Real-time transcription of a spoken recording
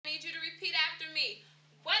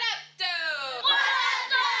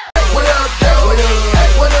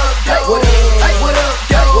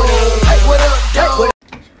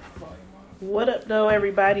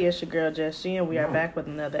everybody? It's your girl Jess G, and we are back with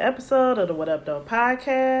another episode of the What Up Though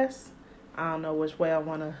podcast. I don't know which way I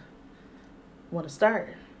want to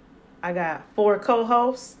start. I got 4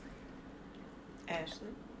 co-hosts. Ashley,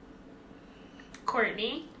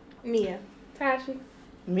 Courtney, Mia, Tashi.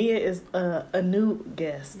 Mia is a new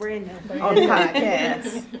guest Brand new on the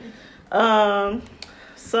podcast.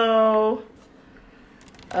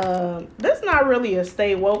 This not really a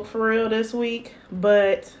stay woke for real this week,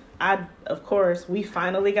 but of course, we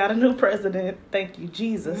finally got a new president. Thank you,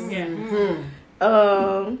 Jesus. Yeah. Mm-hmm.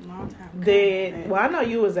 I know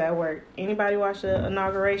you was at work. Anybody watch the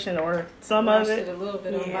inauguration or some of it? A little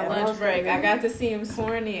bit on my lunch break. I got to see him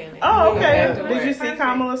sworn in. Oh, okay. Did you see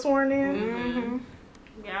Kamala sworn in? Mm-hmm.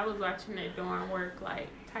 Yeah, I was watching it during work, like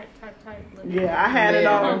type. Yeah, I had it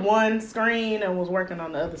on one screen and was working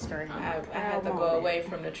on the other screen. I had to go away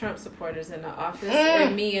from the Trump supporters in the office,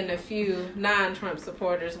 and me and a few non-Trump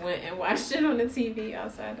supporters went and watched it on the TV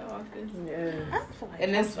outside the office. Yeah.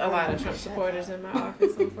 And there's a lot of Trump supporters in my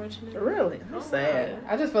office, unfortunately. Really? That's sad.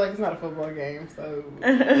 I just feel like it's not a football game, so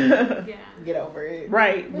Yeah. get over it.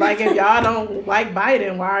 Right. Like, if y'all don't like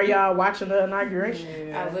Biden, why are y'all watching the inauguration?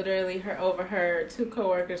 Yeah. I literally overheard 2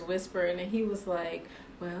 coworkers whispering, and he was like,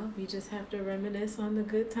 well, we just have to reminisce on the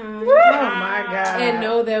good times. Oh, my God. And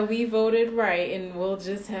know that we voted right, and we'll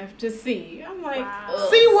just have to see. I'm like, Wow.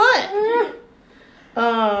 See what?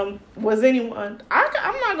 Was anyone...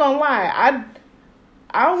 I'm not gonna lie.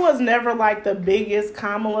 I was never, like, the biggest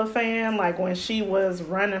Kamala fan. Like, when she was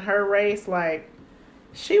running her race, like,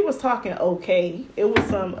 she was talking okay. It was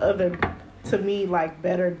some other, to me, like,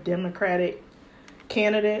 better Democratic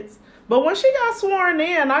candidates. But when she got sworn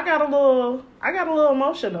in, I got a little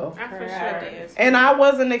emotional. I for sure. And I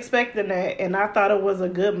wasn't expecting that. And I thought it was a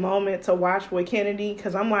good moment to watch with Kennedy.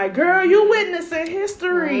 Because I'm like, girl, you witnessing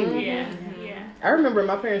history. Mm-hmm. Yeah. I remember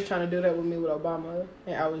my parents trying to do that with me with Obama,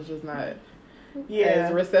 and I was just not Yeah.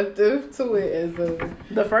 as receptive to it as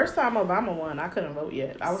The first time Obama won, I couldn't vote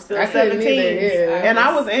yet. I was still I couldn't 17. either, yeah. And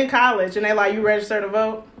I was in college. And they like, you registered to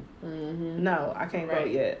vote? Mm-hmm. No, I can't vote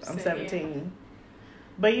yet. I'm Same, 17.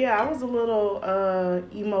 But yeah, I was a little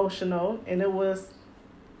emotional, and it was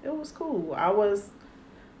cool. I was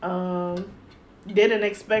didn't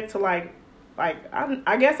expect to like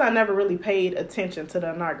I guess I never really paid attention to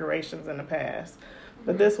the inaugurations in the past,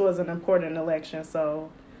 but this was an important election,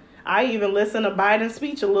 so I even listened to Biden's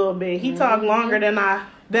speech a little bit. He talked longer than I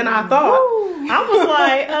thought. I was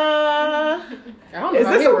like, I don't know is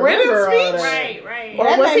how this he a written remember all speech? that. Right.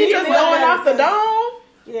 Or was he just going off the dome?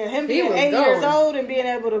 Yeah, him He being was 8 going. years old and being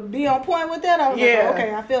able to be on point with that, I was Yeah. like,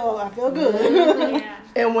 okay, I feel good. Yeah.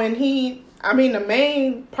 And when the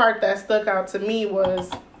main part that stuck out to me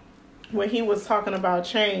was when he was talking about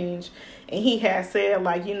change, and he had said,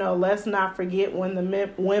 like, let's not forget when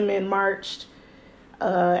the women marched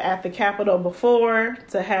at the Capitol before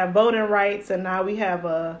to have voting rights, and now we have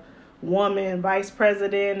a woman vice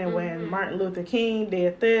president, and when Martin Luther King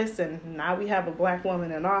did this, and now we have a black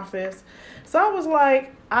woman in office. So I was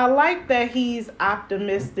like, I like that he's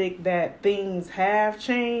optimistic that things have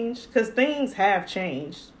changed, because things have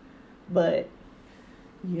changed, but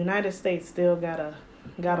the United States still got a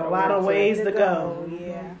lot of ways to go.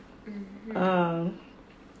 Yeah.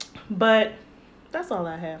 But that's all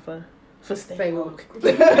I have for stay woke.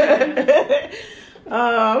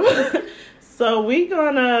 So we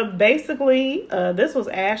gonna basically, this was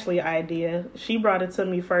Ashley's idea. She brought it to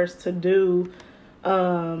me first to do,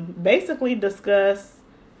 basically discuss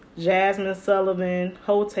Jasmine Sullivan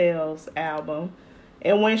Heaux Tales album.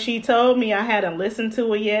 And when she told me I hadn't listened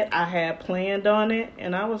to it yet, I had planned on it,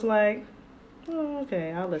 and I was like, oh,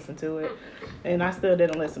 okay, I'll listen to it. And I still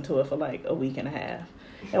didn't listen to it for like a week and a half.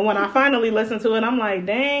 And when I finally listened to it, I'm like,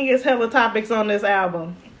 dang, it's hella topics on this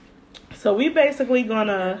album. So we basically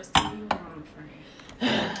gonna...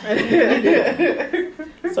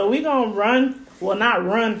 So we gonna not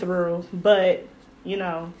run through, but,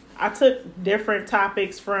 I took different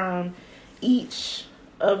topics from each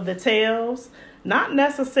of the tales. Not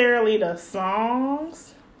necessarily the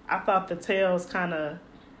songs. I thought the tales kind of...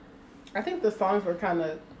 I think the songs were kind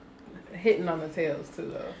of hitting on the tails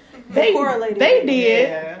too, though. They did,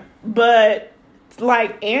 Yeah. but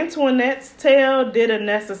like Antoinette's tale didn't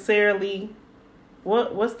necessarily.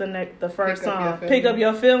 What's the first song? Pick Up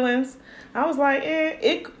Your Feelings. I was like,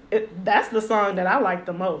 that's the song that I like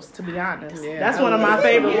the most, to be honest. Yeah, that's one of my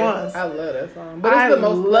favorite ones. I love that song, but it's the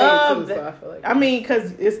most played too, so I feel like. I mean,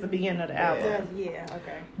 because it's the beginning of the album. Yeah,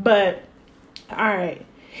 okay. But all right,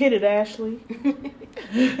 hit it, Ashley.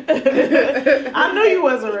 I knew you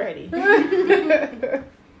wasn't ready.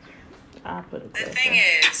 I put it. The thing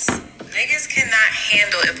is, niggas cannot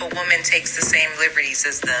handle if a woman takes the same liberties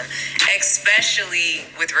as them, especially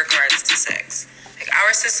with regards to sex. Like,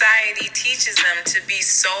 our society teaches them to be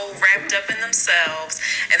so wrapped up in themselves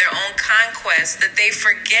and their own conquest that they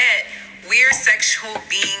forget we're sexual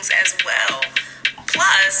beings as well.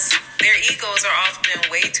 Plus, their egos are often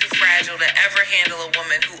way too fragile to ever handle a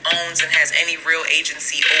woman who owns and has any real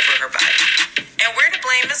agency over her body. And we're to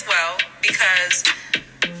blame as well, because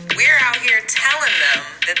we're out here telling them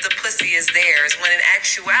that the pussy is theirs when in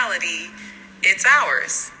actuality, it's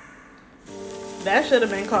ours. That should have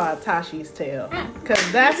been called Tashi's Tale. Because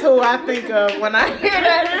that's who I think of when I hear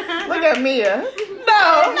that. Look at Mia. No.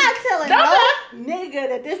 I'm not telling no nigga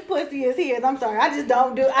that this pussy is his. I'm sorry. I just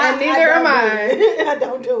don't do it. And neither am I. I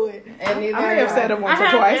don't do it. And neither I may have said it once or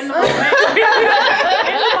I twice. have in the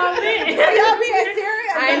moment. Y'all being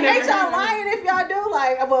serious? I ain't Ain't never y'all heard lying if y'all do?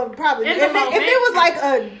 Like, well, probably. In If the moment. it was like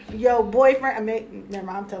a your boyfriend, I mean, never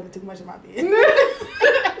mind. I'm telling too much of my business.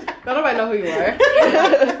 Don't nobody know who you are.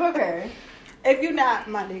 It's okay. If you're not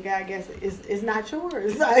my nigga, I guess it's not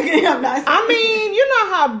yours. Like, I'm not. I mean, you know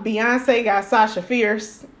how Beyonce got Sasha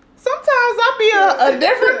Fierce? Sometimes I be a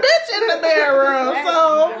different bitch in the bedroom.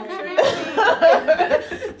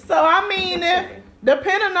 So I mean, if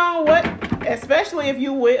depending on what, especially if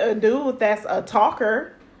you with a dude that's a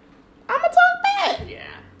talker, I'ma talk back. Yeah.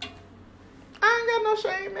 I ain't got no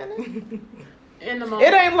shame in it. In the moment.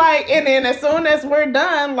 It ain't like, and then as soon as we're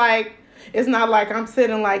done, like, it's not like I'm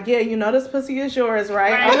sitting like, yeah, you know this pussy is yours,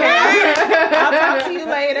 right? Right. Okay, I'll talk to you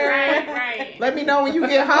later. Right. Let me know when you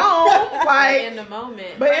get home. Like, in the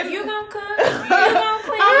moment. But But in- you gonna cook? You gonna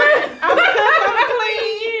clean? I'm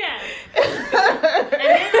clean. Yeah. And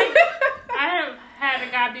then like, I have had a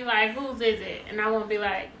guy be like, "Whose is it?" And I won't be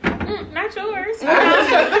like, "Not yours."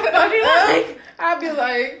 I'll be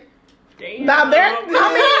like, Damn. Now there, I mean,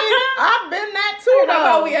 I've been that too how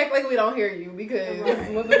about though. we act like we don't hear you because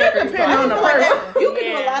Right. what the fuck are you Depending on talking the about? person. You can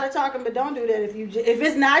do a Yeah. lot of talking, but don't do that if if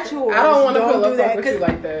it's not yours. I don't want to don't pull do up that with you 'cause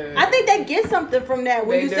like that. I think they get something from that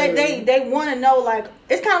when They you say do. they want to know, like,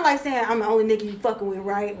 it's kind of like saying I'm the only nigga you fucking with,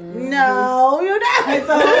 right? No, you're not. So, we don't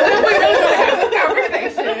want to have this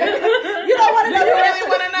conversation. you don't want to know. You the really rest.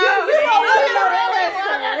 want to know? You don't want to know the rest.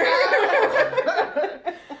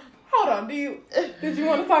 Hold on, did you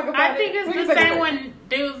want to talk about I think it? it's We the can same take a when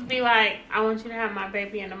dudes be like, "I want you to have my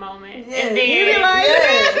baby in the moment," Yeah. and then You be like, Yeah.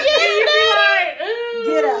 yeah, you be like, "Ooh."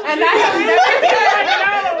 Get up. And I have never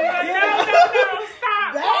No, stop.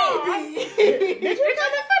 Baby. Did you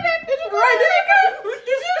come and say that? Did you come? Right, Did you come?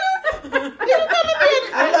 Did you come and be?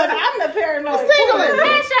 I'm the paranoid. Singling.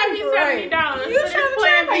 Cash out me Right. $70. You for this trying to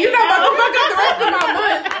plan tell me B. you know about to fuck up the rest of my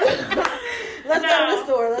month. Let's go to the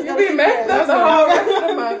store. Let's You go be to messed up the whole rest of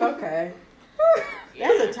the month. Okay.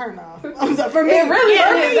 That's a turn off. I'm sorry, for me. It really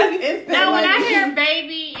Yeah. is. That's instant. Now, when like, I hear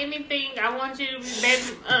baby, anything, I want you to be baby,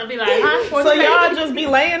 be like, huh? So y'all just be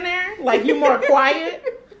laying there like you more quiet?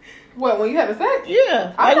 what, when you have a sex?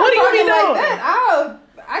 Yeah. I'm Like not what do you be talking doing? like that.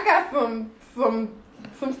 I got some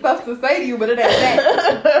stuff to say to you, but it ain't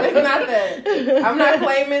that. It's not that. I'm not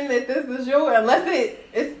claiming that this is yours unless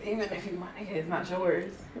it's even if you my nigga, it's not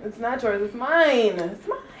yours. It's not yours. It's mine. It's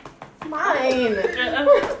mine. It's mine.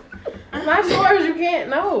 It's not yours. You can't.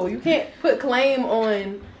 No, you can't put claim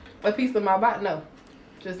on a piece of my body. No,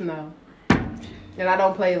 just no. And I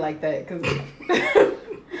don't play like that because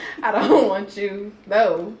I don't want you.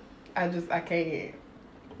 No, I can't.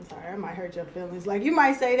 I'm sorry, I might hurt your feelings. Like, you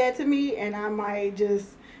might say that to me, and I might just,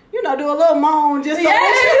 do a little moan just so that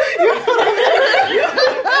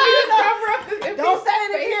don't say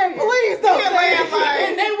it again, please don't say it.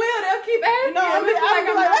 And they will. They'll keep asking. I'm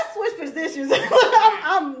like, let's switch positions. I'm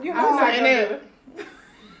I'm not saying gonna it. do it.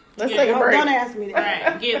 Let's Yeah. take a break. Don't ask me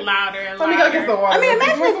that. Right, get louder and Let louder. me go get some water. I mean,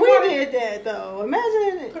 imagine Want if some we water? did that, though.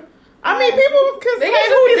 Imagine it. I mean, people can They say just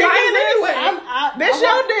who be niggas lying is. anyway. This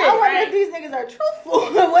your dick. I wonder if these niggas are truthful.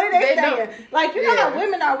 What are they They saying? don't. Like, you know Yeah. how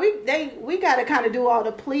women are. We gotta kind of do all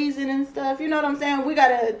the pleasing and stuff. You know what I'm saying? We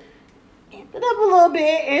gotta amp it up a little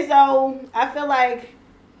bit. And so I feel like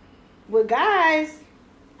with guys,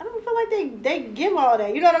 I don't feel like they give all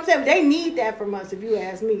that. You know what I'm saying? They need that from us, if you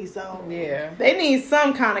ask me. So Yeah. They need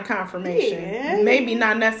some kind of confirmation. Yeah. Maybe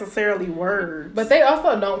not necessarily words. But they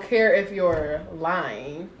also don't care if you're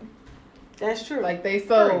lying. that's true. Like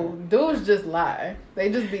dudes just lie. They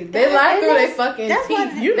lie And through their that's- fucking that's teeth.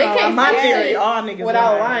 what- you they know, can't my say theory, shit all niggas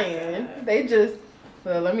without lie. lying. They just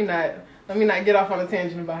let me not get off on a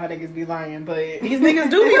tangent about how niggas be lying, but These niggas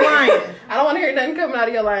do be lying. I don't want to hear nothing coming out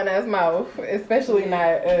of your lying ass mouth, especially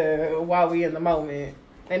not while we in the moment.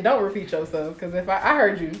 And don't repeat yourself, because if I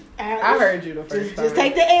heard you, I heard you the first time. Just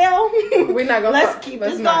take the L. We're not gonna. Let's keep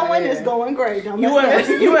this going. It's going great.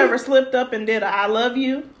 You ever slipped up and did a I love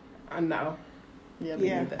you? No.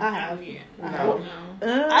 Yeah, I have. Yeah. No.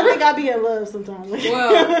 I think I be in love sometimes.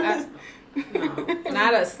 Well, no,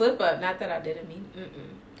 not a slip up. Not that I didn't mean.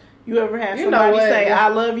 You ever had somebody say I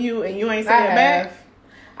love you and you ain't say it back?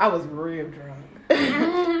 I was real drunk.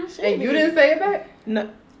 And you didn't say it back?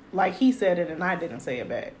 No, like he said it and I didn't say it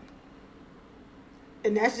back.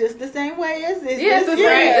 And that's just the same way as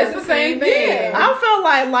it's the same thing. Yeah. I feel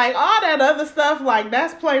like all that other stuff, like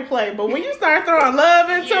that's play. But when you start throwing love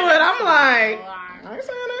into it, I'm like, I ain't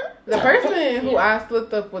saying that. The person who I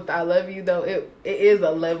slipped up with I love you though, it is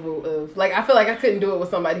a level of like I feel like I couldn't do it with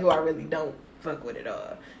somebody who I really don't fuck with at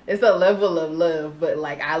all. It's a level of love, but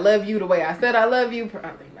like I love you the way I said I love you,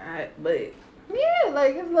 probably not. But yeah,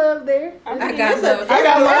 like it's love there. I got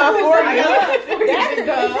love for you.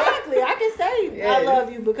 Exactly. I can say Yes. I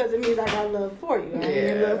love you because it means I got love for you. I'm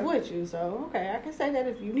in Yeah. love with you. So okay, I can say that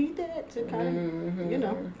if you need that to kind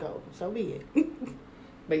of go. So be it.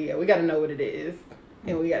 But yeah, we gotta know what it is,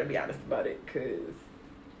 and we gotta be honest about it, cause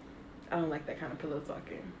I don't like that kind of pillow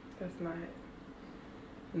talking. That's not.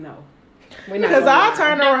 No. Because I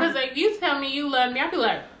turn No, around. because if you tell me you love me, I'll be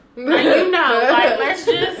like, now you know, like let's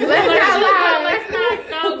not ruin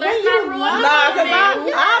Nah, because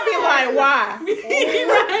I'll be like, why?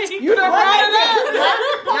 You done brought it up.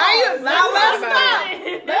 Now let's stop.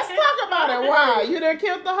 Let's talk about it. Why? You done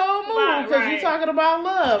killed the whole mood because you talking about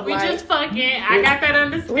love. We like, just fucking. I got that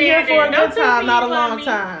understanding. We here for a good time, not a long me.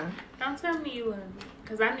 time. Don't tell me you love me.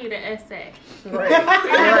 Because I need an essay. Right.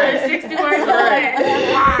 I need 60 words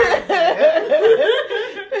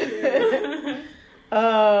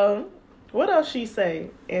Why? What else she say,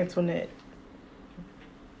 Antoinette?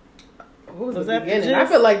 What was that the the beginning? gist? I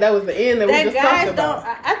feel like that was the end that we That just guys talked don't.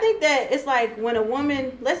 about. I think that it's like when a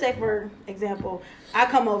woman, let's say for example, I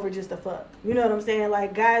come over just to fuck. You know what I'm saying?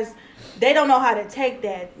 Like guys, they don't know how to take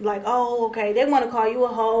that. Like, oh, okay, they want to call you a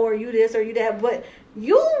hoe or you this or you that, but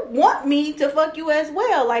you want me to fuck you as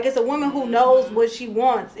well. Like it's a woman who knows what she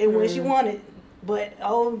wants and when she wanted. But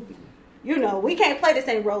we can't play the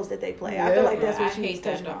same roles that they play. I feel like that's what she needs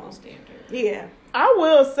to double know. standard. Yeah. I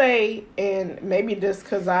will say, and maybe just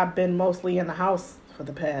because I've been mostly in the house for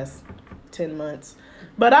the past 10 months,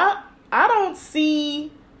 but I don't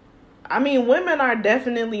see, I mean, women are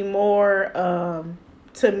definitely more,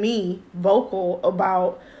 to me, vocal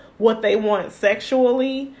about what they want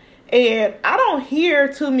sexually, and I don't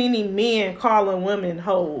hear too many men calling women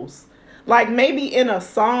hoes. Like maybe in a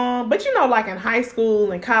song, but like in high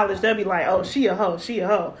school and college, they'll be like, oh, she a hoe, she a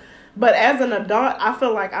hoe. But as an adult, I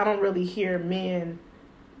feel like I don't really hear men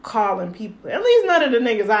calling people, at least none of the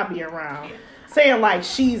niggas I be around, saying like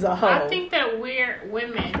she's a hoe. I think that we're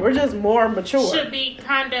women. We're just more mature. Should be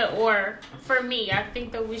kind of, or for me, I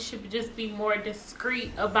think that we should just be more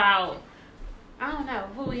discreet about, I don't know,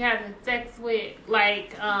 who we having sex with.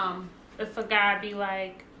 Like, if a guy be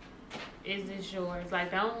like, is this yours?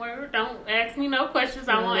 Like, don't ask me no questions.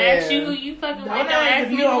 I won't ask you who you fucking with. Don't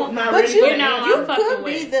ask me who. But you I'm fucking could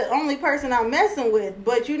be with. the only person I'm messing with,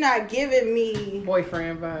 but you're not giving me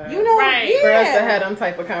Boyfriend vibe. Right. For us to have them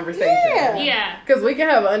type of conversation. Yeah. Because we can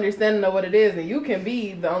have an understanding of what it is, and you can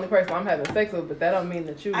be the only person I'm having sex with, but that don't mean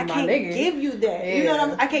that you my can't nigga. give you that. Yeah. You know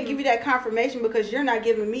what I can't give you that confirmation because you're not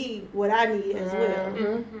giving me what I need as well.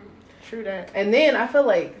 Mm-hmm. True that. And then I feel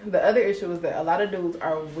like the other issue is that a lot of dudes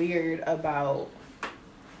are weird about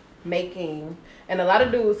making, and a lot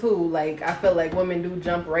of dudes who, like, I feel like women do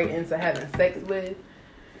jump right into having sex with,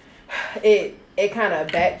 it kind of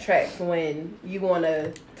backtracks when you want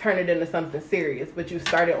to turn it into something serious, but you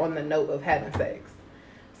started on the note of having sex.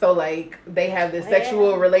 So, like, they have this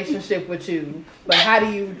sexual relationship with you, but how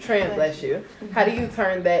do you bless you? How do you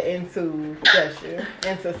turn that into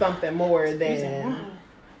into something more than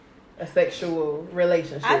a sexual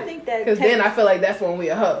relationship? I think that because then I feel like that's when we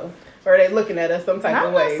a hoe, or they looking at us some type Not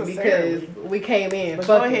of way necessarily. because we came in But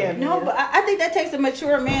go fucking. ahead. No, but I think that takes a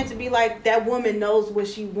mature man to be like, that woman knows what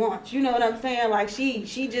she wants. You know what I'm saying? Like she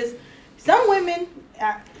just, some women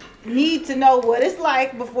need to know what it's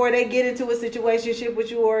like before they get into a situationship with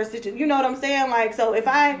you or you know what I'm saying? Like, so if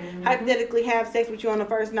I hypothetically have sex with you on the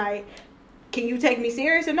first night, can you take me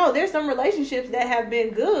serious or no? There's some relationships that have been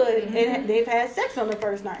good and they've had sex on the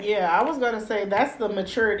first night. Yeah, I was going to say that's the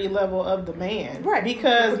maturity level of the man. Right.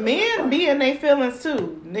 Because men be in their feelings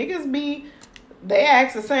too. Niggas they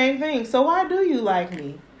ask the same thing. So why do you like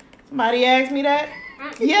me? Somebody asked me that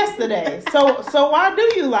yesterday. So why do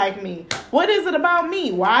you like me? What is it about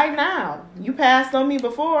me? Why now? You passed on me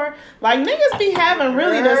before. Like, niggas be having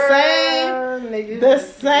really the same.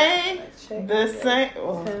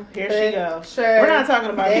 Well, here she goes. Sure. We're not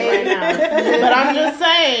talking about you right now. But I'm just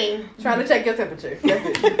saying. Trying to check your temperature.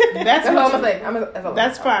 That's it. That's what what I'm going to say.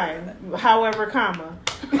 That's fine. However, comma.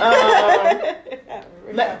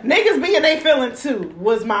 Niggas be in they feeling too,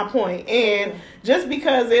 was my point. And just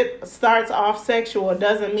because it starts off sexual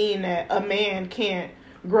doesn't mean that a man can't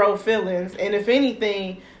grow feelings. And if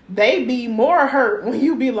anything, they be more hurt when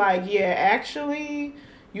you be like, yeah, actually,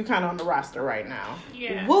 you kind of on the roster right now.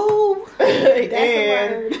 Yeah. Woo. That's a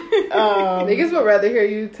word. Niggas would rather hear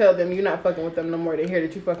you tell them you're not fucking with them no more than hear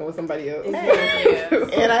that you fucking with somebody else. And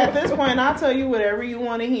at this point, I'll tell you whatever you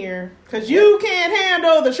want to hear. Because you can't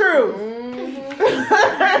handle the truth.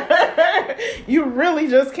 You really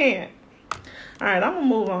just can't. All right, I'm going to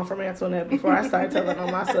move on from Antoinette before I start telling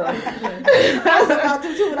on myself. I was about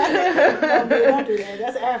to too, but I said, don't do that.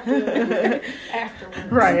 That's afterwards.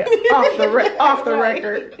 Right, off the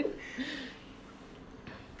record.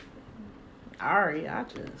 Ari, I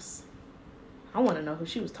want to know who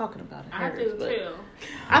she was talking about. I do too.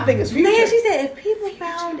 I think it's Future. Man, she said if people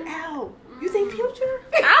found out, you think Future?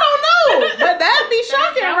 I don't know, but that'd be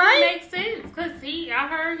shocking, that right? That would make sense because I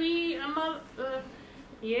heard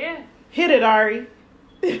yeah. Hit it, Ari.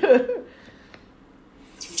 You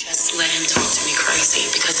just let him talk to me crazy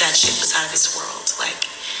because that shit was out of his world. Like,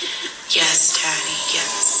 yes, daddy,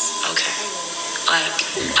 yes, okay. Like,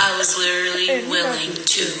 I was literally willing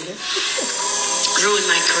to ruin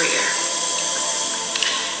my career.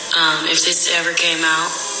 If this ever came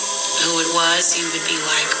out, who it was, you would be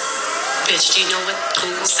like, bitch, do you know what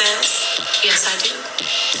Google says? Yes, I do.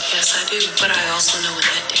 Yes, I do. But I also know what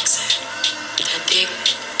that dick said. That dick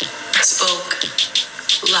spoke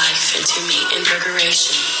life into me,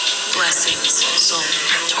 invigoration, blessings, soul,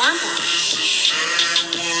 turmoil.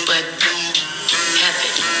 But heaven,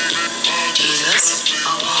 Jesus,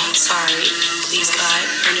 Allah, sorry, please God,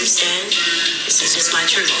 understand, this is just my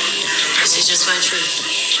truth. This is just my truth.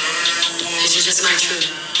 This is just my truth.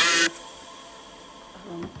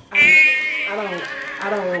 I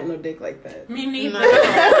don't want no dick like that. Me neither. No.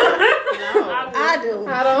 I do.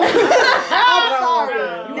 I don't. I'm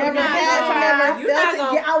sorry. Never had, never You're not felt it.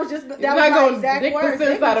 gonna- Yeah, I was just. That You're was not my gonna exact dick the words.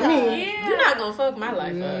 sense out of me. Yeah. You're not gonna fuck my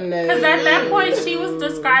life up. Because at that point, she was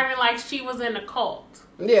describing like she was in a cult.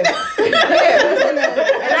 Yeah. And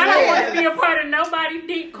I don't want to be a part of nobody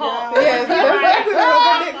dick cult. Yeah, that's exactly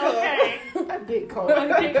what a dick cult. Okay. I did call A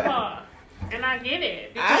dick cult. And I get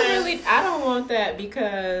it. I don't want that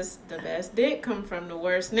because the best dick come from the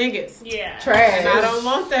worst niggas. Yeah. Trash. And I don't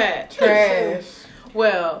want that. Trash.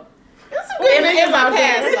 Well, in my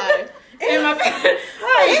past life. In my past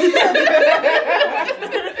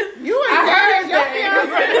You encouraged your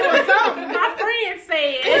fiance doing something. My friend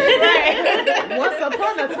said. Once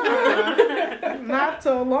upon a time, not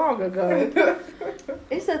so long ago.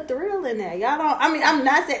 It's a thrill in that. Y'all don't. I mean, I'm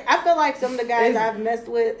not saying. I feel like some of the guys I've messed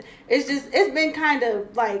with, it's been kind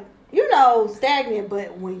of like, stagnant.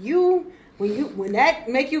 But when that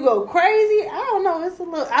make you go crazy, I don't know. It's a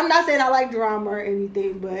little. I'm not saying I like drama or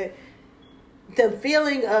anything, but the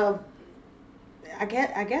feeling of, I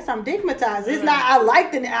guess I'm digmatized. It's not. I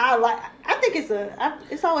think it's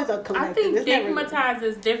always a collective. I think It's never- digmatized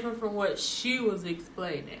is different from what she was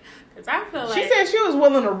explaining. Because I feel like She said she was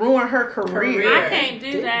willing to ruin her career. I can't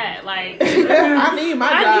do that. Like I need my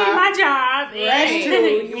job. I need my job. That's And,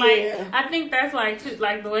 true, yeah. like I think that's like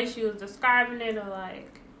the way she was describing it, or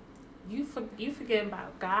like you forget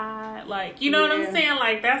about God. Like you know what I'm saying?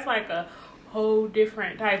 Like that's like a whole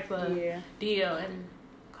different type of deal. And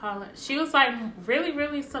she was like really,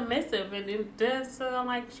 really submissive, and it does sound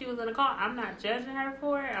like she was in a call. I'm not judging her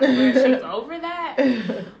for it. I'm glad she's over that,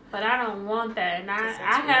 but I don't want that. And I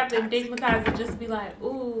have been digmatized to just be like,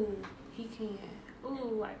 ooh, he can't,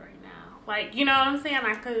 ooh, like right now, like you know what I'm saying.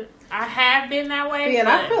 I have been that way. See, and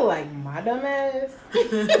I feel like my dumb ass.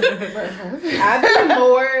 I've been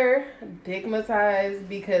more digmatized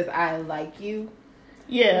because I like you.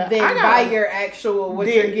 Yeah, Than by your actual what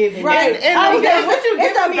you're giving. Right. And because what you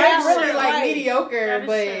give me is balance, really like right. mediocre,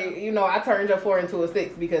 but true. I turned a 4 into a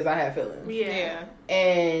 6 because I have feelings. Yeah.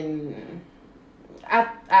 And I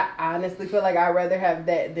honestly feel like I'd rather have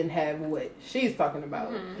that than have what she's talking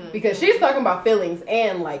about. Mm-hmm. Because she's talking about feelings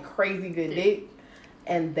and like crazy good dick.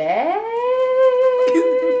 And that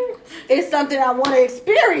it's something I want to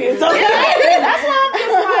experience. Okay, that's why I'm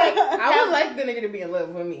just like, I would like the nigga to be in love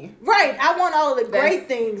with me. right. I want all of the great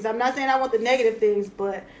things. I'm not saying I want the negative things,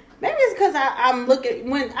 but maybe it's because I'm looking.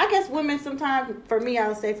 When I guess women sometimes, for me,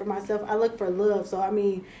 I'll say for myself, I look for love. So I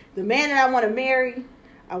mean, the man that I want to marry,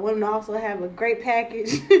 I want him to also have a great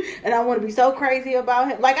package, and I want to be so crazy about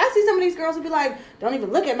him. Like, I see some of these girls who be like, don't even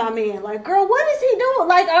look at my man. Like, girl, what is he doing?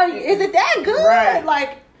 Like, is it that good? Right.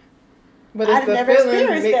 Like, But it's I've the never feelings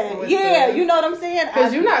experienced mixed that. with Yeah, the, you know what I'm saying?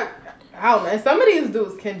 Because you're not, I don't know. And some of these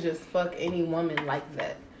dudes can just fuck any woman like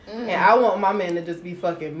that. And I want my man to just be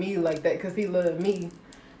fucking me like that because he love me.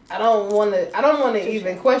 I don't want to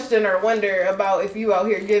even question or wonder about if you out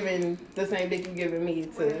here giving the same dick you giving me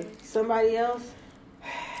to Somebody else?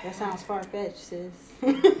 That sounds far-fetched, sis.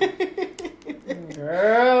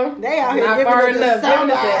 girl. They out here Not giving far it to enough.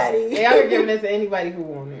 somebody. They out here giving it to anybody who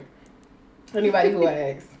want it. Anybody who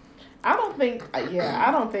asks. I don't think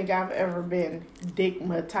I've ever been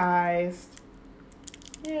digmatized.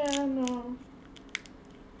 Yeah, no.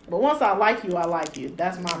 But once I like you, I like you.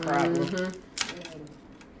 That's my problem. Mm-hmm.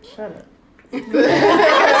 Shut up. Talking about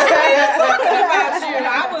you,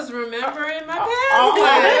 I was remembering my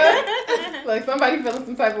past. Like somebody feeling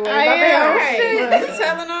some type of way. I about am. their Right. shit. You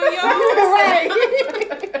telling on yours. Right.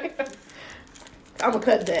 I'm gonna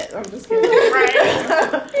cut that. I'm just kidding. Right.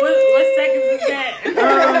 What seconds is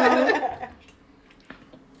that?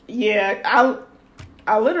 Yeah,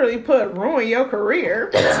 I literally put ruin your career.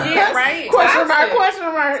 Yeah, right. Question mark, Toxic. question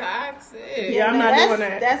mark. Toxic. Yeah, I'm not doing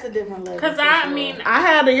that. That's a different level. Because for I sure. mean, I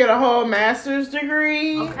had to get a whole master's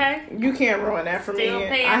degree. okay. You can't ruin that for Still me.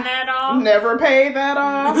 paying I that off? never paid that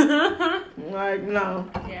off. Like, no.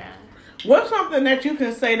 Yeah. What's something that you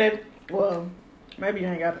can say that, well, maybe you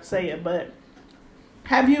ain't got to say it, but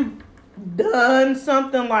have you done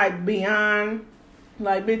something like beyond,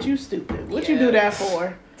 like, bitch, you stupid. What you do that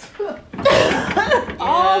for?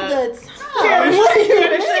 all the time. Care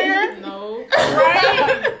to share? No.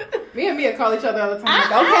 Right? Me and Mia call each other all the time.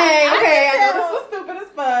 Like, okay, I know this was stupid as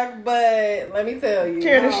fuck, but let me tell you.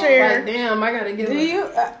 Care to share? Like, damn, I gotta give Do it. you?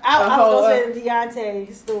 I whole, was gonna say the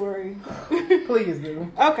Deontay story. Please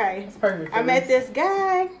do. Okay. It's perfect. I met this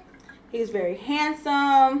guy. He was very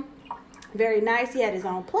handsome, very nice. He had his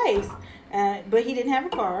own place, but he didn't have a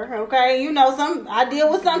car. Okay, you know, I deal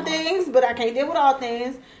with some things, but I can't deal with all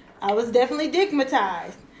things. I was definitely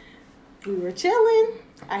digmatized. We were chilling.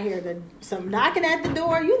 I hear some knocking at the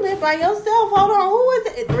door. You live by yourself. Hold on, who is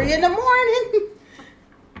it? 3 a.m.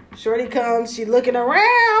 Shorty comes. She looking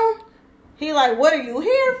around. He like, what are you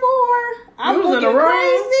here for? I'm You was in looking the room?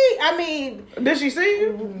 crazy. I mean, Did she see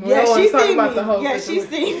you? yeah, don't she wanna talk seen about me. the whole Yeah, she situation.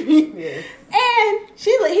 seen me. Yes. And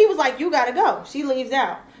he was like, you gotta go. She leaves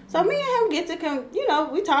out. So me and him get to come, you know,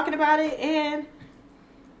 we talking about it and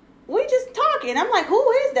we just talking. I'm like,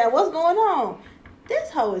 who is that? What's going on? This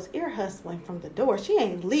hoe is ear hustling from the door. She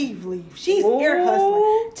ain't leave. She's ear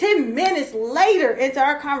hustling. 10 minutes later into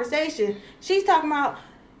our conversation, she's talking about,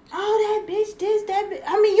 oh, that bitch, this, that bitch.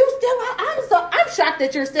 I mean, you still out. I'm shocked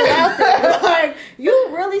that you're still out there. Like, you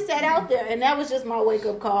really sat out there. And that was just my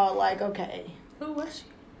wake-up call. Like, okay. Who was she?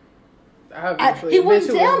 Obviously, He wouldn't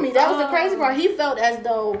eventually. tell me. That was the crazy part. He felt as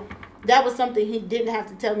though that was something he didn't have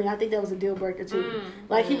to tell me. I think that was a deal breaker too.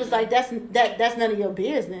 Like he was like, that's none of your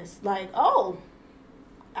business. Like, oh,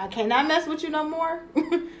 I cannot mess with you no more.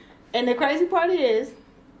 And the crazy part is,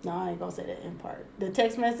 no, I ain't gonna say that in part. The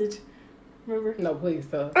text message, remember? No, please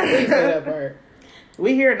stop. Please say that part.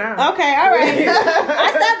 We here now. Okay, all right. I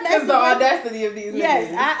stopped Because messing the with audacity of these Yes,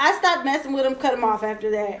 niggas. I stopped messing with him, cut him off after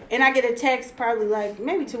that. And I get a text probably like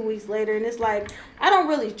maybe 2 weeks later, and it's like, I don't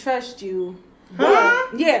really trust you. Huh?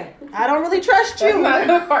 Yeah, I don't really trust That's you. not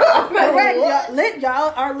the part. That's not Correct.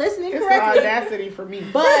 Y'all are listening It's correctly. audacity for me.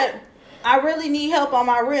 But I really need help on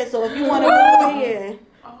my rent, so if you want to move in,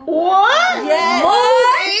 What? Yes.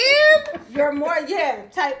 Move in? you're more,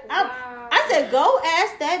 type. I said, go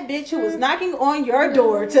ask that bitch who was knocking on your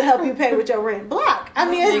door to help you pay with your rent. Block. I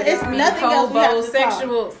mean, it's nothing else we have to talk.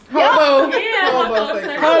 Homosexuals. Homo. Yeah,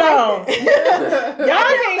 Homosexual. Hold on.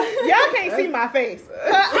 y'all can't see my face.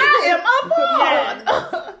 I am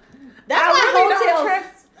appalled. That's I why really Heaux don't Tales.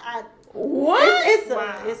 trust-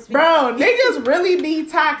 What? It's Bro, niggas really be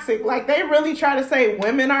toxic. Like, they really try to say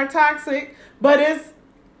women are toxic, but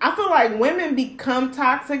I feel like women become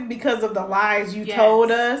toxic because of the lies you told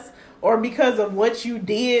us or because of what you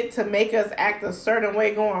did to make us act a certain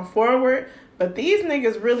way going forward. But these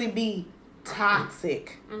niggas really be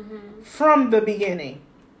toxic from the beginning.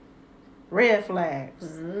 Red flags.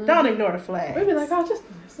 Don't ignore the flags. We be like, oh, just.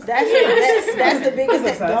 that's the biggest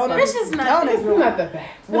thing. It's just not. It's not the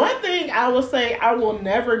fact. One thing I will say I will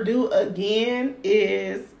never do again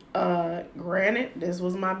is, granted, this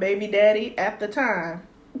was my baby daddy at the time.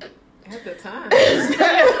 At the time.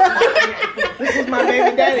 This was my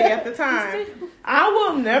baby daddy at the time. I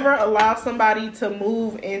will never allow somebody to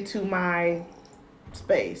move into my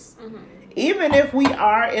space. Even if we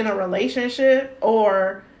are in a relationship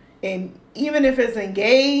even if it's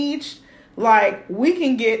engaged, like, we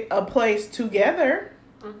can get a place together.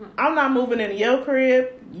 I'm not moving into your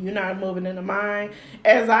crib. You're not moving into mine.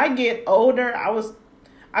 As I get older,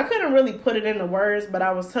 I couldn't really put it into words, but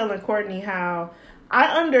I was telling Courtney how I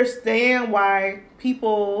understand why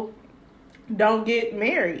people don't get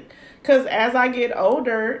married. Because as I get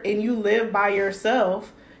older and you live by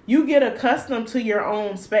yourself, you get accustomed to your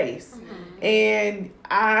own space. And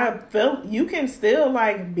I feel you can still,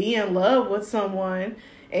 like, be in love with someone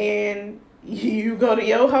and you go to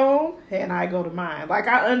your home and I go to mine. Like,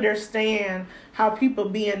 I understand how people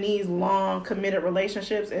be in these long committed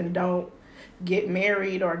relationships and don't get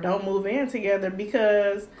married or don't move in together,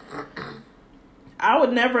 because I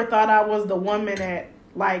would never thought I was the woman that,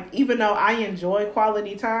 like, even though I enjoy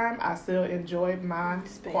quality time, I still enjoy my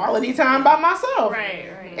quality time by myself. Right.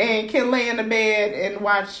 And can lay in the bed and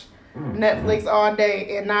watch Netflix all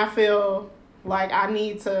day and not feel like I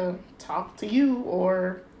need to talk to you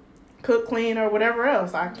or cook, clean, or whatever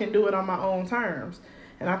else. I can do it on my own terms.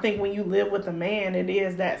 And I think when you live with a man, it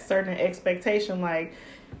is that certain expectation, like,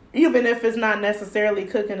 even if it's not necessarily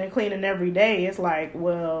cooking and cleaning every day, it's like,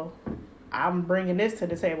 well, I'm bringing this to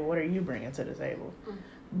the table. What are you bringing to the table?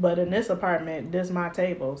 But in this apartment, this is my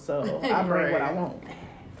table, so I bring what I want.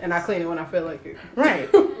 And I clean it when I feel like it. Right.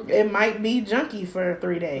 It might be junky for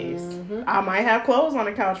 3 days. I might have clothes on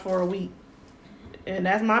the couch for a week. And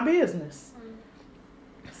that's my business.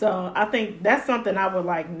 So I think that's something I would,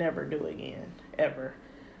 like, never do again. Ever.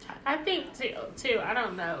 I think, too, I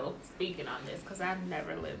don't know, speaking on this, because I've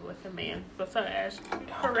never lived with a man. But so, Ash,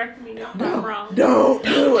 correct me if I'm wrong. Don't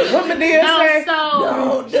do it. What Medea say?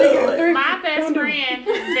 Don't do it. My best friend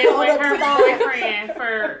has been with her boyfriend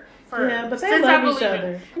for yeah, but they love each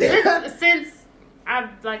other. Since I've,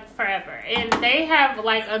 like, forever. And they have,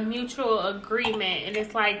 like, a mutual agreement. And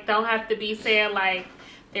it's, like, don't have to be said, like,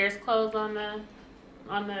 there's clothes on the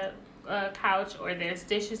couch or there's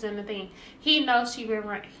dishes in the thing. He knows she been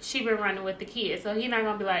running with the kids, so he's not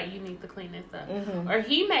gonna be like, you need to clean this up, or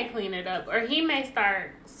he may clean it up, or he may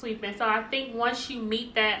start sweeping. So I think once you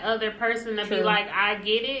meet that other person to be like, I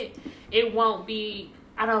get it, it won't be,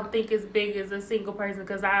 I don't think, as big as a single person,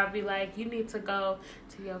 because I'll be like, you need to go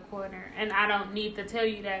to your corner, and I don't need to tell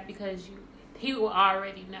you that because he will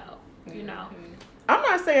already know, you know. I'm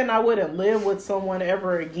not saying I wouldn't live with someone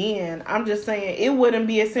ever again. I'm just saying it wouldn't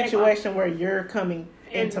be a situation where you're coming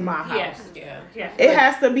into my house. Yeah. It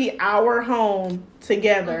has to be our home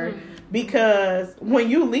together, because when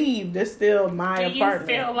you leave, this still my apartment.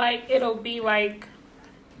 Do you feel like it'll be like,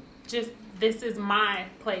 just, this is my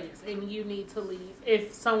place and you need to leave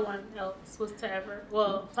if someone else was to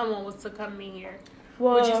someone was to come in here?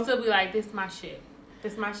 Would you still be like, this is my shit?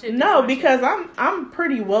 It's my shit. No, because I'm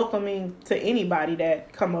pretty welcoming to anybody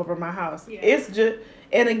that come over my house. Yeah. It's just,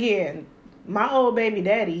 and again, my old baby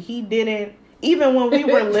daddy, he didn't, even when we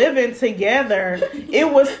were living together,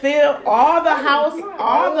 it was still all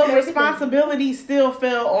the responsibility still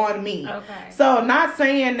fell on me. Okay. So not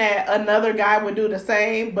saying that another guy would do the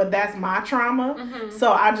same, but that's my trauma.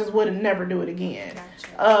 So I just would never do it again.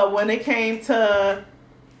 Gotcha. When it came to,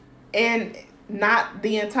 and not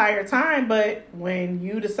the entire time, but when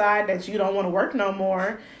you decide that you don't want to work no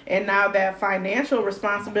more, and now that financial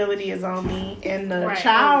responsibility is on me, and the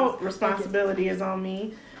child responsibility is on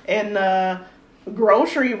me, and the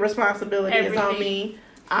grocery responsibility is on me,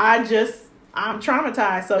 I'm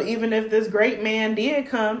traumatized. So even if this great man did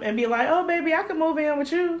come and be like, oh baby, I can move in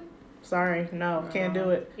with you, sorry, no, can't do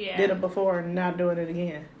it. Yeah. Did it before and not doing it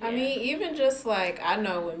again. I mean, even just like, I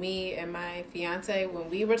know with me and my fiance, when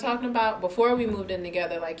we were talking about, before we moved in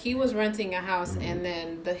together, like, he was renting a house, and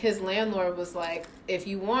then his landlord was like, if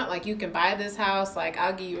you want, like, you can buy this house, like,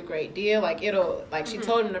 I'll give you a great deal, like, it'll, like, she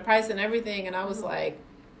told him the price and everything, and I was like,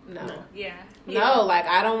 no. No, like,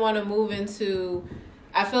 I don't want to move into,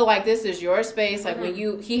 I feel like this is your space. Like, when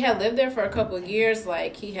he had lived there for a couple of years,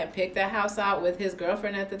 like, he had picked that house out with his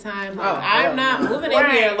girlfriend at the time. Like, I'm not moving in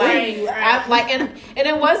here. Like, and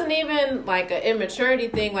it wasn't even like an immaturity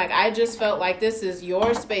thing. Like, I just felt like this is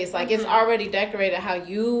your space. Like, it's already decorated how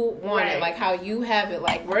you want it, like how you have it.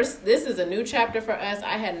 Like, this is a new chapter for us.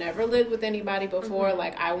 I had never lived with anybody before.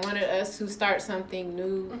 Like, I wanted us to start something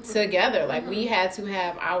new together. Like, we had to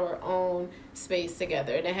have our own space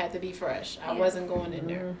together, and it had to be fresh. I wasn't going in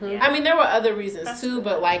there. I mean, there were other reasons too,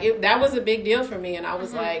 but like, that was a big deal for me, and I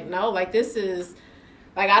was like, no, like, this is,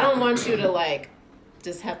 like, I don't want you to, like,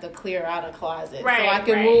 just have to clear out a closet so I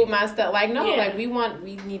can move my stuff. Like, no, like, we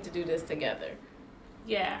need to do this together.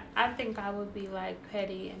 Yeah, I think I would be like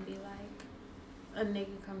petty and be like, a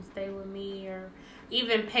nigga come stay with me or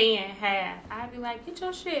even paying half, I'd be like, get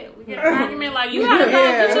your shit. We get an argument like, you gotta go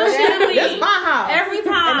get your shit and leave. That's my house. Every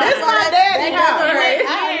time. That's my daddy's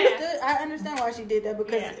house. I understand why she did that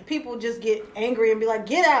because people just get angry and be like,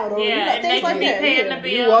 get out, or and things they like can be that. paying the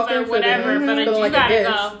bills or whatever, but you like gotta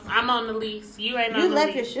go. I'm on the lease. You ain't on You the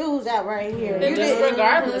left lease. your shoes out right here. And just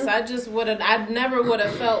regardless, I never would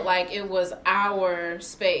have felt like it was our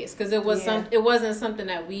space because it was it wasn't something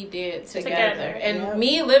that we did together. And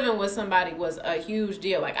me living with somebody was a huge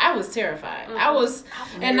deal. Like I was terrified.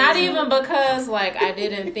 And not even because like I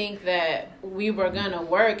didn't think that we were gonna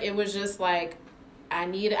work. It was just like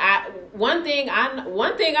one thing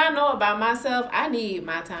I know about myself, I need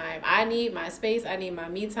my time. I need my space. I need my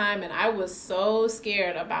me time. And I was so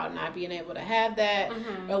scared about not being able to have that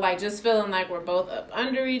or like just feeling like we're both up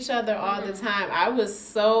under each other all the time. I was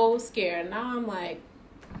so scared. Now I'm like,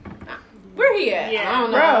 where he at? Yeah. I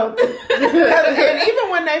don't know. Bro. And even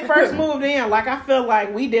when they first moved in, like I feel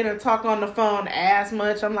like we didn't talk on the phone as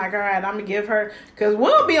much. I'm like, all right, I'm gonna give her, because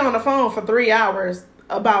we'll be on the phone for 3 hours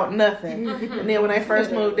about nothing. And then when they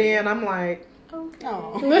first moved in, I'm like,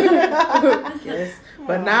 oh. Yes.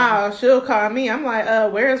 But now she'll call me. I'm like,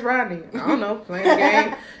 where's Rodney? I don't know, playing a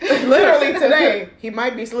game. Literally today, he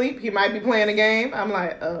might be asleep. He might be playing a game. I'm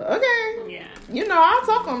like, okay. Yeah. You know, I'll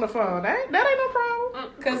talk on the phone. That ain't no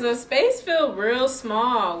problem. Because the space feel real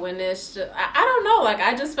small when it's just, I don't know, like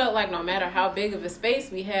I just felt like no matter how big of a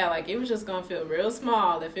space we had, like it was just going to feel real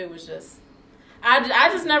small if it was just, I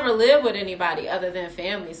just never lived with anybody other than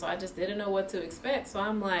family, so I just didn't know what to expect. So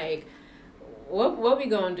I'm like, what we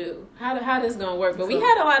gonna do? How this gonna work? But we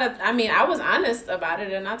had a lot of, I was honest about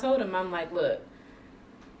it, and I told him, I'm like, look,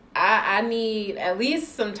 I need at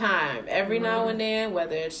least some time every now and then,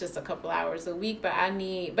 whether it's just a couple hours a week, but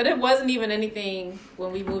it wasn't even anything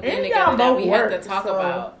when we moved in together that we had to talk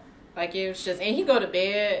about. Like it was just, and he go to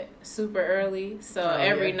bed super early, so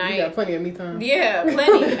every night. You got plenty of me time. Yeah,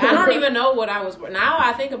 plenty. I don't even know what I was. Now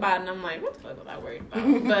I think about it, and I'm like, what the fuck was I worried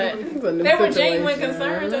about? But there were genuine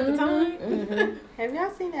concerns at the time. Have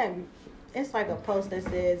y'all seen that? It's like a post that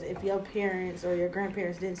says if your parents or your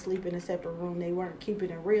grandparents didn't sleep in a separate room, they weren't keeping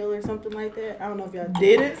it real or something like that. I don't know if y'all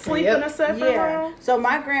didn't sleep in a separate room. So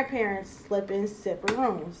my grandparents slept in separate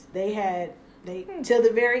rooms. They till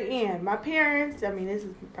the very end. My parents, this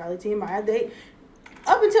is probably TMI. They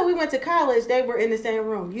up until we went to college, they were in the same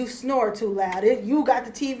room. You snore too loud. You got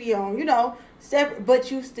the TV on, separate,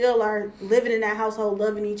 but you still are living in that household,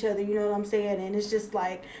 loving each other. You know what I'm saying? And it's just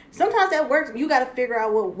like sometimes that works. You got to figure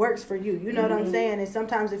out what works for you. You know what I'm saying? And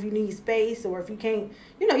sometimes if you need space or if you can't,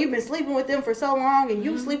 you've been sleeping with them for so long, and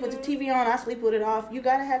you sleep with the TV on, I sleep with it off. You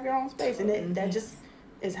got to have your own space, and that just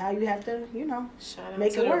is how you have to, Shout out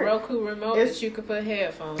make to it work. The Roku remote that you could put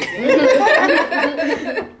headphones in.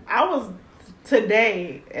 I was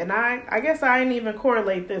today, and I guess I didn't even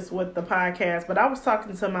correlate this with the podcast, but I was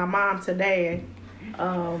talking to my mom today.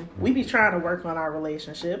 We be trying to work on our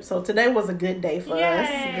relationship, so today was a good day for us.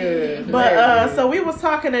 Good. But so we was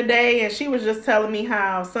talking today, and she was just telling me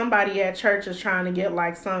how somebody at church is trying to get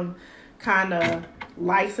like some kind of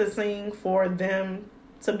licensing for them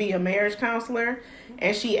to be a marriage counselor.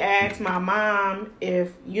 And she asked my mom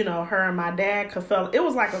if, her and my dad could fill. It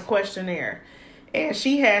was like a questionnaire. And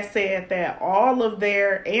she had said that all of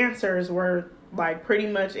their answers were like pretty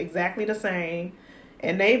much exactly the same.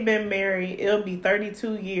 And they've been married. It'll be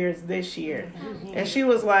 32 years this year. Mm-hmm. And she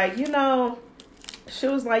was like,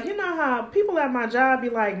 how people at my job be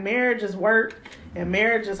like, marriage is work and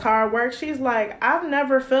marriage is hard work. She's like, I've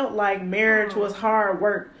never felt like marriage was hard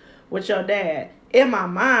work with your dad. In my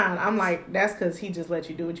mind, I'm like, that's because he just let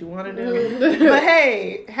you do what you want to do. But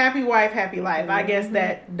hey, happy wife, happy life. I guess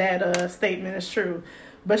that statement is true.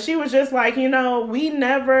 But she was just like, we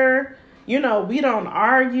never, we don't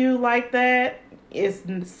argue like that. It's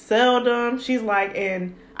seldom. She's like,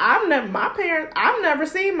 and I've never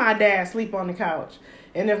seen my dad sleep on the couch.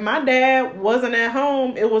 And if my dad wasn't at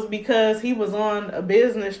home, it was because he was on a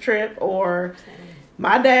business trip, or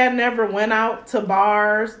my dad never went out to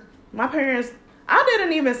bars. My parents, I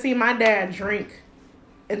didn't even see my dad drink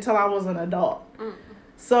until I was an adult.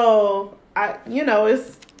 So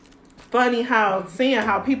it's funny seeing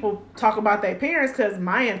how people talk about their parents, because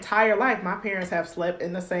my entire life, my parents have slept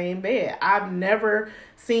in the same bed. I've never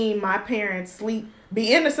seen my parents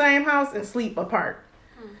be in the same house and sleep apart.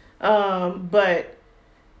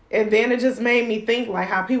 And then it just made me think like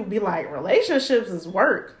how people be like, relationships is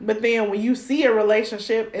work. But then when you see a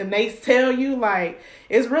relationship and they tell you like,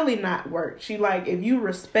 it's really not work. She like, if you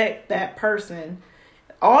respect that person,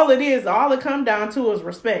 all it come down to is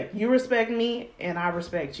respect. You respect me and I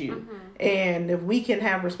respect you. Mm-hmm. And if we can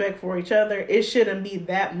have respect for each other, it shouldn't be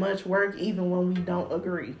that much work even when we don't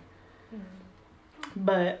agree. Mm-hmm.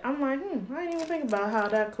 But I'm like, I didn't even think about how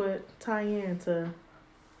that could tie into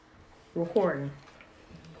recording.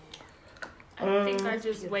 I think I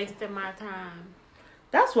just wasted my time.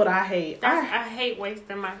 That's what I hate. I hate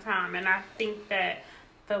wasting my time, and I think that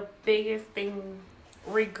the biggest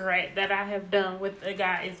regret that I have done with a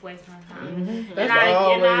guy is waste my time. Mm-hmm. And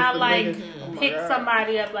I like pick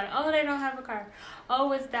somebody up like, oh, they don't have a car.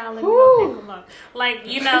 Oh, it's down. Let me go pick them up. Like,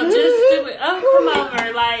 you know, just stupid. Oh, come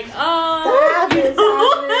over. Like,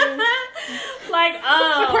 like,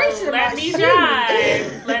 let me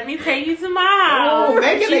drive. Let me take you to my house.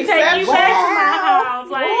 Make She take you back to my house.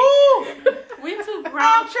 Like, we too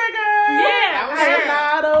grown. Trigger. Yeah, I'm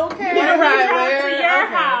not okay. Let me drive to your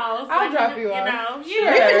house. I'll drop you off. You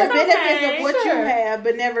know, Reaping the benefits of what you have,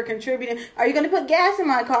 but never contributing. Are you going to put gas in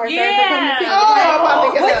my car? Yeah.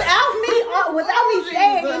 Without me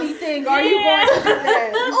saying anything, are you going to do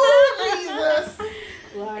that? Jesus.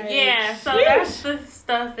 Yeah, so that's the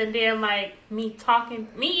stuff, and then like me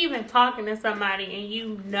even talking to somebody, and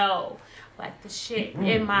you know, like the shit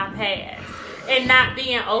in my past, and not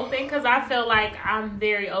being open, because I feel like I'm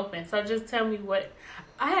very open. So just tell me what.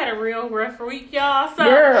 I had a real rough week, y'all. So,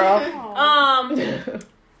 girl.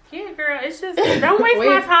 Yeah, girl, it's just, don't waste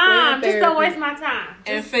my time. Just don't waste my time.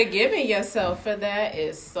 And forgiving yourself for that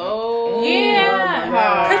is so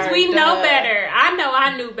hard. Because we know hard. better. I know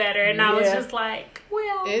I knew better, and I was just like,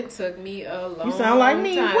 well. It took me a long time. You sound like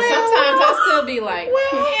me. Sometimes Well, I still be like, You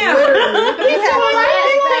have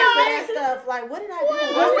flashbacks for that stuff. Like, what did I do?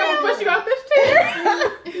 What's going to push you off this chair?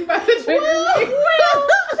 You about to trigger me?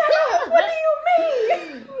 What do you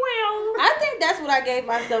mean? Well, I think that's what I gave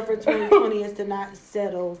myself for 2020 is to not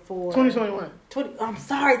settle for 2021. I'm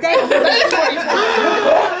sorry, thank you.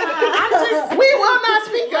 We will not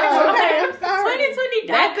speak up. Okay, I'm sorry. 2020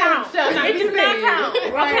 don't count. It does not count.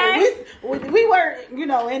 Okay? We weren't,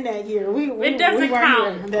 in that year. It doesn't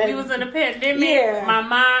count. We was in a pandemic. Yeah.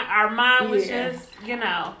 Our mind was just,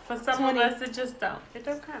 for some of us, it just don't. It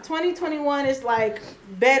don't count. 2021 is like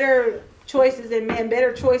better choices in men,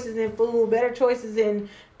 better choices in food, better choices in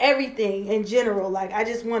everything in general. Like, I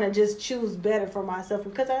just want to just choose better for myself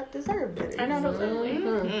because I deserve better. You know what I'm saying?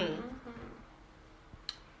 Mm-hmm.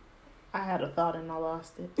 I had a thought and I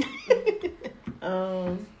lost it.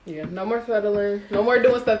 Yeah, no more settling. No more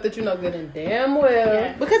doing stuff that you know good and damn well.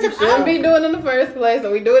 Yeah. Because if Shouldn't be doing in the first place,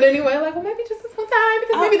 and we do it anyway. Like, well, maybe just this one time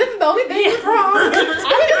because maybe this is the only thing that's wrong. I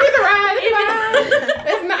just need to ride. It's fine.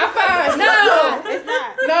 It's not fine. it's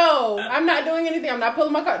not. No, I'm not doing anything. I'm not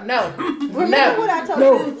pulling my car. No. Remember what I told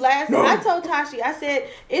you last? I told Tashi. I said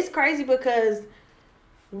it's crazy because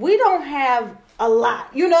we don't have a lot.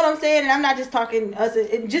 You know what I'm saying? And I'm not just talking us,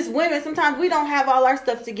 just women. Sometimes we don't have all our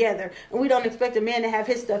stuff together, and we don't expect a man to have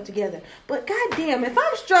his stuff together. But goddamn, if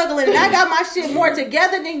I'm struggling and I got my shit more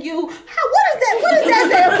together than you, what is that? What does that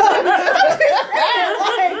say about me? I'm just saying,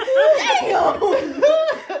 like, damn.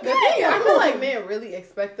 The thing is, I feel like men really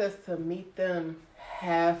expect us to meet them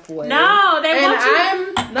halfway. No, they want you to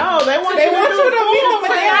meet them, but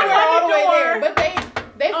they all the way there. But they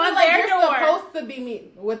feel like you're supposed to be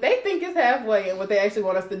meeting. What they think is halfway and what they actually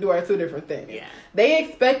want us to do are two different things. Yeah. They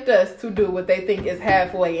expect us to do what they think is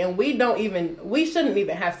halfway, and we shouldn't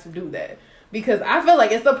even have to do that. Because I feel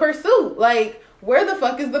like it's a pursuit. Like, where the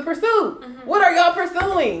fuck is the pursuit? Mm-hmm. What are y'all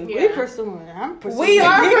pursuing? Yeah. We pursuing. I'm pursuing. We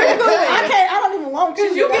are pursuing. I don't even want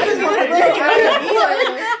you. You can just do that.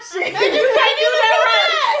 You can't do that right.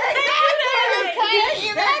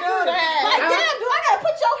 Like, damn, do I gotta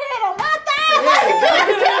put your hand on my thigh?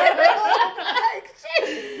 Like,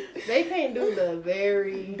 shit. They can't do the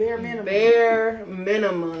very bare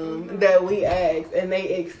minimum that we ask, and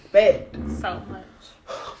they expect so much.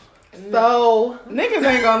 So niggas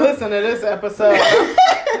ain't gonna listen to this episode.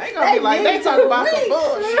 They gonna be like, they talk about some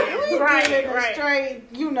bullshit. Right. Straight,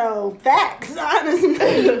 facts,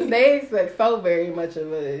 honestly. they expect so very much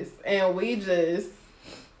of us, and we just,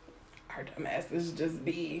 our dumbasses just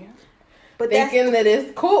be thinking that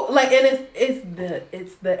it's cool. Like, and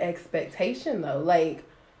it's the expectation though. Like,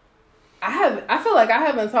 I feel like I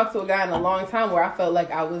haven't talked to a guy in a long time where I felt like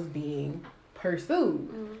I was being pursued.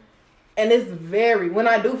 Mm-hmm. And it's when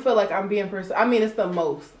I do feel like I'm being pursued, I mean, it's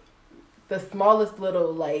the smallest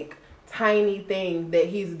little, like, tiny thing that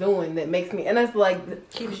he's doing that makes me, and it's like,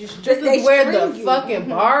 keeps you this is where the fucking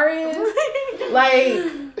bar is. Like,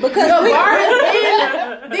 because the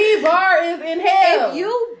bar is in hell. If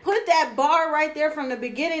you put that bar right there from the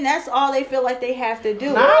beginning, that's all they feel like they have to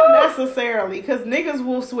do. Not necessarily, because niggas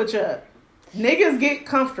will switch up. Niggas get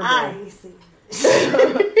comfortable. I ain't seen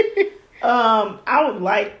I would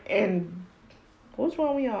like, and which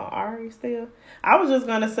one we on? Ari still? I was just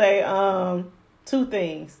gonna say two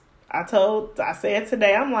things. I said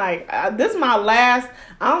today, I'm like, this is my last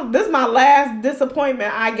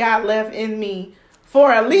disappointment I got left in me for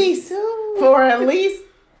at least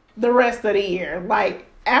the rest of the year. Like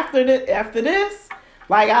after this,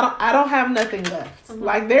 like I don't have nothing left. Mm-hmm.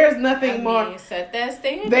 Like there's nothing more. Set that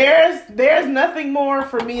standard. There's nothing more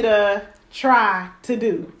for me to try to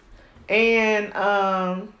do. And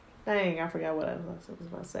dang, I forgot what I was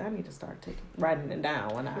about to say. I need to start writing it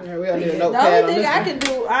down when I. Yeah, we don't need a The notepad only on thing this I one. can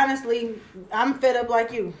do, honestly, I'm fed up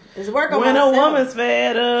like you. Is work on When myself. a woman's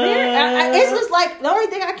fed up. It's just like the only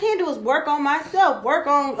thing I can do is work on myself. Work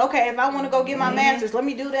on, okay, if I want to go get my master's, let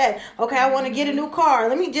me do that. Okay, I want to get a new car.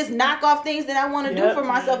 Let me just knock off things that I want to do for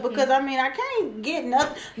myself, because I mean, I can't get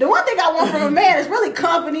nothing. The one thing I want from a man is really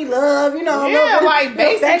company, love, you know, like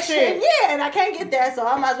basic affection. shit. Yeah, and I can't get that, so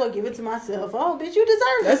I might as well give it to myself. Oh, bitch, you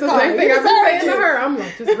deserve That's this the car. same thing You I've been deserve saying to this. her. I'm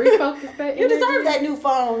like, just refocus that. You deserve that new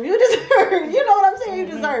phone. You deserve, you know what I'm saying? You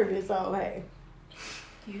deserve it. So, hey.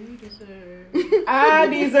 You deserve.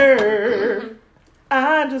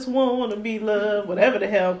 I just want to be loved. Whatever the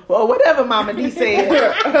hell. Well, whatever Mama D said.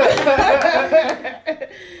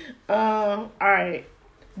 All right.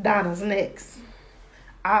 Donna's next.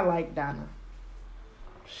 I like Donna.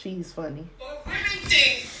 She's funny. Well, women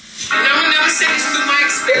think, and I'm gonna never say this through my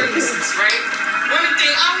experiences, right? Women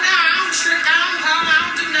think, oh no, I don't trick, I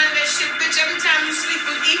don't do none of that shit, bitch. Every time you sleep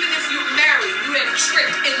with, even if you're married, you have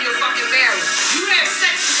tricked in your fucking marriage. You have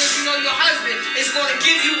sex because you know your husband is gonna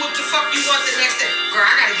give you what the fuck you want the next day. Girl,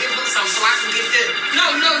 I gotta give him something so I can get this.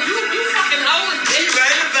 No, you fucking hoeing, bitch. She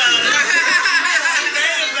right about it.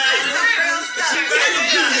 She right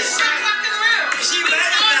about it. It's fucking real. She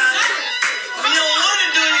right about it. You don't want to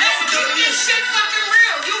do it. Let's keep this shit fucking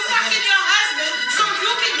real. You fucking your husband so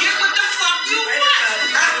you can get what the fuck you want.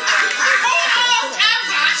 Who else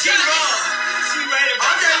ever? She wrong. She right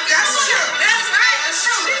about it. Okay, that's true. That's right. That's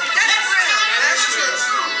true. That's real. That's true.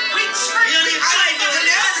 We trick. You don't even fight. If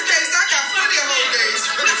that's the case, I got plenty of whole days.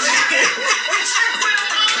 We trick with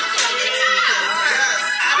them all the fucking time.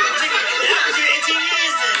 I've been tricking. That was your 18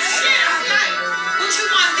 years then. Shit, right. What you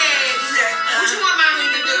want, Dad? What you want mommy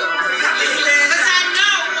to do? Because I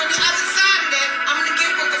know on the other side of that, I'm going to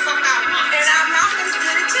get what the fuck I want. And our mountains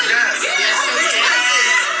did it too. Yes. Yes.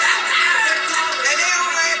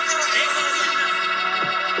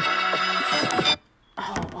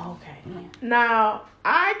 Oh, okay. Now,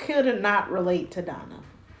 I could not relate to Donna.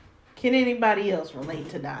 Can anybody else relate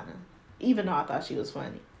to Donna? Even though I thought she was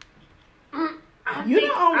funny. You're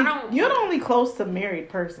the only close to married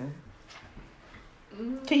person.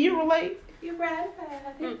 Can you relate? You're right.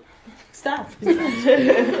 Stop. You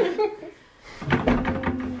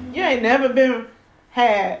ain't never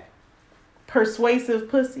had persuasive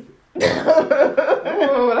pussy.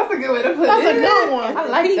 Oh, that's a good way to put it. That's a good one. I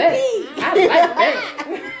like that. I like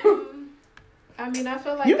that. I mean, I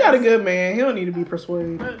feel like You got a good man. He don't need to be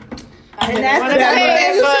persuaded. And that's the But-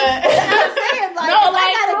 thing. I'm saying, like, No, if like, I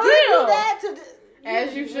gotta for give you real. that to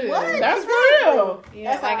As you should. What? That's Exactly. for real.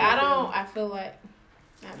 Yeah, That's like how I I feel like,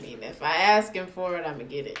 I mean, if I ask him for it, I'm gonna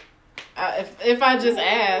get it. If I just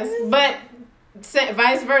ask, but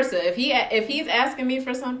vice versa. If he's asking me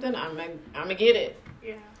for something, I'm gonna get it.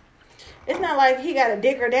 Yeah. It's not like he got to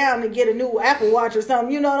dick her down to get a new Apple Watch or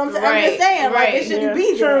something. You know what I'm saying? I'm Right, just saying, like, right. it shouldn't Yeah, be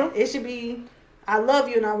true. that. It should be, I love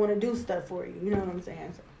you and I want to do stuff for you. You know what I'm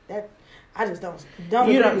saying? So that I just don't.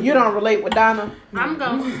 You don't relate with Donna. I'm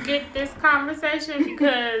gonna skip this conversation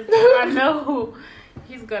because I know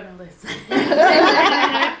he's gonna listen.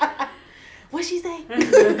 What she say?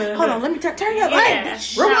 Hold on, let me turn it up. Yeah.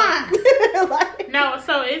 Rewind. Like, No,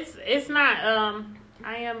 so it's not.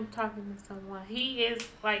 I am talking to someone. He is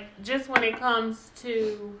like, just when it comes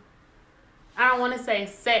to, I don't want to say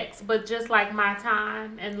sex, but just like my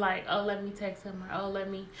time and like, oh, let me text him, or oh, let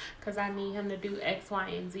me, because I need him to do X, Y,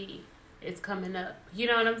 and Z. It's coming up. You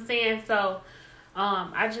know what I'm saying? So,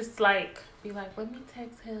 I just like be like, let me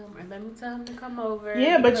text him or let me tell him to come over.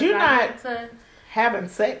 Yeah, but because you're I not want to. having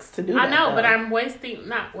sex to do that. I know, though. but I'm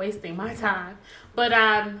not wasting my time, but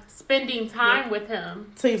I'm spending time with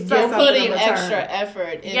him. So you get So something putting in return. extra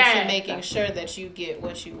effort into Yeah. making sure that you get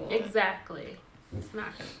what you want. Exactly. It's not,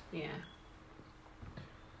 yeah.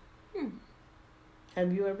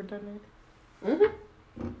 Have you ever done that? Mm-hmm.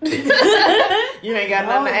 You ain't got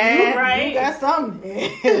nothing to add. right. You got something.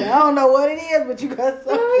 I don't know what it is, but you got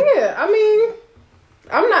something. Oh yeah, I mean,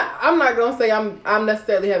 I'm not gonna say I'm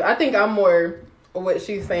necessarily heavy. I think I'm more what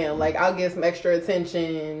she's saying. Like, I'll get some extra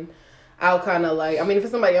attention. I'll kind of like, I mean, if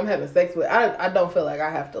it's somebody I'm having sex with, I don't feel like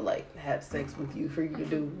I have to like have sex with you for you to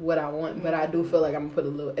do what I want, but I do feel like I'm gonna put a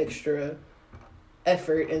little extra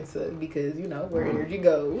effort into, because you know where energy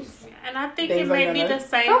goes. And I think it may be the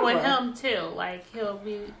same with him too. Like he'll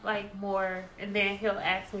be like more, and then he'll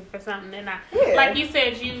ask me for something, and like you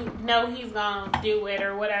said, you know he's gonna do it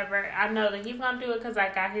or whatever. I know that he's gonna do it because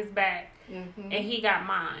I got his back, and he got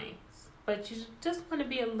mine. But you just want to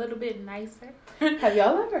be a little bit nicer. Have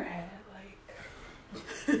y'all ever had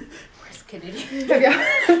where's Kennedy? Have y'all?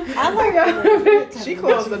 She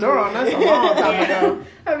closed the door on us a long time ago.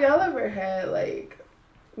 Have y'all ever had like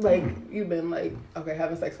you've been like, okay,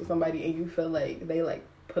 having sex with somebody and you feel like they like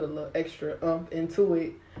put a little extra into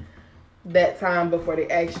it that time before they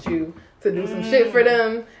asked you to do some shit for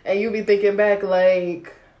them, and you be thinking back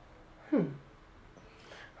like,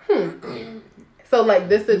 So like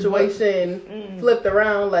this situation flipped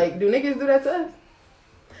around, like, do niggas do that to us?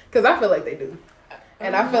 Because I feel like they do.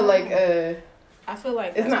 And I feel like I feel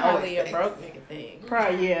like that's it's not probably a always broke nigga thing.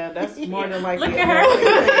 Probably, yeah. That's more than likely. Look at her.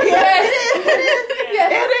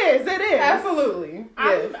 Yes, it is. Absolutely.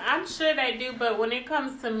 Yes. I'm sure they do, but when it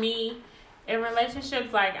comes to me in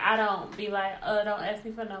relationships, like I don't be like, don't ask me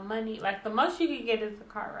for no money. Like the most you can get is a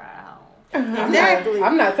car ride home. Exactly.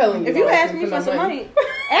 I'm not telling you. If you ask me for some money,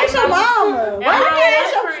 ask your mama. Why you can't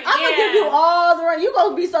ask your? I'm gonna give you all the run. You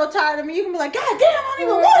gonna be so tired of me. You can be like, God damn, I don't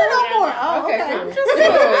even want it no more. Oh, okay.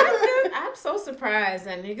 I'm so surprised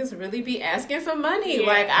that niggas really be asking for money. Yeah.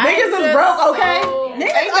 Like niggas is broke, okay?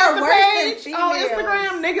 Niggas are worse than on females.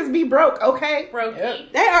 Instagram. Niggas be broke, okay? Broke.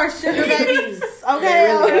 Yep. They are sugar babies,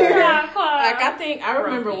 okay? Like I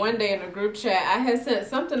remember one day in a group chat, I had sent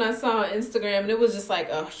something I saw on Instagram, and it was just like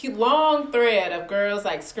a long thread of girls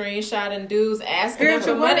like screenshotting dudes asking them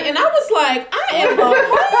for money, and I was like, I am appalled.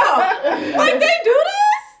 Like they do this.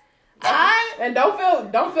 And don't feel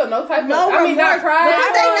no type of. I mean, not pride.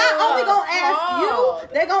 Because they not only gonna ask you,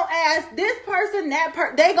 they gonna ask this person, that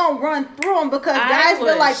person. They gonna run through them because guys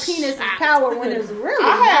feel like penis is power when it's really.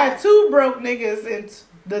 I had two broke niggas in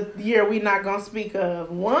the year we not gonna speak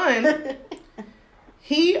of. One,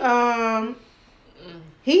 he would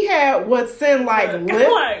send like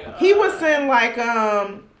lift. He would send like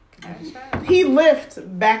he lift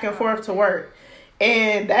back and forth to work.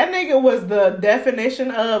 And that nigga was the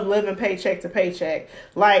definition of living paycheck to paycheck.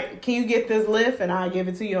 Like, can you get this lift and I'll give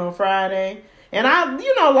it to you on Friday? And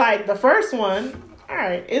like the first one, all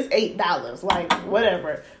right, it's $8, like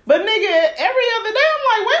whatever. But nigga, every other day I'm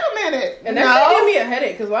like, wait a minute. And that should give me a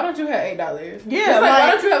headache, because why don't you have $8? Yeah, like,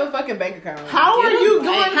 why don't you have a fucking bank account? How are you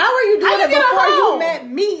doing it before you met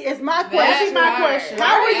me? Is my question. That's my question.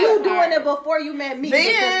 How are you doing it before you met me?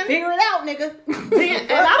 Then figure it out, nigga.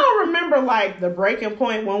 And I don't remember like the breaking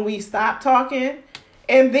point when we stopped talking.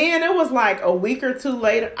 And then it was like a week or two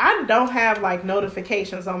later. I don't have like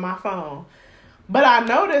notifications on my phone, but I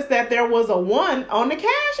noticed that there was a 1 on the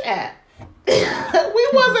Cash App. We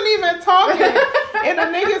wasn't even talking, and the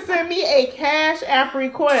nigga sent me a Cash App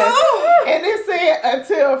request, and it said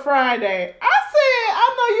until Friday. I said,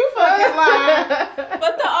 I know you fucking lying.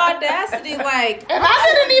 But the audacity, like, and I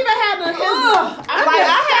didn't even have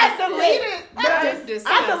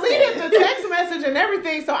I deleted the text message and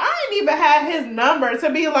everything, so I didn't even have his number to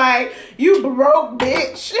be like, you broke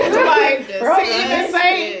bitch, like to even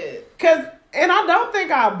say, because. And I don't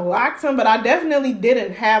think I blocked him, but I definitely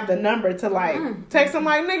didn't have the number to like text him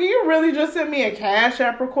like, nigga, you really just sent me a Cash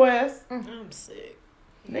App request? I'm sick.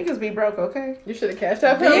 Niggas be broke, okay? You should have cashed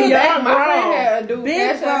out him. My friend had a dude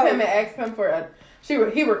cash out him and asked him for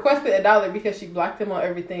he requested $1 because she blocked him on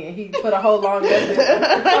everything, and he put a whole long message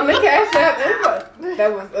on the Cash App.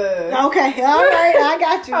 That was okay, all right, I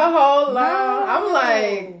got you. A whole long. I'm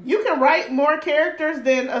like, you can write more characters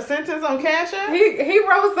than a sentence on Cash App. He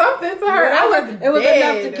wrote something to her. It was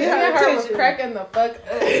enough to get her attention. Was cracking the fuck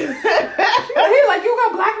up. He like, you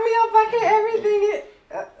gonna block me on fucking everything?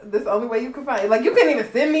 This is the only way you can find it. Like, you couldn't even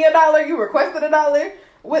send me $1. You requested $1.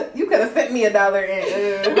 What, you could have sent me $1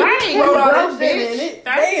 and wrote all that shit in it.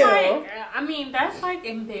 That's like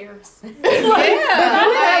embarrassing. They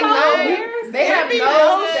have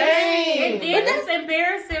no shame. And then it's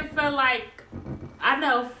embarrassing for like, I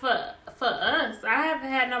know for us, I haven't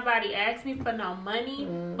had nobody ask me for no money,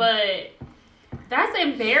 but that's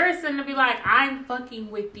embarrassing to be like, I'm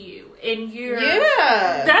fucking with you, and you're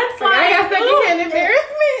That's like, I think you can't embarrass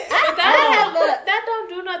me. That don't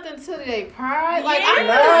do nothing to their pride. Like listen,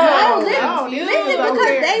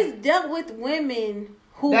 because they dealt with women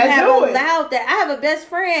who have allowed that. I have a best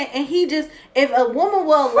friend, and he just, if a woman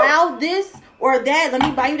will allow this or that, let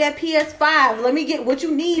me buy you that PS5, let me get what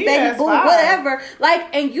you need, PS5. Baby boo, whatever.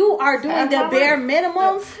 Like, and you are doing the bare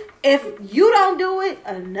minimum. if you don't do it,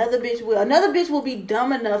 another bitch will. Another bitch will be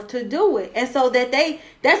dumb enough to do it. And so that's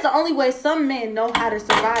the only way some men know how to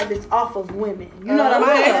survive is off of women. You know what I'm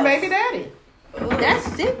saying? My ex-baby daddy. That's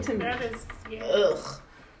sick to me. That is, yeah. Ugh.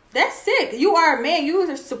 That's sick. You are a man. You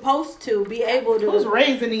are supposed to be able to. Who's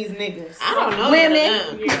raising these niggas? I don't know.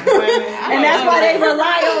 Women. Yeah. And that's why they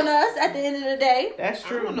rely on us at the end of the day. That's I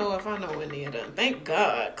true. don't know if I know any of them. Thank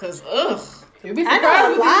God, cause ugh. You'd be I surprised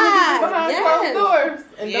know a what lot. these niggas behind Yes. closed doors.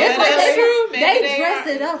 And Yeah, don't that's play. true. Maybe They they dress are.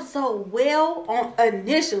 it up so well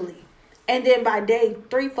initially. And then by day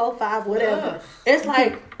 3, 4, 5, whatever, Ugh. it's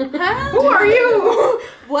like, huh? Who are you?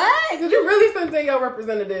 What? Did you really send to your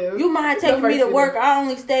representative? You mind taking me to first work? I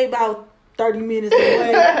only stay about 30 minutes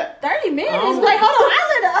away. 30 minutes? Oh. Wait, hold on. I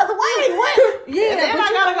live the other way. What? Yeah, And then but I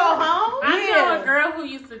you gotta know go what? home. I Yeah. know a girl who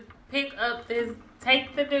used to pick up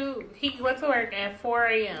take the dude. He went to work at 4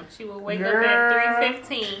 a.m. She would wake up at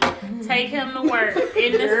 3:15, take him to work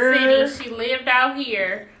in the city. She lived out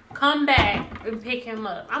here. Come back and pick him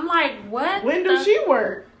up. I'm like, what? When does she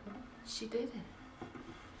work? She didn't.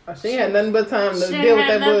 Oh, she had nothing but time to She deal with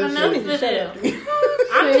had that nothing bullshit. else to do. She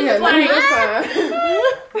I'm ain't just had nothing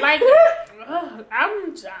like, but time. like,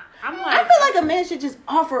 I'm I like, feel like a man should just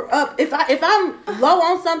offer up. If I'm low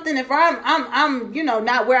on something, if I'm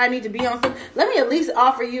not where I need to be on something, let me at least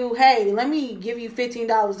offer you. Hey, let me give you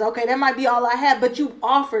 $15. Okay, that might be all I have, but you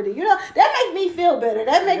offered it. You know that make me feel better.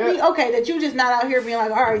 That make me okay that you just not out here being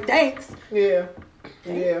like, all right, thanks. Yeah.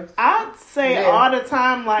 Yeah. I'd say all the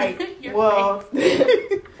time, like, Your well,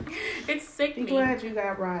 it's be sickening. glad you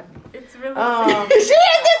got Rodney. It's really She is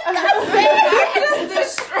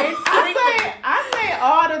I say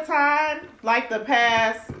all the time, like the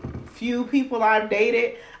past few people I've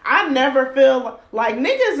dated, I never feel like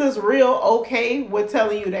niggas is real okay with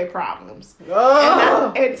telling you their problems.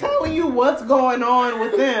 And telling you what's going on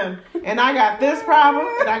with them. And I got this problem,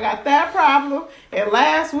 and I got that problem, and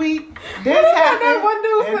last week, this happened. That one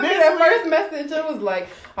dude and sent me this that week- first message. It was like,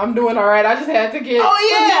 I'm doing all right. I just had to get Oh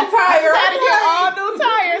yeah, a new tire. I just had to get all new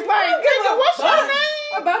tires. Like, nigga, what's your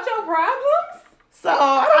name? About your problems? So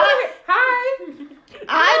Hi.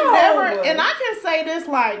 I No. never, and I can say this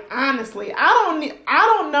like honestly, I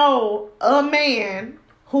don't know a man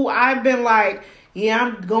who I've been like, yeah,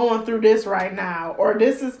 I'm going through this right now, or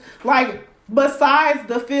this is like, besides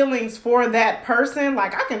the feelings for that person,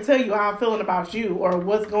 like I can tell you how I'm feeling about you or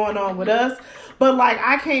what's going on with us, but like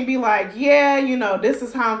I can't be like, yeah, this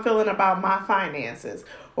is how I'm feeling about my finances,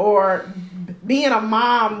 or being a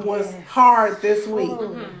mom was hard this week.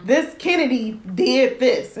 This Kennedy did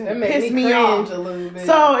this and That made pissed me me cringe off. a little bit.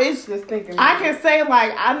 So it's just thinking. I can say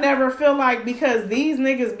like I never feel like, because these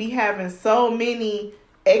niggas be having so many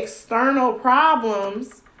external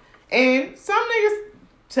problems, and some niggas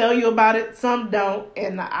tell you about it, some don't,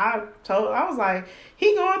 and I was like,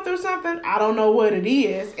 he going through something, I don't know what it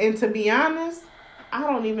is, and to be honest, I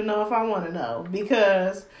don't even know if I want to know,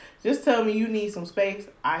 because just tell me you need some space,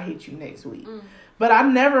 I hit you next week. But I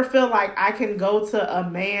never feel like I can go to a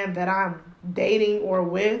man that I'm dating or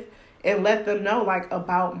with and let them know like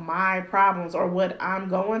about my problems or what I'm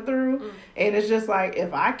going through. And it's just like,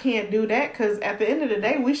 if I can't do that, because at the end of the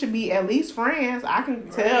day, we should be at least friends. I can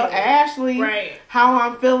tell Ashley how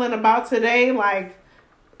I'm feeling about today, like,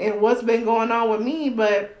 and what's been going on with me,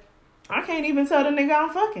 but I can't even tell the nigga I'm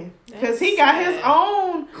fucking, because he got his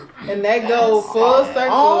own, and that goes full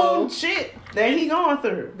circle. Own shit that he going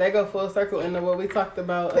through. That go full circle into what we talked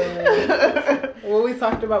about. Was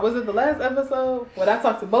it the last episode? When I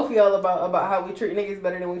talked to both of y'all about how we treat niggas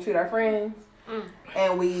better than we treat our friends,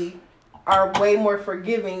 and we are way more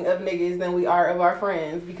forgiving of niggas than we are of our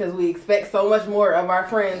friends, because we expect so much more of our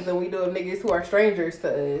friends than we do of niggas who are strangers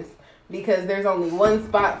to us. Because there's only one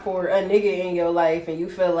spot for a nigga in your life, and you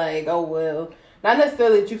feel like, oh well, not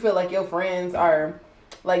necessarily that you feel like your friends are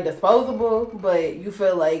like disposable, but you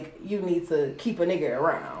feel like you need to keep a nigga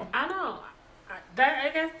around. I know. I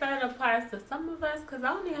guess that applies to some of us, because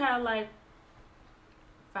I only have like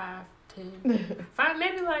 5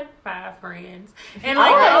 friends, and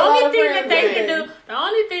like the only thing that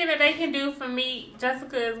they can do for me,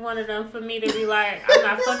 Jessica is one of them, for me to be like, I'm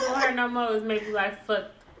not fucking with her no more, is maybe like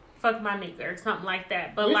fuck my nigga or something like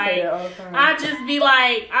that. But like, I'm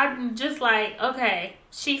just like, okay,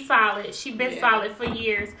 she's solid. She been solid for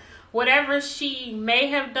years. Whatever she may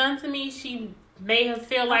have done to me, she may have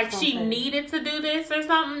feel like she needed to do this or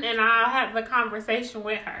something, and I'll have a conversation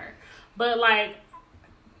with her. But like,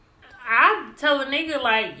 I tell a nigga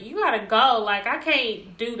like, you gotta go. Like, I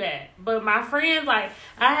can't do that. But my friends, like,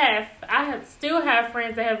 I still have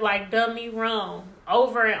friends that have like done me wrong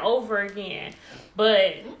over and over again.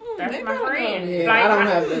 But That's my friend. Yeah, like, I don't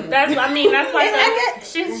have them. That's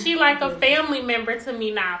like she like a family member to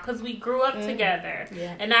me now because we grew up together.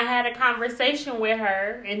 Yeah. And I had a conversation with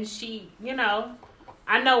her, and she, you know,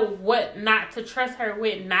 I know what not to trust her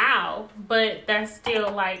with now, but that's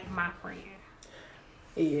still like my friend.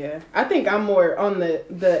 Yeah, I think I'm more on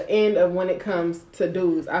the end of when it comes to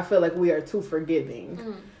dudes. I feel like we are too forgiving.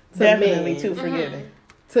 To Definitely men, too forgiving.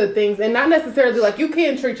 to things, and not necessarily like you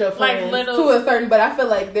can treat your friends Like to a certain. But I feel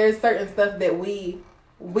like there's certain stuff that we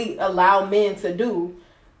allow men to do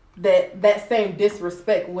that same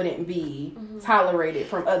disrespect wouldn't be tolerated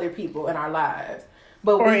from other people in our lives.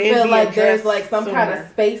 But Or we it'd feel be like there's addressed like some kind sooner. of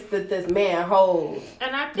space that this man holds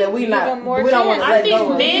And I think that we don't want to I let think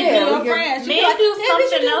go of. men Yeah, do we can- friends. men You be like, do "Yeah, bitch, you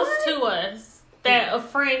something do else what?" to us that a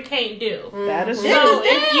friend can't do. That is So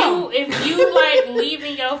true. if you like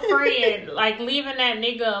leaving your friend, like leaving that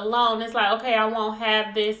nigga alone, it's like, okay, I won't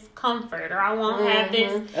have this comfort, or I won't have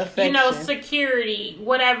this, you know, Affection. security,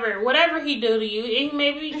 whatever he do to you. It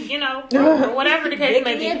may be, you know, or whatever the case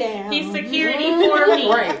may Dicking you be. down. He's security for me.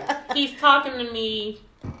 Right. He's talking to me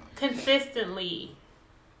consistently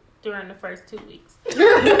during the first 2 weeks. They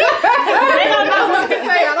don't know what Say,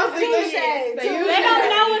 I don't think Touche, they touche. they don't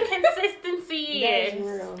know what consistency That's is.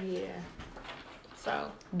 real, yeah.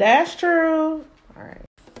 So That's true. All right.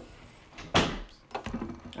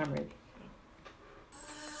 I'm ready.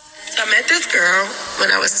 I met this girl when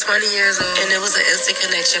I was 20 years old, and it was an instant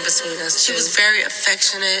connection between us. She was very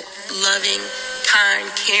affectionate, loving, kind,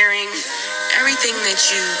 caring, everything that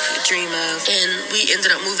you could dream of. And we ended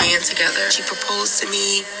up moving in together. She proposed to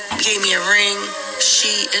me, gave me a ring.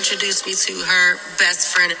 She introduced me to her best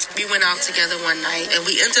friend. We went out together one night, and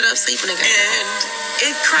we ended up sleeping together. And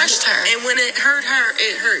it crushed her. And when it hurt her,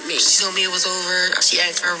 it hurt me. She told me it was over. She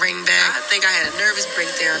asked for a ring back. I think I had a nervous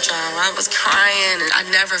breakdown, child. I was crying, and I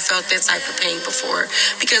never felt that type of pain before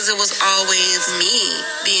because it was always me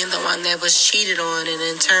being the one that was cheated on, and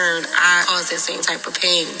in turn, I caused that same type of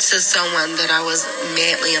pain to someone that I was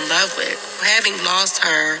madly in love with. Having lost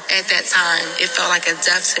her at that time, it felt like a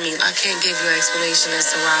death to me. I can't give you an explanation as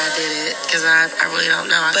to why I did it because I really don't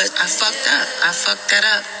know. But I fucked up. I fucked that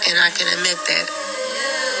up, and I can admit that.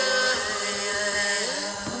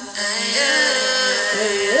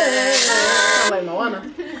 Sound like Moana.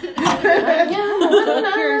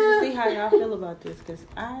 I'm curious to see how y'all feel about this because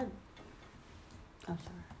I'm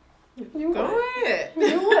sorry. Go ahead.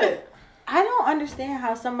 What? I don't understand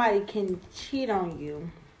how somebody can cheat on you.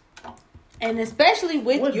 And especially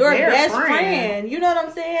with your their best friend. You know what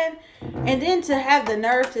I'm saying? And then to have the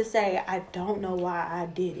nerve to say, I don't know why I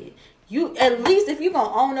did it. You, at least if you're going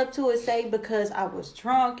to own up to it, say because I was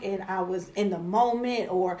drunk and I was in the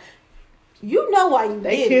moment, or you know why you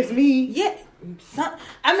They did kissed it. me. Yeah.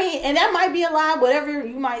 I mean, and that might be a lie. Whatever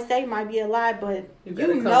you might say might be a lie, but You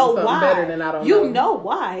gotta you come know with something why. better than I don't you know. know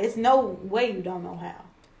why. It's no way you don't know how.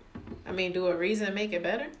 I mean, do a reason make it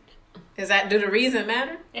better? Do the reason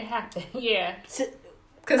matter? it happened. Yeah.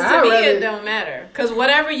 Because to I'd me, rather- it don't matter. Because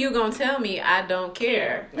whatever you gonna tell me, I don't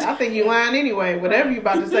care. I think you lying anyway. Whatever you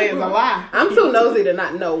about to say is a lie. I'm too nosy to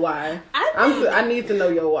not know why. I need to know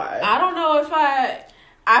your why. I don't know if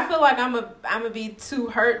I feel like I'm a be too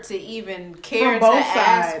hurt to even care From to both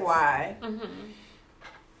ask sides. why.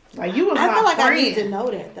 Like you was I my feel like friend. I need to know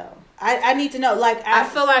that though. I need to know. Like I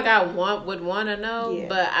feel like I would want to know, Yeah.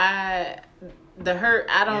 but the hurt.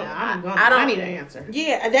 I don't. Yeah, I don't. I need an answer.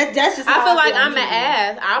 Yeah, that's just. I how feel like I I'm an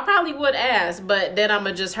ass. I probably would ask, but then I'm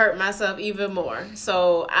gonna just hurt myself even more.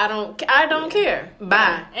 So I don't care.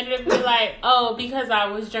 Bye. And it'd be like, oh, because I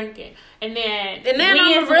was drinking. And then And then we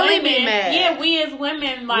I'ma as really be women, mad. Yeah, we as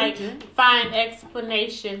women like find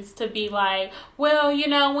explanations to be like, well, you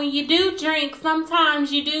know, when you do drink,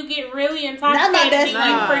 sometimes you do get really intoxicated Not my best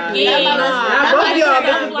and friend. you forget. Not my best friend. Now, both of y'all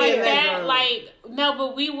Stuff been like being that that, drunk. like no,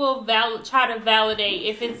 but we will try to validate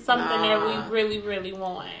if it's something that we really, really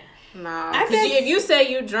want. Nah. I 'Cause guess- if you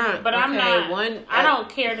say you drunk, But I'm okay, not. I don't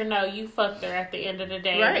care to know you fucked her at the end of the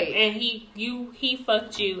day, Right. And he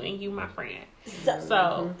fucked you, and you my friend.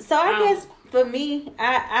 So I guess for me,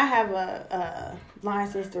 I have a line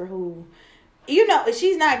sister who, you know,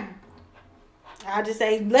 she's not. I'll just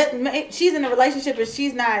say, she's in a relationship,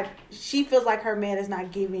 and she feels like her man is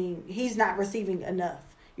not giving. He's not receiving enough.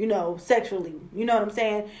 You know, sexually. You know what I'm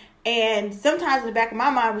saying? And sometimes in the back of my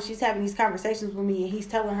mind, when she's having these conversations with me and he's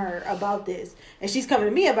telling her about this and she's coming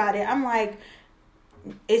to me about it, I'm like,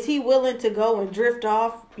 is he willing to go and drift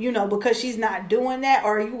off, you know, because she's not doing that,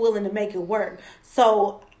 or are you willing to make it work?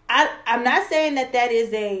 So I'm not saying that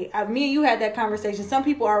is me and you had that conversation. Some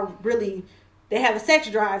people are really, they have a sex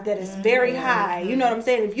drive that is very high. You know what I'm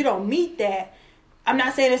saying? If you don't meet that, I'm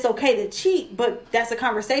not saying it's okay to cheat, but that's a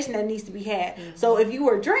conversation that needs to be had. Mm-hmm. So if you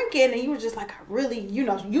were drinking and you were just like, I really, you're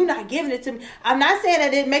not giving it to me. I'm not saying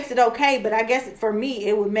that it makes it okay, but I guess for me,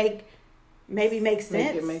 it would make sense. Make it make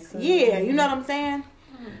sense. Yeah, you know what I'm saying?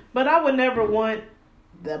 But I would never want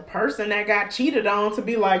the person that got cheated on to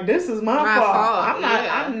be like, this is my fault.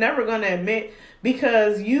 I'm never going to admit,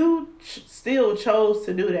 because you still chose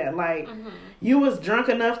to do that. Like, you was drunk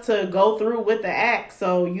enough to go through with the act,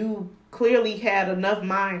 so you clearly had enough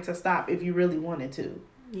mind to stop if you really wanted to.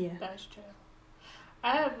 Yeah, that's true.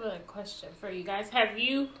 I have a question for you guys. Have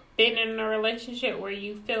you been in a relationship where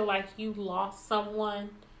you feel like you lost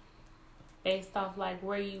someone based off like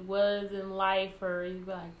where you was in life, or you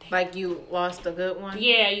like you lost a good one?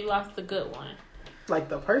 Yeah, you lost a good one. Like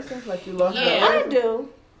the person, like you lost. Yeah, I do.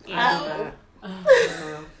 Yeah.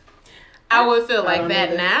 I would feel like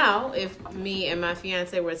that now if me and my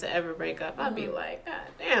fiance were to ever break up. I'd be like, God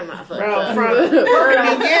damn, I fucked up. From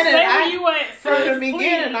the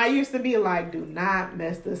beginning, I used to be like, do not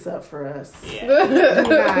mess this up for us. Yeah. Do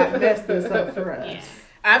not mess this up for us. Yeah.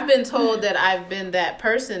 I've been told that I've been that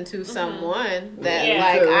person to someone that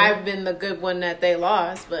I've been the good one that they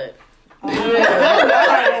lost, but like,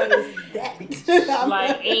 and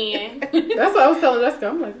that's what I was telling Jessica.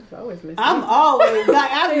 I'm like, I always miss. I'm always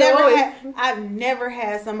like, I've never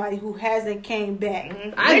had somebody who hasn't came back.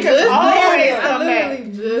 Niggas always come back.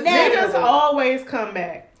 Niggas always come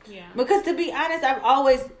back. Yeah. Because to be honest,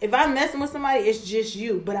 if I'm messing with somebody, it's just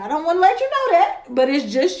you. But I don't want to let you know that. But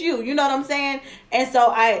it's just you. You know what I'm saying? And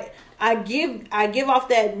so I give off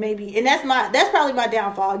that maybe, and that's probably my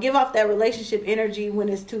downfall. I give off that relationship energy when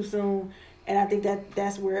it's too soon, and I think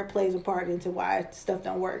that's where it plays a part into why stuff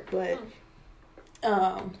don't work. But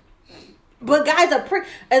guys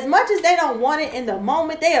as much as they don't want it in the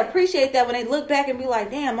moment, they appreciate that when they look back and be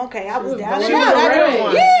like, "Damn, okay, I was down and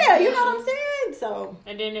out." Yeah, you know what I'm saying. So,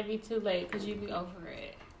 and then it'd be too late because you be over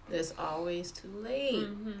it. It's always too late.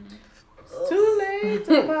 Mm-hmm. Too late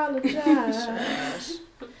to apologize.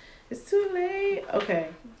 It's too late. Okay.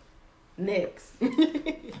 Next.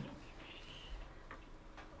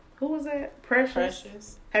 Who was that?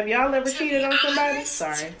 Precious. Have y'all ever cheated on somebody?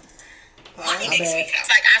 Sorry. It's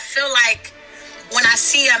like I feel like when I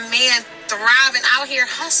see a man thriving out here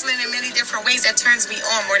hustling in many different ways, that turns me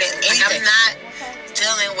on more than anything. I'm not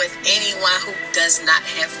dealing with anyone who does not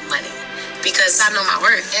have money, because I know my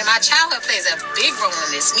worth. And my childhood plays a big role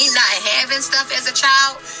in this. Me not having stuff as a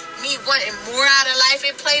child, me wanting more out of life,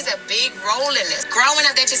 it plays a big role in this. Growing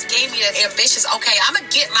up, that just gave me the ambitions. Okay, I'm going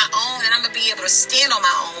to get my own and I'm going to be able to stand on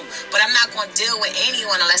my own, but I'm not going to deal with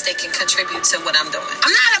anyone unless they can contribute to what I'm doing.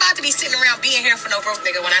 I'm not about to be sitting around being here for no broke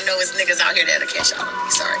nigga when I know it's niggas out here that'll catch y'all.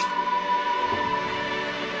 Sorry.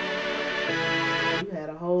 You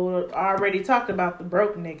had a whole already talked about the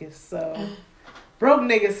broke niggas, so broke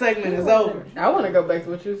niggas segment is over. I want to go back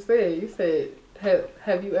to what you said. You said,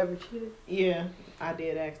 have you ever cheated? Yeah. I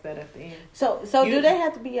did ask that at the end. So do they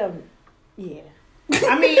have to be a... Yeah.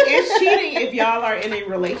 I mean, it's cheating if y'all are in a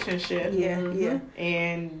relationship. Yeah, yeah.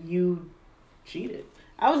 And you cheated.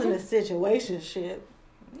 I was in a situationship.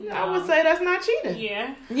 I would say that's not cheating.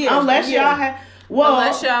 Yeah. Unless y'all had... Well,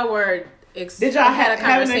 unless y'all were... did y'all had a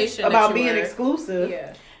conversation about being exclusive?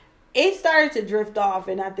 Yeah. It started to drift off,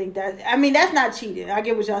 and I think that's not cheating. I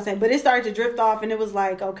get what y'all saying. But it started to drift off, and it was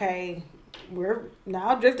like, okay... We're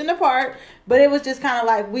now drifting apart, but it was just kind of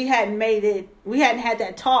like we hadn't had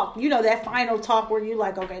that talk, that final talk where you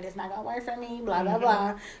like, okay, that's not gonna work for me, blah blah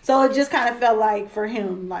blah. So it just kind of felt like for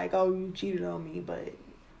him, like, oh, you cheated on me, but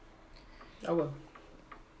oh well,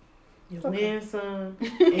 you win some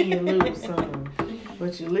and you lose some,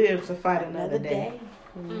 but you live to fight another day.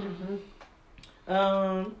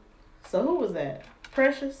 So who was that?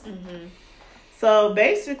 Precious. So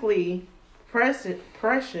basically,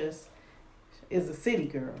 Precious is a city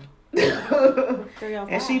girl.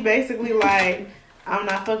 And she basically like, I'm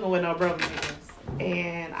not fucking with no broke niggas.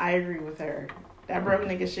 And I agree with her. That broke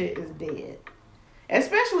nigga shit is dead.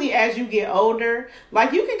 Especially as you get older.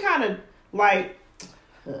 Like, you can kind of, like,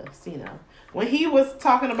 when he was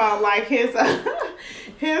talking about, like, his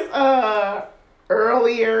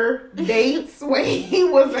earlier dates when he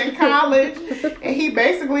was in college, and he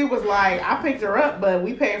basically was like, I picked her up, but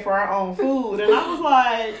we paid for our own food. And I was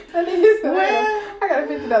like, well, I got a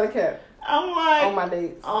 $50 cap. I'm like, on my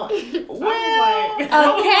dates. A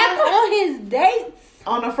cap on his dates?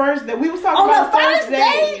 On the first day. We was talking about the first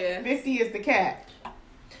date. 50 is the cap.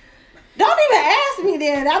 Don't even ask me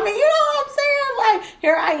then. I mean, you know what I'm saying? Like,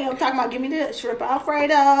 here I am talking about, give me the shrimp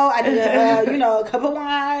Alfredo. I did a cup of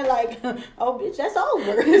wine. Like, oh, bitch, that's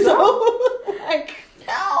over. So, like,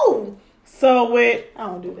 no. So with I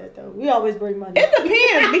don't do that though. We always bring money. it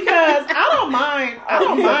depends because I don't mind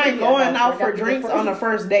going out for drinks on a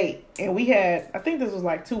first date. And we had, I think this was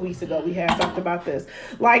like 2 weeks ago, we had talked about this.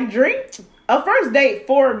 Like a first date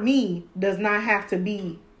for me does not have to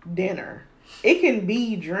be dinner. It can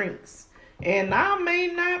be drinks. And I may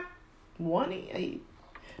not want to eat.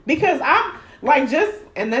 Because I'm like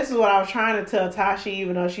and this is what I was trying to tell Tashi,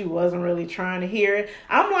 even though she wasn't really trying to hear it.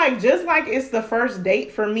 I'm like, just like it's the first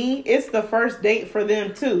date for me, it's the first date for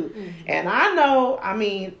them too. Mm-hmm. And I know, I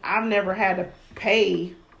mean, I've never had to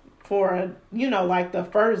pay for like the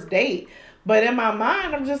first date. But in my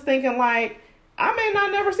mind, I'm just thinking like, I may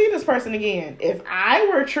not never see this person again. If I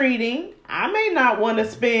were treating, I may not want to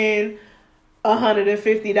spend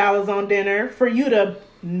 $150 on dinner for you to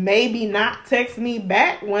maybe not text me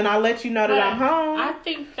back when I let you know that I'm home. I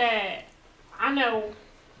think that I know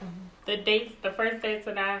the first dates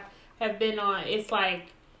that I have been on, it's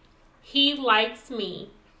like he likes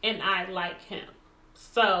me and I like him.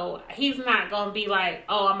 So he's not going to be like,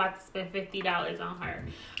 oh, I'm about to spend $50 on her.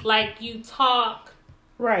 Like, you talk,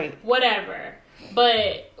 right, whatever.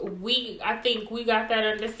 But I think we got that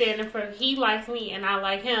understanding for he likes me and I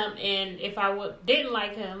like him. And if I didn't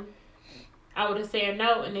like him, I would have said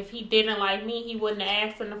no. And if he didn't like me, he wouldn't have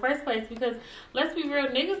asked in the first place. Because let's be real,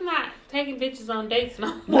 niggas not taking bitches on dates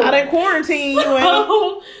no more. Not in quarantine.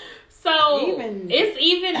 So it's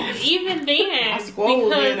even then. I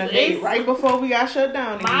squalled in a date right before we got shut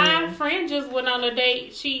down. My friend just went on a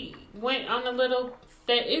date. She went on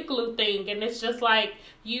that igloo thing, and it's just like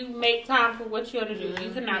you make time for what you want to do. Mm-hmm. You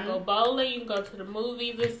cannot go bowling. You can go to the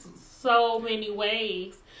movies. There's so many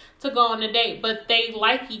ways to go on a date, but they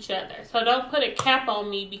like each other. So don't put a cap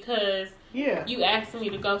on me because you asked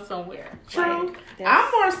me to go somewhere. True. Like,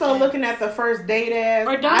 I'm more so looking at the first date as,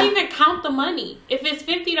 or don't even count the money. If it's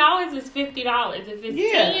 $50, it's $50. If it's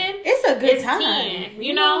 $10, it's a good time. $10.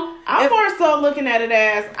 You know, I'm more so looking at it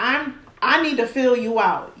as I need to fill you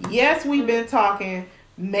out. Yes, we've been talking.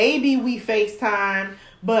 Maybe we FaceTime.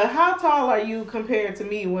 But how tall are you compared to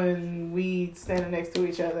me when we standing next to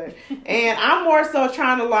each other? And I'm more so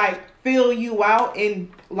trying to like fill you out and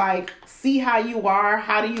like see how you are.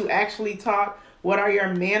 How do you actually talk? What are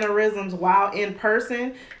your mannerisms while in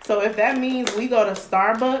person? So if that means we go to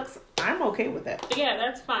Starbucks, I'm okay with that. Yeah,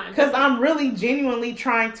 that's fine. Because I'm really genuinely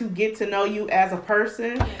trying to get to know you as a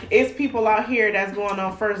person. Yeah. It's people out here that's going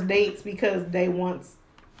on first dates because they want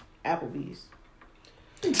Applebee's.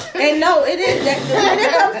 And no, it is that when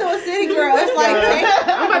it comes to a city girl, it's like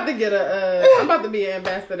I'm about to get I'm about to be an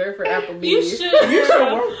ambassador for Applebee's. You should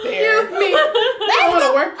work there. Excuse me. I want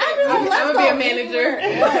to work there. I'm gonna be a manager.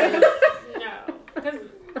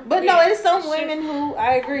 But no, it's some women who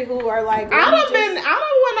I agree who are like. I done went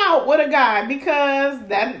out with a guy because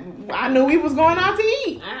I knew he was going out to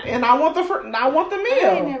eat, and I want the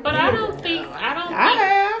meal. But I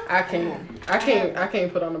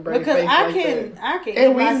can't put on a brave because face I like can.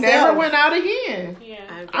 And we never went out again.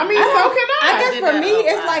 Yeah. I mean, so can I. I guess for me,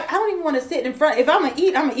 it's like I don't even want to sit in front. If I'm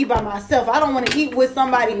gonna eat by myself. I don't want to eat with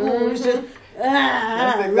somebody who's just.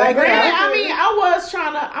 Like, I mean, I was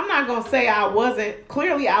trying to. I'm not gonna say I wasn't.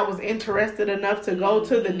 Clearly, I was interested enough to go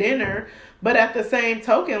to the dinner, but at the same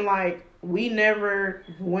token, like we never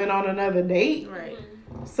went on another date. Right.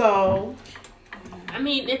 So, I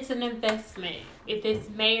mean, it's an investment. If this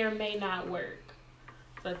may or may not work,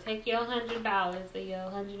 so take your $100 or your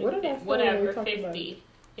 $150, whatever, $50.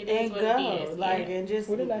 It is and what go. it is. Like, and just.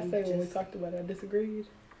 What did I say when we talked about it? I disagreed.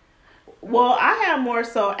 Well, I have more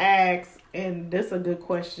so asked, and this is a good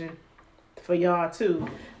question for y'all too,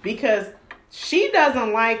 because she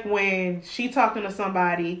doesn't like when she talking to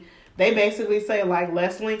somebody, they basically say like,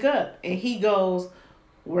 let's link up, and he goes,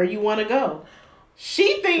 where you want to go?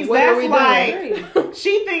 She thinks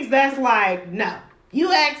she thinks that's like, no, you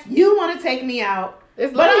want to take me out.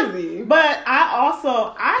 It's lazy. But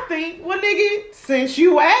I think, well, nigga, since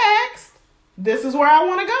you asked, this is where I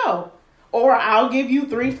want to go. Or I'll give you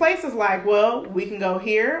 3 places. Like, well, we can go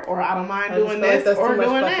here, or I don't mind doing this or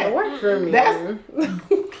doing that. Work for me. That's in a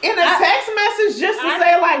text message just to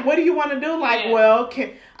say like, what do you want to do? Like, well,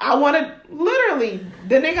 I want to literally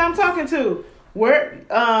the nigga I'm talking to. Where,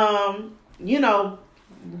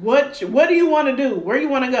 what do you want to do? Where you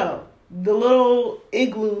want to go? The little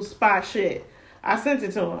igloo spot shit. I sent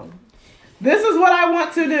it to him. This is what I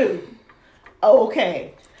want to do.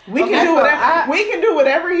 Okay. We can do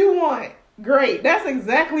whatever you want. Great. That's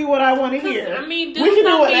exactly what I want to hear. I mean, we can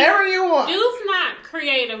do whatever you want. Dude's not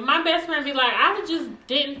creative. My best friend be like, I just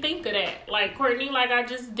didn't think of that. Like, Courtney, like, I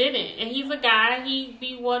just didn't. And he's a guy. He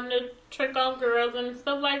be wanting to trick on girls and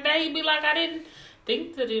stuff like that. He'd be like, I didn't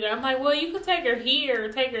think to do that. I'm like, well, you could take her here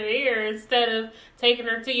or take her there instead of taking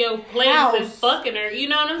her to your place House. and fucking her. You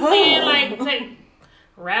know what I'm saying? Like, take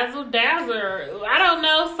razzle dazzle. I don't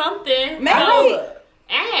know, something. Maybe. So,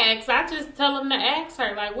 ask. I just tell them to ask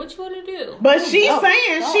her, like, what you want to do? But she's No,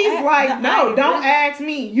 saying, don't she's ask- like, no, no, don't ask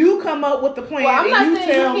me. You come up with the plan Well, I'm and not you saying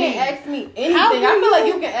tell you me. can't ask me anything. How do I feel like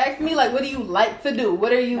you- you can ask me like, what do you like to do?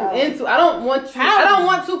 What are you No. into? I don't want you. How- I don't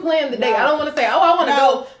want to plan the day. No. I don't want to say, oh, I want to No.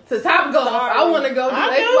 go to Top Golf. Sorry. I want to go do I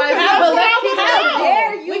X, do. Y, Z. That's But what let's I keep was How saying.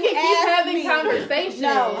 dare you We can keep ask having me? conversation.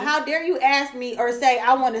 No, how dare you ask me or say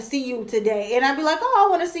I want to see you today, and I'd be like, oh, I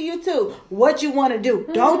want to see you too. What you want to do?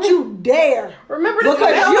 Don't you dare! Remember this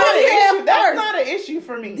Because was you not an said issue. That's first. not an issue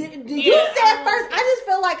for me. You said first. I just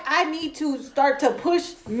feel like I need to start to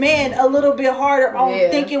push men a little bit harder on Yeah.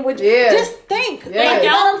 thinking. With Yeah. just think. Yeah. Like, you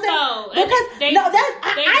know what I'm They saying? don't, though. Because They- no,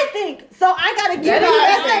 that they- I think so. I gotta give That you is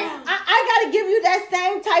that the same. thing. I gotta give you that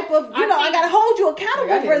same type of. You I know, I think- gotta hold you accountable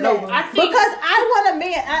Like, I for didn't know. that. I think- Because I want a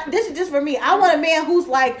man. This is just for me. I want a man who's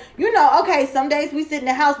like, you know, okay. Some days we sit in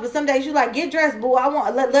the house, but some days you like, get dressed, boo.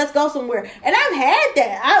 Let's go somewhere. And I've had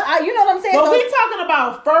that. I you know what I'm saying? But So we talking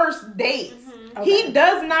about first dates. Okay. He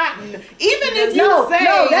does not, even if you no, say,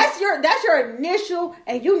 no, that's your initial,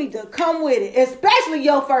 and you need to come with it, especially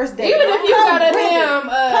your first date. Even if you Come got a with it. damn,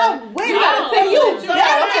 come with you it. gotta And you take better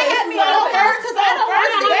it. not Okay, have me so on first, because I don't want to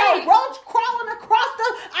first see date. no roach crawling across the.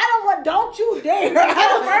 I don't want. Don't you dare! I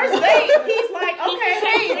don't first date, he's like, okay,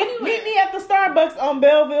 hey, meet me at the Starbucks on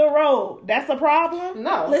Belleville Road. That's a problem?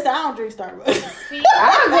 No. Listen, I don't drink Starbucks.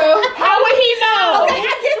 I'll go. How would he know? Okay,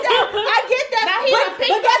 I get that. Now he done picked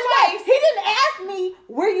but the guess what? place. He didn't ask me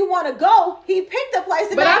where you want to go. He picked a place,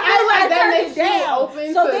 and But I feel like that turned makes it down. you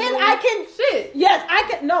open So to then new I can. shit. Yes, I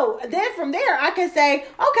can. No, then from there I can say,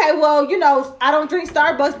 okay, well, you know, I don't drink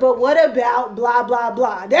Starbucks, but what about blah blah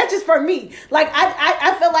blah? That's just for me. Like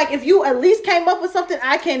I feel like if you at least came up with something,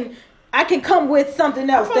 I can come with something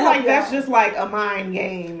else. I to feel help like you that's out. just like a mind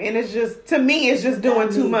game, and it's just, to me, it's just doing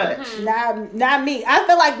Not too me. much. Not me. I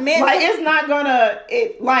feel like men. Like, it's not gonna,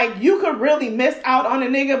 like, you could really miss out on a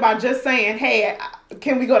nigga by just saying, hey,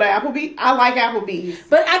 can we go to Applebee's? I like Applebee's.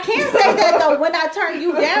 But I can't say that though when I turn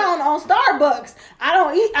you down on Starbucks. I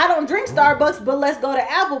don't drink Starbucks, but let's go to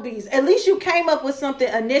Applebee's. At least you came up with something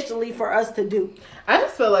initially for us to do. I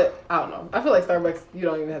just feel like, I don't know. I feel like Starbucks, you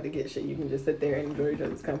don't even have to get shit. You can just sit there and enjoy each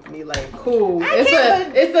other's company. Like, cool.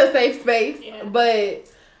 It's a safe space. Yeah. But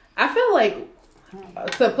I feel like,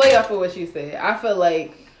 to play off of what you said, I feel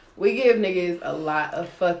like we give niggas a lot of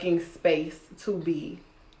fucking space to be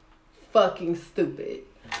fucking stupid,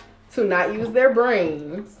 to not use their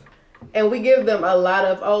brains. And we give them a lot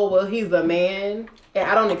of, oh, well, he's a man. And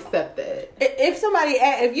I don't accept that.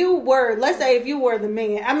 If you were, let's say if you were the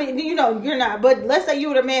man, I mean, you know, you're not, but let's say you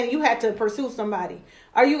were the man and you had to pursue somebody.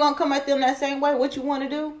 Are you going to come at them that same way? What you want to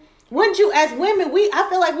do? Wouldn't you, as women, I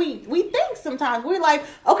feel like we think sometimes. We're like,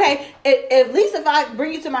 okay, at least if I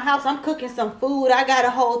bring you to my house, I'm cooking some food. I got a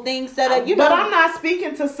whole thing set up. You know, But I'm not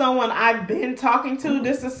speaking to someone I've been talking to.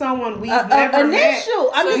 This is someone we've never met.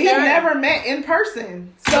 I mean, We've never met in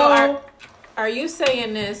person. So Are you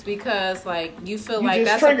saying this because, like, you feel You like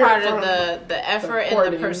just that's a triggered part of from the effort and the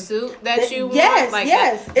courting. pursuit that you want? Yes, like,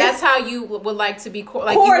 yes. That's how you would like to be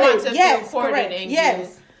like courted, you want to yes, feel courted correct, and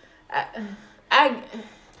yes.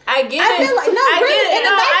 I get I it. feel like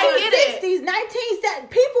I get in the 1960s, 1970s,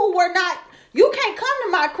 people were not. You can't come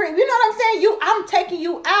to my crib. You know what I'm saying? I'm taking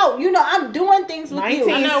you out. You know, I'm doing things with you.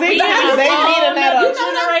 1960s, I know we they are beating all that up. You know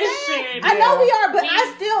what I'm saying? generation. I know we are, but We-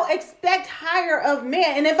 I still expect higher of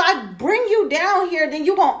men. And if I bring you down here, then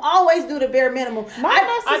you're going to always do the bare minimum.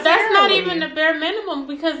 That's not even the bare minimum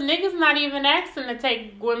because niggas not even asking to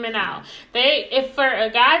take women out. If for a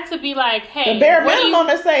guy to be like, hey, The bare what do you- minimum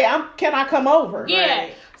is say, can I come over? yeah.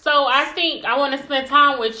 Right. So I think I want to spend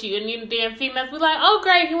time with you, and you damn females be like, oh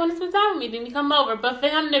great, he want to spend time with me, then you come over. But for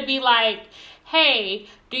him to be like, hey,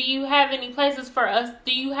 do you have any places for us?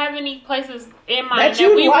 Do you have any places in mind That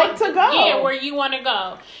you'd we like want to go? Yeah, where you want to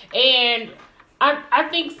go. And I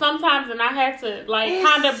think sometimes, and I had to like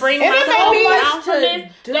kind of bring and it may myself be down much from to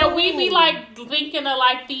this, that we do. be like thinking of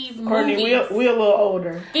like these Courtney, movies. we a little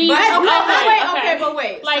older. These, But okay,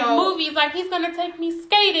 wait. like So- movies, like he's gonna take me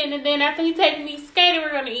skating, and then after he take me skating, we're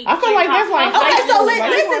gonna eat. I feel like that's like Okay, so Like, you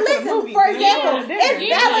went to the listen. movies, For and you example, went to dinner.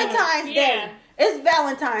 it's Valentine's Yeah. Day. It's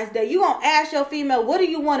Valentine's Day. You gonna ask your female, what do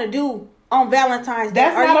you want to do on Valentine's Day.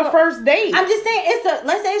 That's not a first date. I'm just saying,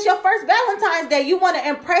 let's say it's your first Valentine's Day. You want to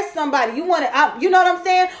impress somebody. You want to, you know what I'm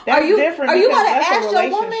saying? That's different. Are you going to that's ask your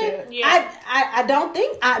woman? Yeah. I don't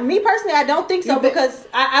think. Me personally, I don't think so because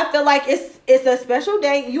I feel like it's a special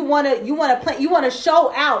day. You want to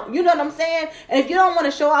show out. You know what I'm saying? And if you don't want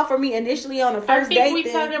to show out for me initially on the first date, I think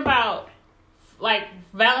we talking about like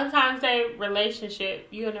Valentine's Day relationship.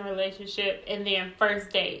 You in a relationship, and then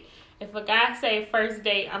first date. If a guy say first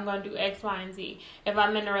date, I'm going to do X, Y, and Z. If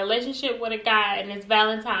I'm in a relationship with a guy and it's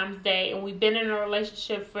Valentine's Day and we've been in a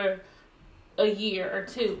relationship for a year or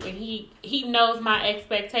two and he knows my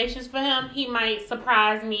expectations for him, he might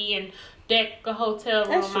surprise me and deck a hotel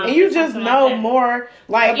room out. And you just know like more.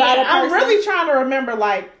 Like, about I'm really trying to remember,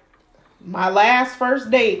 like, my last first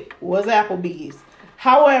date was Applebee's.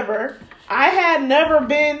 However, I had never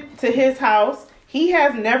been to his house. He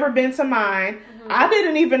has never been to mine. I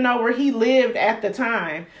didn't even know where he lived at the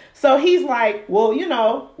time. So he's like, well, you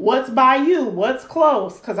know, what's by you? What's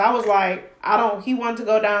close? Because I was like, he wanted to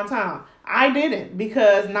go downtown. I didn't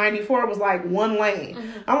because 94 was like one lane.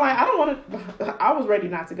 I'm like, I don't want to, I was ready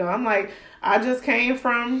not to go. I'm like, I just came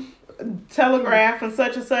from Telegraph and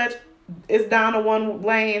such. It's down to one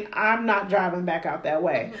lane. I'm not driving back out that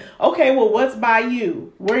way. Okay, well, what's by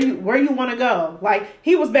you? Where you want to go? Like,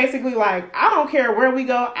 he was basically like, I don't care where we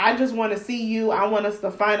go. I just want to see you. I want us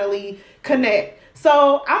to finally connect.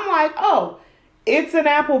 So I'm like, oh, it's an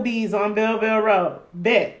Applebee's on Belleville Road.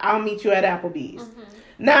 Bet I'll meet you at Applebee's.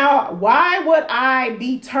 Now, why would I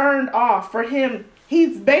be turned off for him?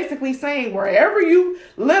 He's basically saying wherever you,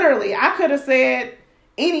 literally, I could have said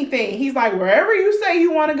anything. He's like, wherever you say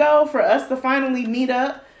you want to go for us to finally meet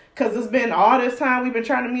up, because it's been all this time we've been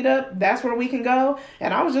trying to meet up, that's where we can go.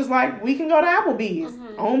 And I was just like, we can go to Applebee's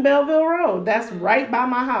on Belleville Road. That's right by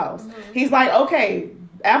my house. He's like, okay,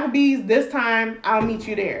 Applebee's this time, I'll meet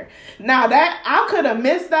you there. Now that I could have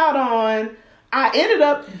missed out on, I ended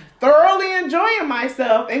up thoroughly enjoying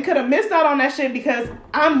myself and could have missed out on that shit because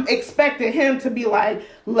I'm expecting him to be like,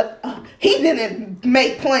 he didn't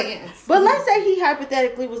make plans. But let's say he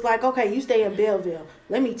hypothetically was like, okay, you stay in Belleville.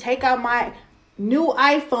 Let me take out my new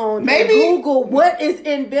iPhone and Google what is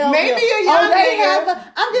in Belleville. Maybe a young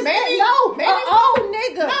nigga. I'm just saying, an old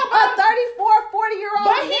nigga. A 34, 40-year-old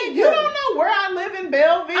nigga. You don't know where I live in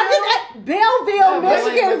Belleville. I'm just at Belleville,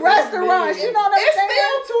 Michigan restaurants. You know what I'm saying? It's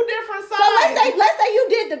still two different sides. So let's say you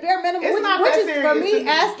did the bare minimum, which is for me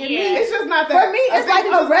asking me. It's just not that. For me, it's like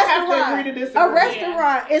a restaurant. A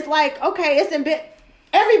restaurant is like, okay, it's in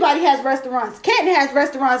everybody has restaurants. Canton has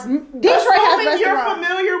restaurants. Detroit has restaurants. You're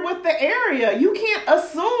familiar with the area. You can't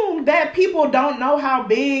assume that people don't know how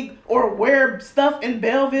big or where stuff in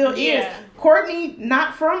Belleville is. Courtney,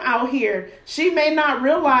 not from out here. She may not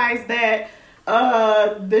realize that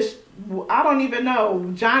I don't even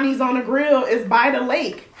know, Johnny's on the Grill is by the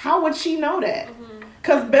lake. How would she know that?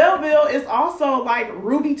 Because Belleville is also like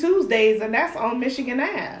Ruby Tuesdays, and that's on Michigan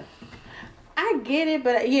Ave. I get it,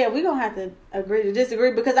 but yeah, we're going to have to agree to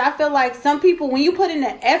disagree because I feel like some people, when you put in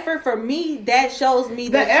the effort, for me, that shows me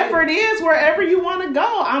the effort is wherever you want to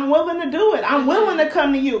go. I'm willing to do it. I'm willing to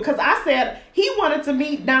come to you because I said he wanted to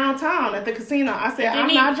meet downtown at the casino. I said,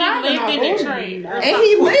 I'm not driving on Uber. And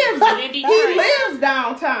he lives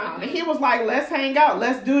downtown. And he was like, let's hang out.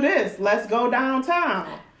 Let's do this. Let's go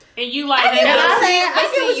downtown. And you like I that? I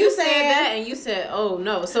get what you said that, and you said, "Oh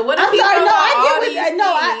no." So what if he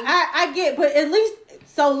I get, but at least.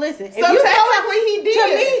 So listen, if so you technically he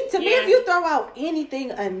did. To me, if you throw out anything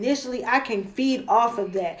initially, I can feed off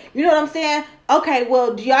of that. You know what I'm saying? Okay,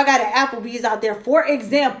 well, do y'all got an Applebee's out there, for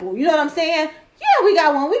example? You know what I'm saying? Yeah, we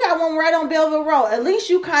got one. We got one right on Belleville Road. At least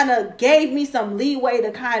you kind of gave me some leeway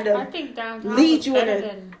to kind of lead you in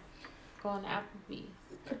than going to Applebee's.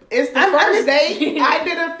 It's the first day. I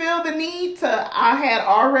didn't feel the need to. I had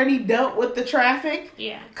already dealt with the traffic.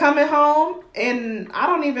 Coming home, and I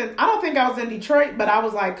don't think I was in Detroit, but I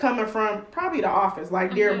was like coming from probably the office,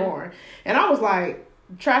 like Dearborn, and I was like,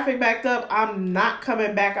 traffic backed up. I'm not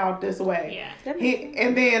coming back out this way.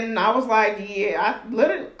 And then I was like, I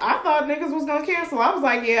thought niggas was gonna cancel. I was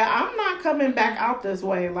like, I'm not coming back out this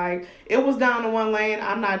way. Like, it was down to one lane.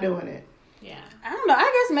 I'm not doing it. I don't know.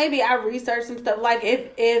 I guess maybe I researched some stuff. Like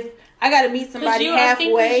if I got to meet somebody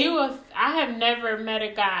halfway. I have never met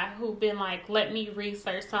a guy who been like, let me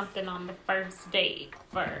research something on the first date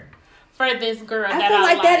for this girl. I feel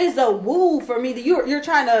like that is a woo for me. That you're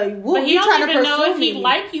trying to woo. But he don't even know if he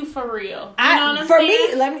like you for real. You know what I'm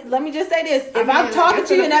saying? Me, let me just say this: if I'm talking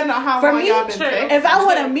to you, and for me, if I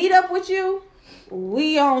want to meet up with you.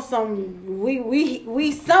 We on some,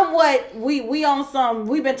 we somewhat, we on some,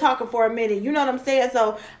 we've been talking for a minute. You know what I'm saying?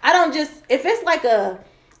 So I don't just, if it's like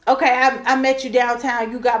okay, I met you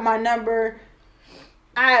downtown. You got my number.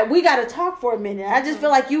 We gotta talk for a minute. I just feel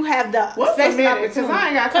like you have the What's a minute? Because I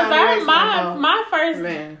ain't got time to waste my first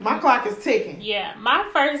Man. my clock is ticking. Yeah, my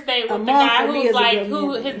first date with A the month guy for me who's is a like good who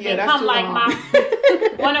minute. has Yeah, that's become too like long. my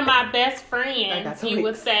one of my best I friends. got 2 He weeks.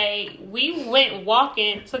 would say we went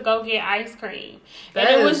walking to go get ice cream, and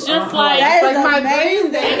That it was is, just That like. is like my amazing.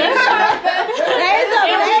 dream date. That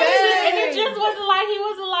And is it just wasn't like he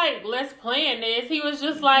wasn't like, let's plan this. He was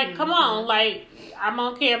just like, come on, like I'm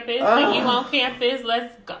on campus and you on campus.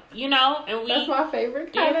 Let's go, And we That's my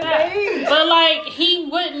favorite did kind of that. date. But like he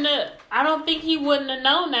wouldn't have. I don't think he wouldn't have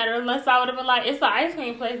known that unless I would have been like, it's an ice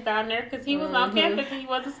cream place down there because he was on campus and he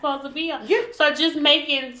wasn't supposed to be on. Yeah. So just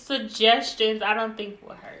making suggestions, I don't think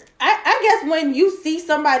would hurt. I guess when you see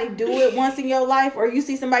somebody do it once in your life, or you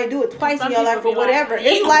see somebody do it twice Some in your life, people or be like, whatever,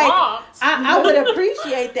 "You it's like walked." I would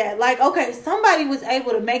appreciate that. Like, okay, somebody was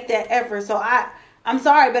able to make that effort, so I'm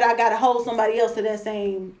sorry, but I gotta hold somebody else to that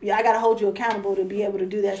same. Yeah, I gotta hold you accountable to be able to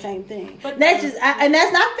do that same thing. But that's just, and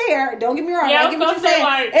that's not fair. Don't get me wrong. Yeah, I I was get what gonna you're say, saying.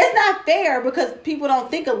 like- It's not fair because people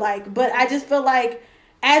don't think alike. But I just feel like,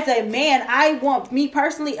 as a man, I want, me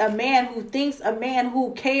personally, a man who thinks, a man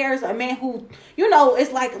who cares, a man who,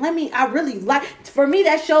 it's like, I really like, for me,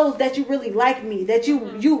 that shows that you really like me, that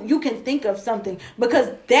you can think of something, because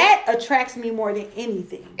that attracts me more than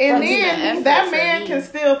anything. And From me. then that man can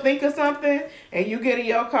still think of something, and you get in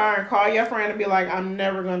your car and call your friend and be like, I'm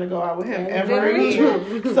never gonna go out with him ever very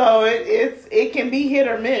again. So it can be hit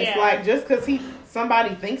or miss. Yeah. Like, just because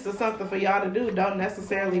somebody thinks of something for y'all to do don't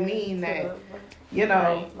necessarily mean that he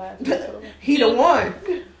the one.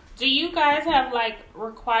 Do you guys have like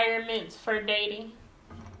requirements for dating?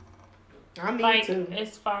 I need Like to.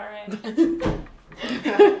 as far as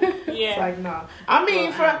It's yeah, like, no. I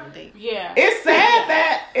mean, yeah. it's sad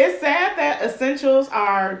that essentials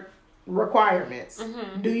are requirements.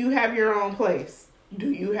 Mm-hmm. Do you have your own place?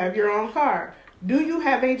 Do you have your own car? Do you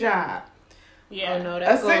have a job? Yeah. Oh no,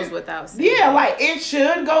 that goes without saying. Yeah, like it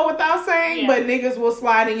should go without saying, Yeah. but niggas will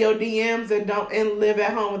slide in your DMs and live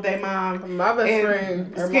at home with their mom My best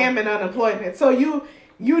and friend. scamming unemployment. So you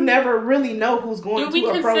never really know who's going Do we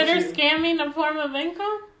to approach consider you. scamming a form of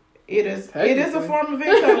income? It is a form of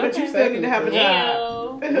income, but you still need to have a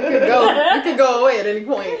job. Ew. You could go away at any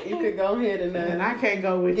point. You could go ahead and And I can't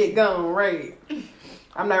go with you. get gone, right?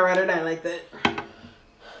 I'm not right or down like that.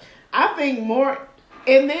 I think more,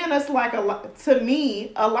 and then it's like to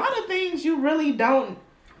me, a lot of things you really don't.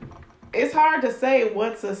 It's hard to say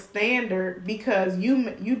what's a standard because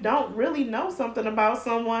you don't really know something about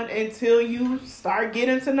someone until you start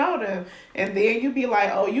getting to know them, and then you be like,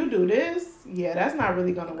 oh, you do this, yeah, that's not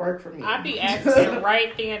really gonna work for me. I'd be asking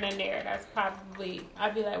right then and there. That's probably.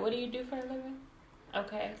 I'd be like, "What do you do for a living?"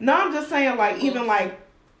 Okay. No, I'm just saying, like, even like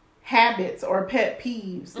habits or pet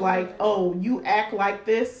peeves, like, oh, you act like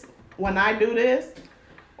this when I do this.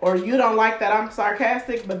 Or you don't like that I'm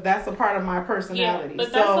sarcastic, but that's a part of my personality. Yeah,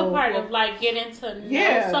 but that's a part of like getting to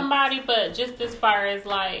know somebody. But just as far as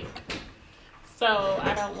like, so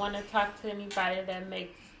I don't want to talk to anybody that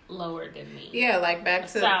makes lower than me. Yeah, like back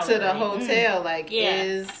to Salary. the hotel. Like,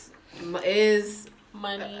 is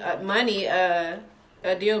money a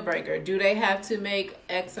deal breaker? Do they have to make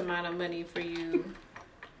X amount of money for you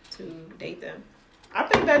to date them? I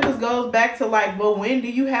think that just goes back to like, well, when do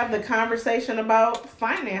you have the conversation about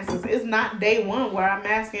finances? It's not day one where I'm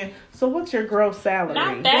asking, so what's your gross salary?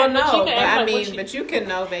 Not that, Well, but no, you but can ask, I like, mean, what you- but you can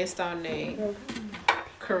know based on their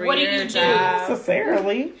career, What do you do? job.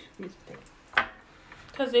 Necessarily.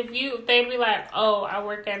 Because if they be like, oh, I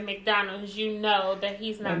work at McDonald's, you know that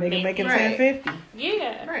he's not That nigga making Right. $10.50.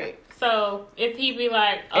 Yeah. Right. So if he be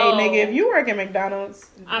like, oh, Hey, nigga, if you work at McDonald's,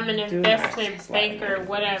 I'm an do not investment slide banker, in.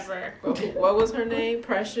 whatever. What was her name?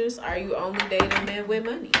 Precious. Are you only dating men with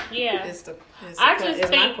money? Yeah. Is I my just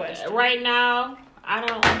think question. right now,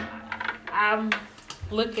 I'm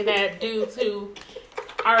looking at dudes who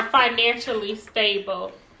are financially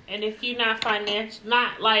stable. And if you're not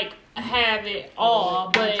not like have it all,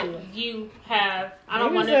 but you have, I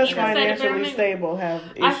don't want to Niggas even that's say the bare financially minimum. stable have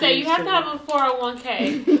I say you issues, have to too. have a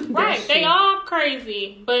 401k. Right. They all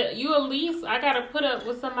crazy. But you at least, I got to put up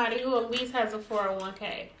with somebody who at least has a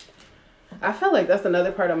 401k. I feel like that's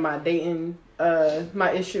another part of my dating,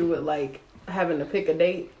 my issue with like having to pick a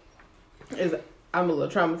date is I'm a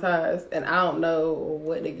little traumatized and I don't know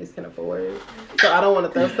what niggas can afford. So I don't want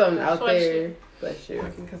to throw something out Bless there. you. Bless you.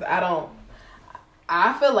 Because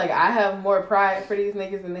I feel like I have more pride for these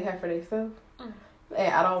niggas than they have for themselves.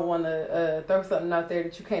 and I don't want to throw something out there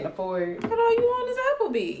that you can't afford. But all you want is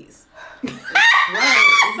Applebee's.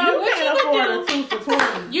 Right. So You what can't you afford can a 2 for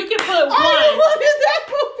 $20. You can put one.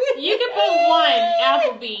 You can put one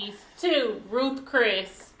Applebee's, 2 Ruth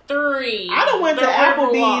Chris, 3. I done went the to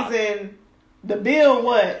Applebee's Riverwalk. and the bill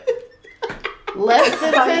what? Less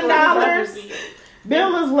than $10.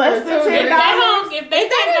 Bill is less than If they $10. don't, if they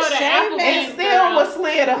can't go to shame Applebee's, And still girl, was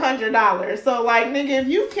slid $100. So like, nigga, if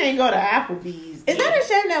you can't go to Applebee's, Is that a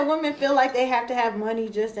shame that women feel like they have to have money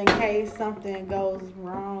just in case something goes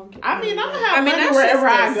wrong? I mean, I'm have money that's wherever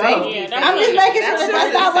just I the go. safety. Yeah, thing. I'm just making sure That's that's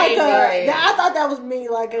just not the like safety. I thought that was me.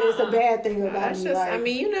 Like it's a bad thing about That's me. just, like, I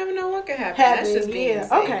mean, you never know what could happen. That's just being yeah.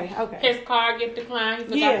 safe. Okay. his car get declined. He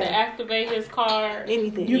forgot Yeah. to activate his card.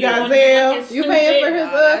 Anything. You got wanna be like Zelle? his You paying for his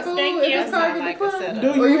stupid- food Thank if you. his That's car not get like a declined? setup. Do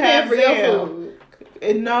Or you you paying have for your Zelle? food?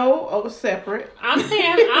 No, separate.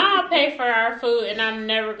 I'll pay for our food, and I'm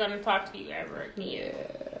never gonna talk to you ever again.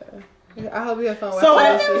 I hope you have fun. So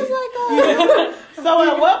watching at, that shit. so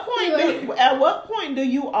at what point do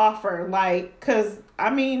you offer, like, cause I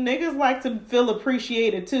mean niggas like to feel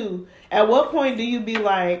appreciated too. At what point do you be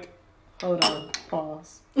like, hold on,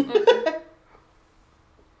 pause.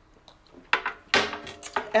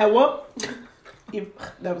 At what?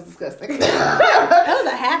 That was disgusting. That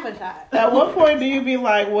was a half a time. At what point do you be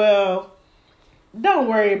like, well, don't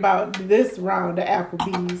worry about this round of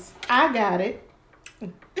Applebee's. I got it.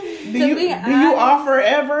 Do you offer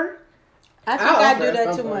ever? I think I'll I offer do at that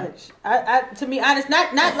some too point. much. I to be honest,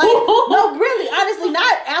 not like no, really, honestly,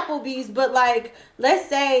 not Applebee's, but like let's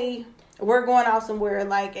say we're going out somewhere,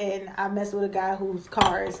 like, and I mess with a guy whose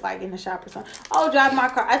car is like in the shop or something. Oh, drive my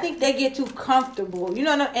car. I think they get too comfortable, you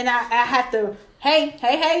know, and I have to.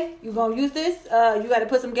 Hey, you gonna use this? You got to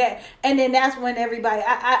put some gas, and then that's when everybody.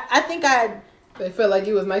 I think I. They feel like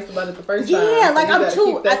you was nice about it the first time. Yeah, so like you I'm gotta too.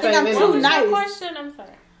 keep that I think same I'm What too was energy. nice. your question? I'm sorry.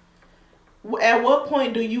 At what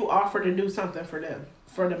point do you offer to do something for them,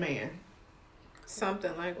 for the man?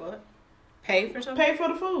 Something like what? Pay for something? Pay for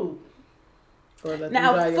the food. Or let them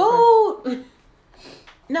Now drive your car. food.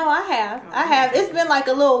 No, I have. It's been like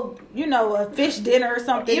a little, a fish dinner or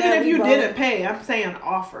something. Even that if we you both- didn't pay, I'm saying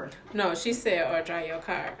offer. No, she said, or drive your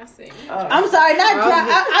car. I said, I'm sorry, not I was dry.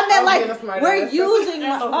 being- I meant I was being a like smart we're ass. using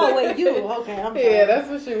my. Oh wait, you okay? I'm sorry. Yeah, that's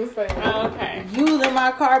what she was saying. Oh, okay. Using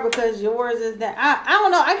my car because yours is that. I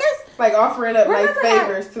don't know. I guess Like offering up nice Remember I-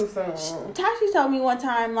 favors too soon. Tashi told me one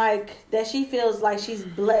time like that she feels like she's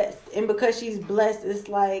blessed, and because she's blessed, it's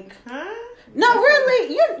like Huh? no,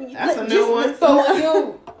 really. That's a new one. So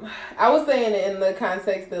when I was saying it in the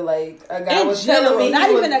context that like a guy in was general, telling me, not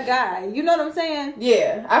he even was- a guy. You know what I'm saying?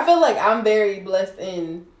 Yeah, I feel like I'm very blessed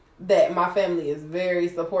in that my family is very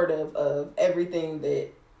supportive of everything that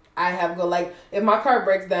I have go. Like if my car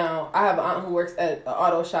breaks down, I have an aunt who works at an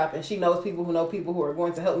auto shop and she knows people who know people who are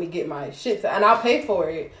going to help me get my shit and I'll pay for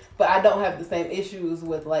it. But I don't have the same issues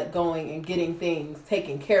with like going and getting things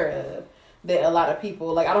taken care of that a lot of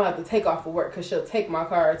people like. I don't have to take off of work because she'll take my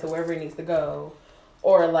car to wherever it needs to go,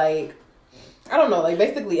 or like I don't know, like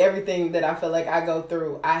basically everything that I feel like I go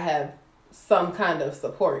through, I have some kind of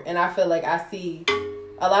support. And I feel like I see,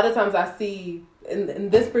 a lot of times I see, in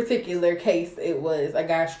this particular case, it was a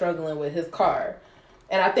guy struggling with his car.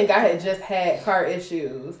 And I think I had just had car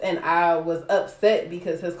issues and I was upset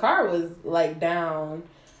because his car was like down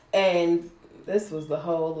and this was the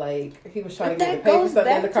whole like, he was trying to get me to pay for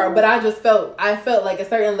something in the car. But I felt like a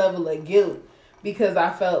certain level of guilt because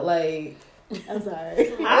I felt like, I'm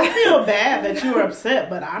sorry. I feel bad that you're upset,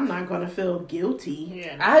 but I'm not gonna feel guilty.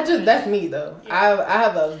 Yeah. that's me though. I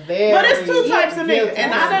have a very But it's two types of guilty niggas,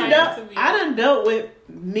 and conscience. I done dealt with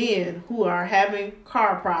men who are having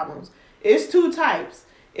car problems. It's two types.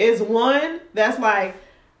 It's one that's like,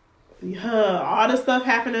 all the stuff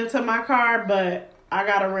happening to my car, but I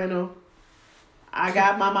got a rental. I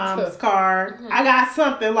got my mom's car. I got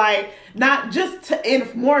something like not just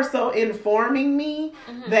more so informing me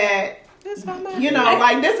that.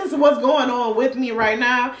 Like this is what's going on with me right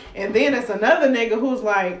now. And then it's another nigga who's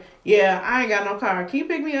like, yeah, I ain't got no car. Can you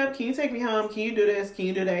pick me up? Can you take me home? Can you do this? Can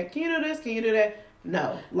you do that? Can you do this? Can you do that?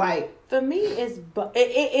 No. Like, For me, it's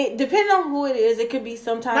it depending on who it is. It could be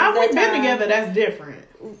sometimes. now that we've been time. together. That's different.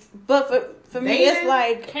 But for me, it's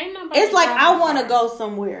like Can't nobody it's like drive I a want to car. go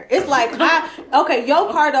somewhere. It's like okay,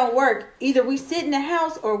 your car don't work. Either we sit in the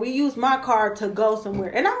house or we use my car to go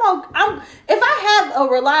somewhere. And I'm if I have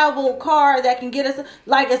a reliable car that can get us,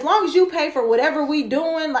 like as long as you pay for whatever we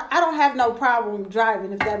doing, like I don't have no problem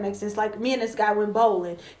driving, if that makes sense. Like me and this guy went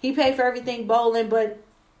bowling. He paid for everything bowling, but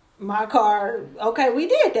my car, okay, we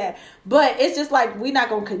did that. But it's just like we're not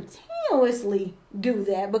gonna continuously do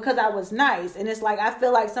that because I was nice. And it's like I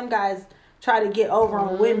feel like some guys try to get over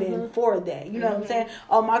on women for that. You know what I'm saying?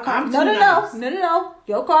 Oh, my car. I'm No. too nice. No.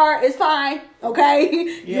 Your car is fine. Okay.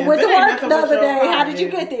 Yeah, You went to if it ain't work nothing the with other your day. car, How did you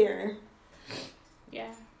yeah. get there?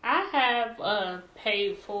 Yeah, I have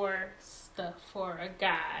paid for stuff for a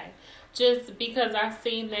guy just because I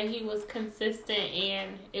seen that he was consistent,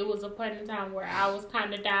 and it was a point in time where I was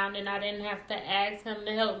kind of down and I didn't have to ask him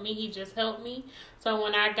to help me. He just helped me. So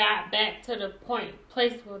when I got back to the place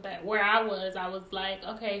where I was like,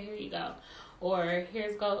 okay, here you go. Or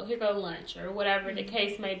here go lunch, or whatever the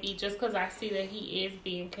case may be, just because I see that he is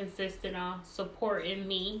being consistent on supporting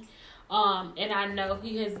me. And I know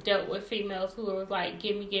he has dealt with females who was like,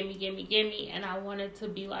 give me. And I wanted to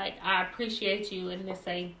be like, I appreciate you, and this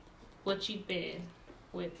ain't what you've been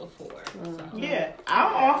with before. So. Yeah,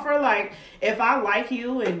 I'll offer, like, if I like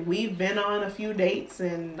you and we've been on a few dates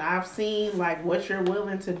and I've seen, like, what you're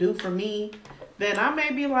willing to do for me, then I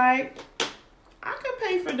may be like, I could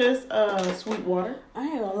pay for this Sweetwater. I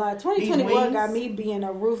ain't gonna lie. These 2021 wings? got me being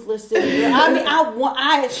a ruthless city girl. I mean,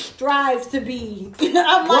 I strive to be. I'm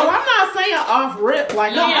like, Well, I'm not saying off rip,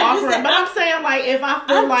 like No, I'm I'm just offering, saying, but I'm saying, like, if I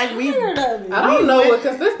feel I'm like we, tired of it. I don't know what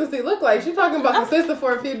consistency look like. She's talking about consistent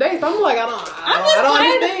for a few days. I'm like, I don't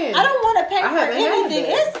understand. I don't want to pay I for haven't had anything.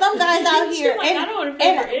 that. It's some guys out here, Like, I don't wanna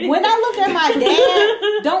pay for anything. when I look at my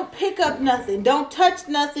dad, don't pick up nothing, don't touch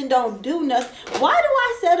nothing, don't do nothing. Why do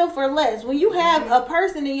I settle for less when you have a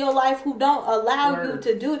person in your life who don't allow you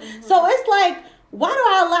to do it? So it's like, why do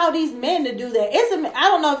I allow these men to do that? I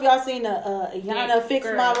don't know if y'all seen Yana Fix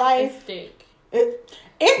My Life.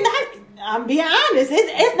 It's not. I'm being honest.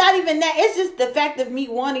 It's not even that. It's just the fact of me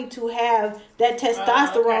wanting to have that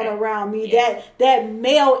testosterone around me, that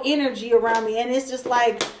male energy around me, and it's just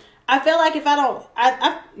like, I feel like if I don't,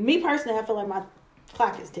 me personally, I feel like my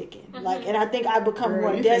clock is ticking. Mm-hmm. Like, and I think I become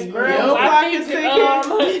more you desperate. think your clock is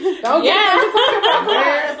ticking? Don't get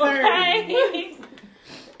Where's 30?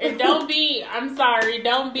 And don't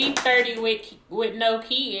be 30 with no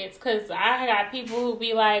kids, because I got people who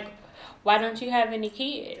be like, why don't you have any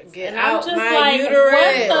kids? Get and out I'm just my like, uterus.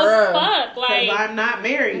 what the Bruh. fuck? Like, Because I'm not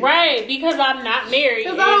married. right, because I'm not married.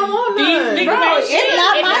 Because I don't want none. These Bro, niggas ain't it's shit,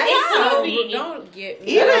 not and my that's issue. how it be. Don't get me.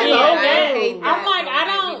 Even I though- hate that. I'm like,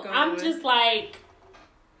 Don't get me I'm going. just like,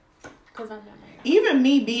 because I'm not married. Even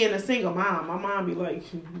me being a single mom, my mom be like,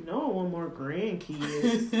 I want more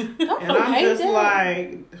grandkids. And I'm hate just that.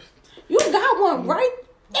 like, You got one right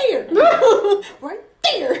there. Right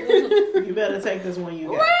there. you better take this one you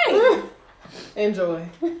got. Right. Enjoy.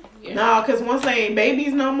 No, because once they ain't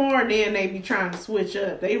babies no more, then they be trying to switch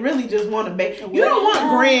up. They really just want a baby. You don't want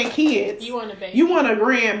grandkids. You want a baby. You want a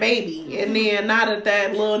grandbaby. And then now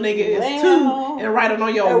that little nigga is Well, 2 and writing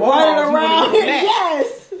on your And walls, running you around. wanna do that.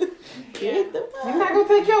 Yes. Yeah. You're not gonna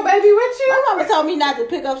take your baby with you? My mama told me not to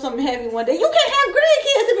pick up something heavy one day. You can't have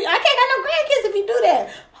grandkids I can't have no grandkids if you do that.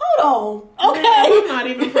 Hold on. Okay. I'm not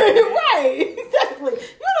even pregnant. Right. Exactly.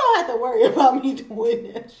 You don't have to worry about me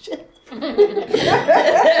doing that shit.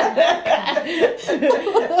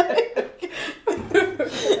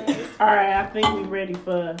 All right, I think we ready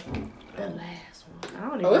for the last one. I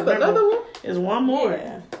don't even it's remember. another one? There's one more.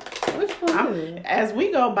 Yeah. Which one is it? As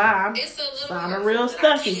we go by, I'm It's a little sounding real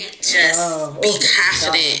stuffy. just be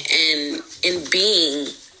confident in being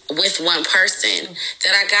with one person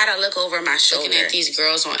that I gotta look over my shoulder. Looking at these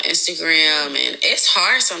girls on Instagram, and it's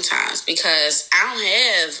hard sometimes because I don't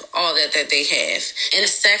have all that they have. And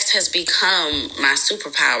sex has become my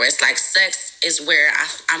superpower. It's like sex is where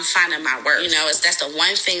I'm finding my worth. That's the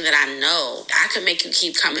one thing that I know I can make you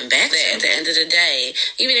keep coming back there. At the end of the day,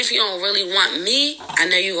 even if you don't really want me, I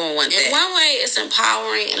know you're gonna want that. In one way, it's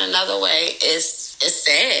empowering. In another way, it's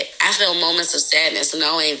sad. I feel moments of sadness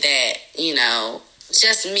knowing that,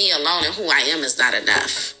 just me alone and who I am is not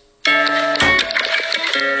enough. I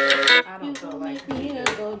don't feel like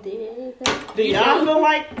Do y'all feel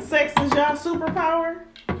like sex is y'all superpower?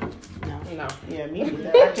 No. Yeah, me neither.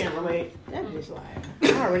 I can't relate. That bitch lying.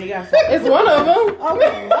 I already got sex. It's one of them.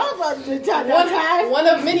 Okay. I was about to talk One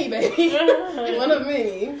of many, baby. One of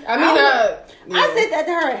many. I mean, I said that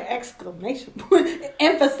to her an exclamation point.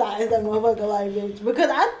 Emphasize that motherfucker like bitch. Because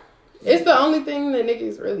it's the only thing that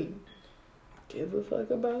niggas really give a fuck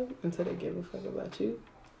about until they give a fuck about you.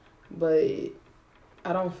 But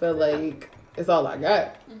I don't feel like it's all I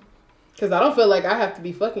got. Because I don't feel like I have to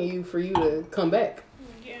be fucking you for you to come back.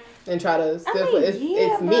 Yeah. And try to still it's me.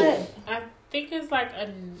 but I think it's like a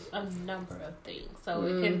number of things. So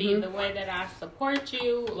it can be the way that I support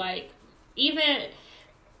you. Like, even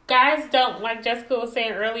guys don't, like Jessica was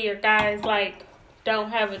saying earlier, guys like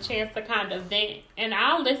don't have a chance to kind of vent. And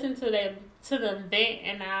I'll listen to them to them vent,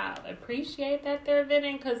 and I appreciate that they're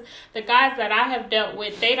venting, because the guys that I have dealt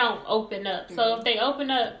with, they don't open up. So if they open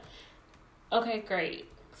up, okay, great.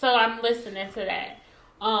 So I'm listening to that.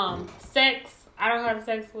 Sex, I don't have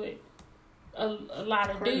sex with a lot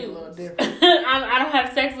of dudes. I don't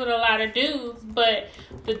have sex with a lot of dudes, but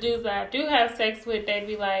the dudes that I do have sex with, they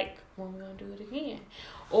be like, when we gonna do it again?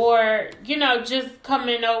 Or, you know, just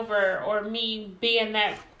coming over, or me being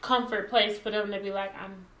that comfort place for them to be like,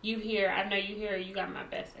 you here, I know you here, you got my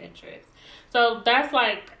best interest. So that's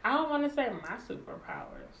like, I don't want to say my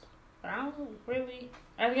superpowers, but I don't really,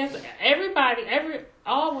 I guess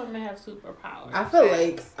all women have superpowers. I feel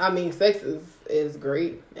like, sex is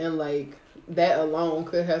great, and like that alone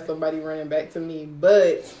could have somebody running back to me,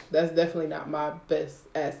 but that's definitely not my best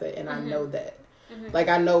asset, and I know that. Like,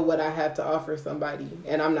 I know what I have to offer somebody,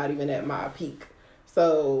 and I'm not even at my peak.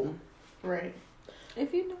 So, right.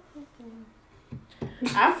 If you know.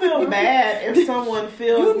 I feel bad if someone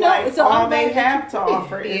feels like all they have to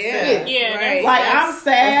offer is sex. Yeah, right. Like, I'm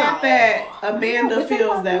sad that Amanda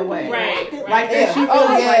feels that way. Right. Like, that she feels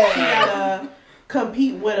like she gotta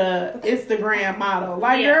compete with a Instagram model.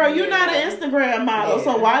 Like, girl, you're not an Instagram model,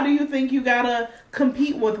 so why do you think you gotta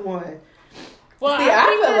compete with one? Well, see,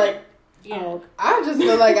 I feel like, I just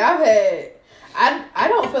feel like I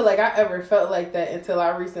don't feel like I ever felt like that until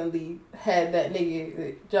I recently had that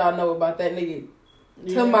nigga, y'all know about that nigga,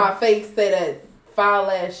 to my face say that foul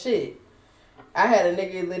ass shit. I had a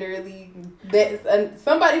nigga literally,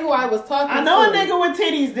 somebody who I was talking to. I know a nigga with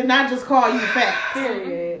titties did not just call you fat.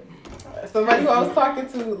 Period. Somebody who I was talking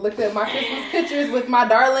to looked at my Christmas pictures with my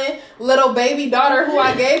darling little baby daughter who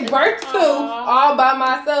I gave birth to all by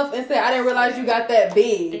myself and said, I didn't realize you got that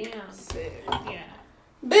big. Damn. Yeah.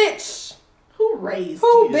 Bitch. Who raised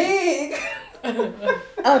Who you? big?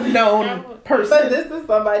 Unknown person. But this is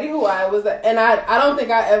somebody who I was, and I don't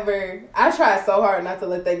think I tried so hard not to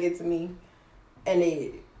let that get to me, and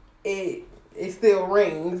it still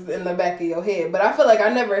rings in the back of your head. But I feel like I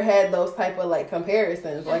never had those type of like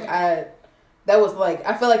comparisons. Like I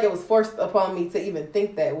feel like it was forced upon me to even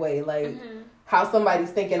think that way. Like how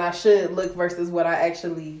somebody's thinking I should look versus what I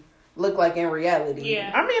actually look like in reality.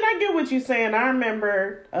 Yeah. I mean, I get what you're saying. I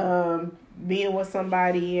remember being with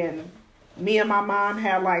somebody, and me and my mom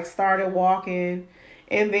had like started walking,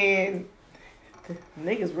 and then the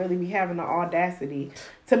niggas really be having the audacity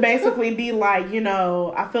to basically be like, you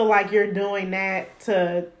know, I feel like you're doing that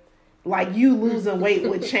to, like, you losing weight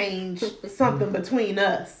would change something between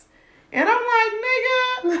us. And I'm like,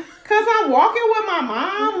 nigga, because I'm walking with my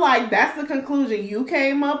mom, like, that's the conclusion you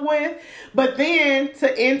came up with. But then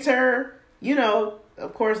to enter, you know,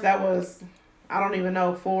 of course that was, I don't even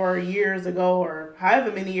know, 4 years ago or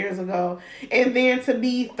however many years ago. And then to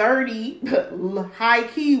be 30, high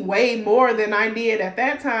key, way more than I did at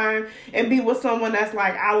that time, and be with someone that's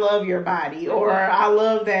like, I love your body, or I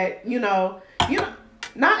love that, you know,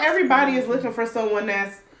 not everybody is looking for someone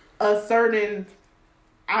that's a certain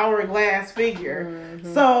hourglass figure.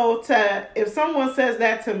 So if someone says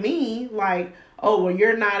that to me, like, oh, well,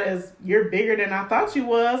 you're bigger than I thought you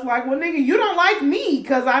was. Like, well, nigga, you don't like me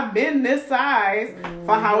because I've been this size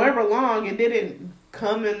for however long. It didn't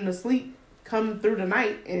come through the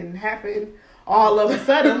night and happen all of a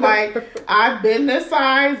sudden. Like, I've been this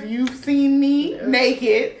size. You've seen me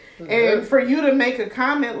naked. And for you to make a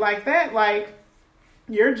comment like that, like,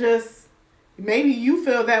 you're just, maybe you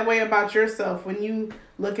feel that way about yourself when you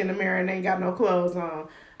look in the mirror and ain't got no clothes on.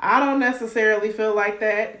 I don't necessarily feel like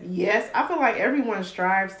that. Yes, I feel like everyone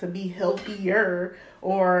strives to be healthier,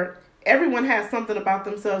 or everyone has something about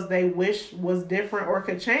themselves they wish was different or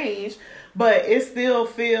could change, but it still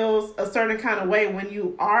feels a certain kind of way when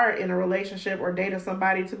you are in a relationship or dating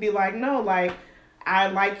somebody to be like, no, like, I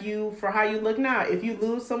like you for how you look now. If you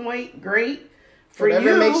lose some weight, great. For whatever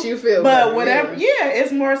you, makes you feel but better, whatever,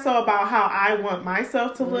 it's more so about how I want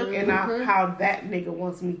myself to look and not how that nigga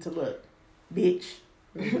wants me to look, bitch.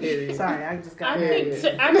 Sorry, I just got.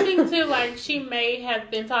 I think too, like, she may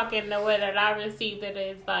have been talking the way that I received it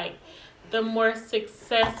is like the more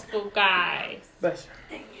successful guys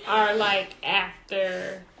are like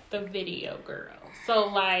after the video girl. So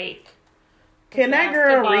like, can that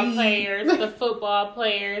girl read? Players, the football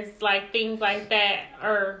players, like things like that,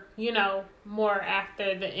 are, you know, more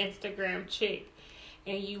after the Instagram chick.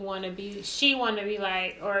 And she want to be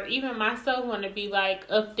like, or even myself want to be like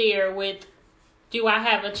up there with, do I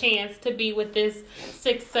have a chance to be with this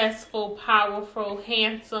successful, powerful,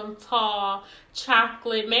 handsome, tall,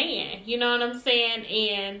 chocolate man? You know what I'm saying?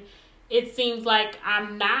 And it seems like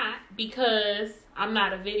I'm not, because I'm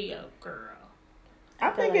not a video girl. I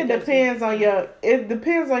think it depends on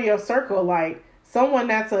your circle. Like, someone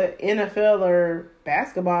that's an NFL or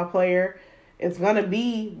basketball player, it's gonna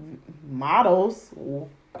be models,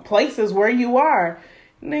 places where you are.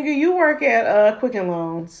 Nigga, you work at Quicken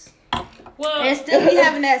Loans. Well, And still be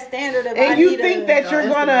having that standard of and you think that you're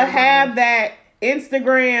gonna have that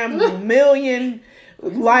Instagram million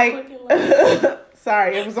like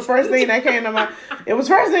sorry, it was the first thing that came to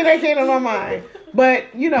my mind.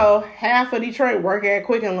 But you know, half of Detroit work at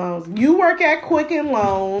Quicken Loans. You work at Quicken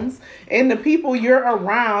Loans, and the people you're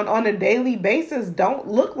around on a daily basis don't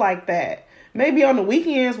look like that. Maybe on the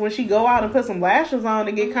weekends when she go out and put some lashes on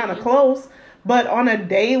to get kind of close, but on a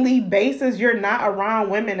daily basis, you're not around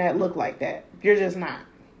women that look like that. You're just not.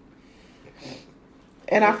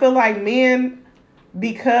 And I feel like men,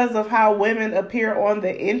 because of how women appear on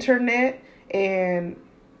the internet, and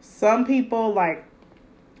some people, like,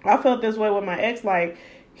 I felt this way with my ex, like,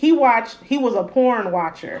 he was a porn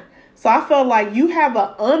watcher. So I felt like you have an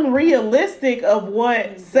unrealistic of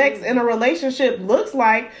what sex in a relationship looks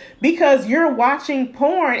like because you're watching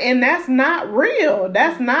porn, and that's not real.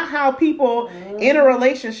 That's not how people in a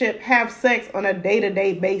relationship have sex on a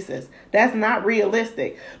day-to-day basis. That's not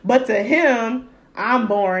realistic. But to him, I'm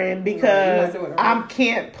boring because I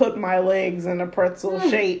can't put my legs in a pretzel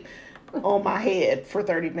shape on my head for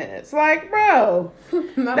 30 minutes. Like, bro,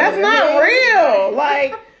 that's not real.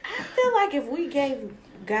 Like, I feel like if we gave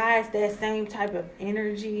guys that same type of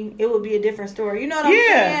energy, it would be a different story. You know what I'm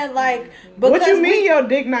saying? Like, what you mean your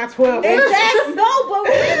dick not 12 inches? Exactly. No, but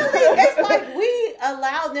really, it's like we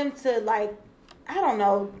allow them to, like, I don't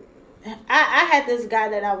know. I had this guy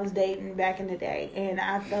that I was dating back in the day, and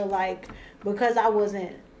I felt like because I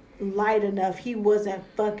wasn't light enough, he wasn't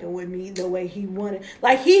fucking with me the way he wanted.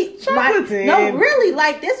 Like, no, really,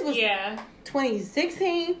 like, this was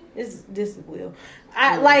 2016. This is Will.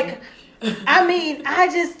 I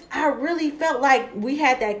really felt like we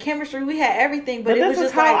had that chemistry. We had everything, but it was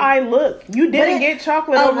just how I look. You didn't get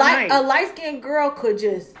chocolate overnight. A light-skinned girl could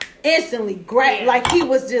just instantly grab, like, he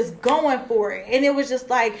was just going for it. And it was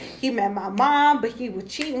just like, he met my mom, but he was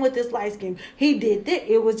cheating with this light skin. He did this.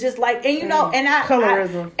 It was just like, and you know, and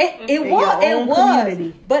colorism. It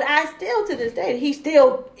was. But I still, to this day, he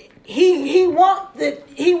want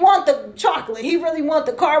the chocolate. He really want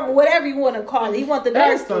the caramel, whatever you want to call it. He want the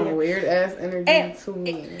dark skin. That's some weird ass energy to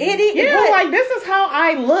me. Like, this is how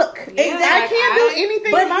I look. Exactly. I can't do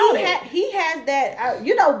anything about it. He has that.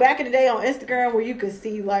 You know, back in the day on Instagram where you could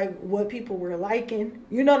see like what people were liking.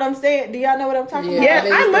 You know what I'm saying? Do y'all know what I'm talking about? Yeah,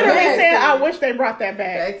 I literally said I wish they brought that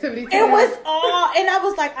back. Activity. It was all, and I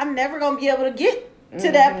was like, I'm never gonna be able to get to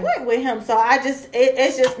that point with him, so I just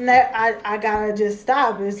it's just I gotta just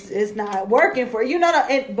stop. It's not working for you know.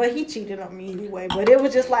 But he cheated on me anyway. But it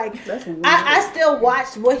was just like I still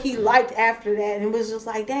watched what he liked after that, and it was just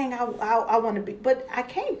like, dang, I want to be, but I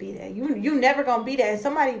can't be that. You never gonna be that. And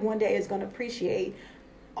somebody one day is gonna appreciate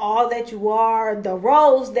all that you are, the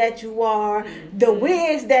roles that you are, the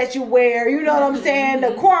wigs that you wear. You know what I'm saying?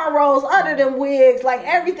 The cornrows under them wigs, like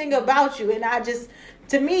everything about you. And I just.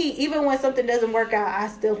 To me, even when something doesn't work out, I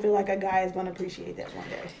still feel like a guy is going to appreciate that one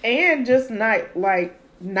day. And just not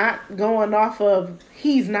going off of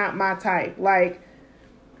he's not my type. Like,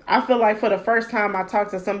 I feel like for the first time I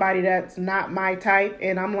talked to somebody that's not my type,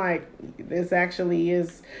 and I'm like, this actually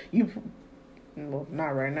is you. Well, not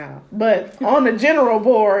right now, but on the general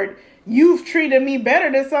board, you've treated me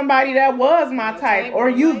better than somebody that was my type, or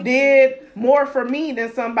you did more for me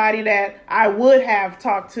than somebody that I would have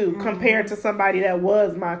talked to compared to somebody that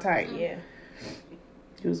was my type. Yeah.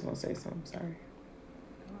 He was going to say something, sorry.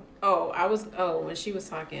 When she was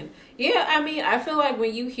talking. Yeah, I mean, I feel like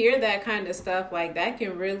when you hear that kind of stuff, like, that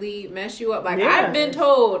can really mess you up. Like, I've been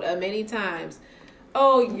told many times,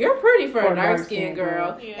 oh, you're pretty for a dark-skinned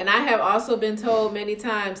girl. Yeah. And I have also been told many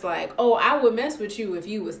times, like, oh, I would mess with you if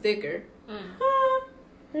you was thicker. Huh?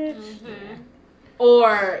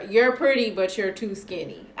 Or you're pretty, but you're too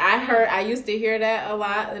skinny. I used to hear that a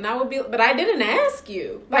lot, and I would be, but I didn't ask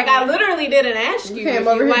you. Like, I literally didn't ask you. You came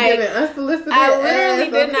over here giving unsolicited. I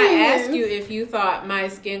literally did not ask you if you thought my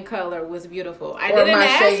skin color was beautiful. I didn't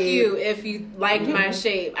ask you if you liked my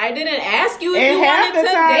shape. I didn't ask you if you wanted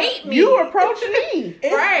to date me. You approached me.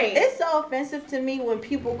 Right. It's so offensive to me when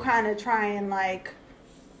people kind of try and, like,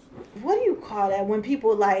 what do you call that? When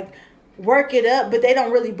people, like, work it up, but they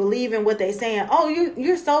don't really believe in what they saying. Oh,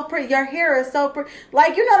 you're so pretty. Your hair is so pretty.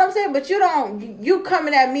 Like, you know what I'm saying? But you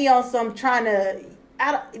coming at me on some trying to.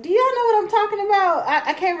 Do y'all know what I'm talking about?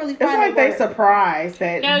 I can't really find it. It's like they surprised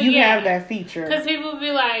that you have that feature. Because people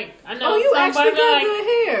be like, I know you actually got good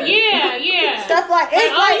hair. Yeah. Stuff like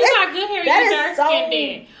it's oh, like you it's, got good hair, that you is dark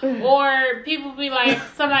skinned. Or people be like,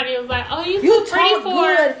 somebody was like, oh, you You so pretty talk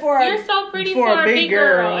good for you're so pretty for a big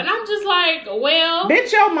girl. And I'm just like, well.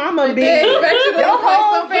 Bitch, your mama They big. expect you to Your look like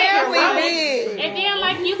whole some big family girl. big. And then,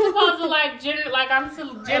 like, you supposed to, like, I'm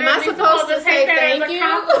generally Am I supposed to say take that thank as a you?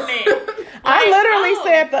 compliment. I literally oh.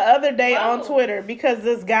 said the other day on Whoa. Twitter, because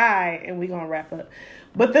this guy, and we gonna wrap up,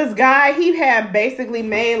 but this guy, he had basically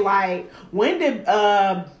made like, when did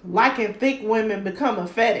liking thick women become a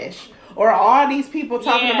fetish? Or all these people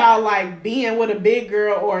talking Yeah. about like being with a big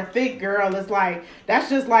girl or a thick girl is like, that's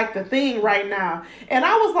just like the thing right now. And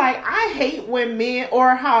I was like, I hate when men,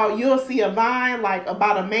 or how you'll see a Vine like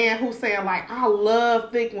about a man who's saying like, I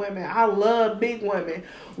love thick women, I love big women.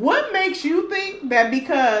 What makes you think that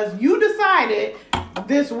because you decided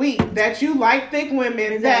this week that you like thick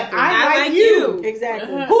women, Exactly. that I I like like you? you.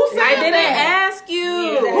 exactly. Who said I didn't that? ask you.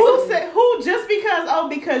 Yeah. Who said, who, just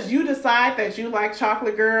because you decide that you like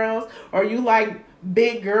chocolate girls or you like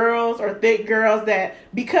big girls or thick girls, that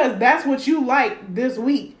because that's what you like this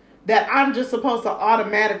week, that I'm just supposed to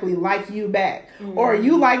automatically like you back. Or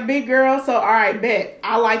you like big girls, so all right, bet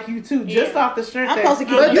I like you too, just off the strength I'm that supposed to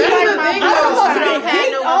get But you that's like the my thing, I'm though. supposed to You don't get have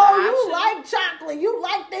geek. no Oh, other you option. like chocolate. You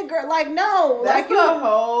like that girl. Like, no. That's like, the you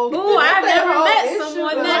whole. Ooh, I've that's the never whole met issue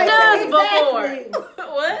someone with, that like, does exactly.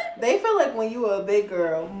 before. What? They feel like when you a big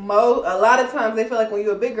girl, a lot of times they feel like when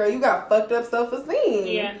you a big girl, you got fucked up self-esteem.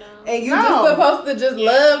 Yeah, no. And you No. just supposed to just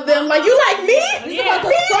love them. Like, you like me? You Yeah.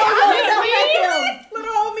 supposed to throw yourself Yeah. at them.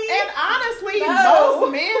 Little old me. And honestly, No.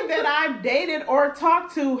 most men that I've dated or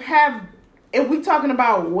talked to have, if we talking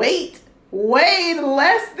about weight, way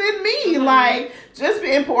less than me. Like, just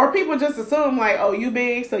or people just assume like, oh, you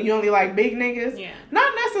big, so you only like big niggas. Yeah.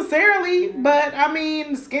 Not necessarily, but I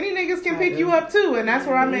mean, skinny niggas can pick you up too, and that's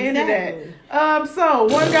where I'm ended Exactly. at. So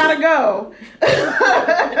one gotta go.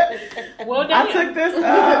 Well done. I took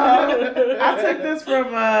this from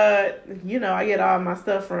you know, I get all my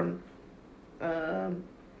stuff from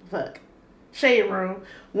Shade Room.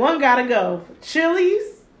 One gotta go.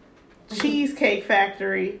 Chili's, Cheesecake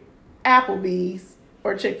Factory, Applebee's,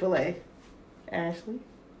 or Chick-fil-A. Ashley.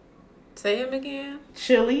 Say him again.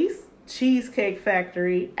 Chili's, Cheesecake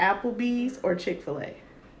Factory, Applebee's, or Chick-fil-A.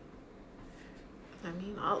 I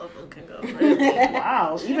mean, all of them can go. Really.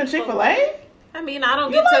 Wow, even Chick-fil-A? I mean, I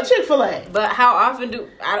don't You get like to. Chick-fil-A. But how often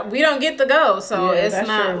we don't get to go, so Yeah, it's that's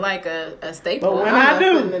not true. like a staple. But when I'm I not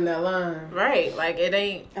do. sitting in that line. Right, like it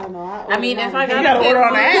ain't. I know. I mean, if I You got gotta to order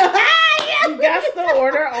on that. You got to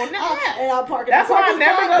order on And that. I'll park it. That's why I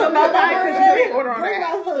never go to nobody, because you can't order on Bring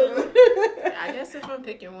that. my food. I guess if I'm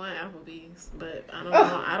picking one, Applebee's, but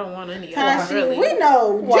Oh. I don't want any Tashi, others. Really. we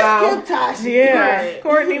know. Wow. Just give Tashi. Yeah. Right.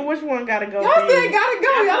 Courtney, which one gotta go? Y'all for said you? gotta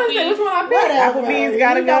go. Y'all didn't say which one I picked. Whatever. Applebee's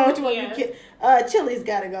gotta You know go. which one Yeah. you Chili's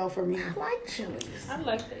gotta go for me. I like Chili's. I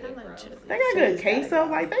like that. I like Chili's. They got good queso.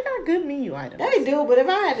 Like, they got good menu items. They do, but if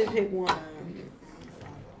I had to pick one,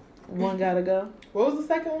 One gotta go. What was the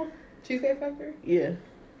second one? Cheesecake Factory? Yeah.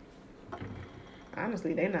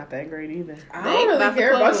 Honestly, they not that great either. I They don't really about to care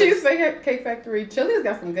about close. Cheesecake Factory. Chili's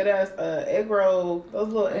got some good ass egg roll. Those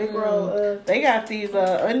little egg roll. They got these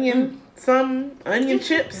onion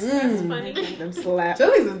chips. That's funny. Them slap.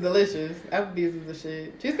 Chili's is delicious. Applebee's is the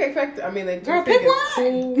shit. Cheesecake Factory. I mean, they girl, Cheesecake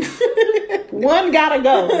pick is one. One gotta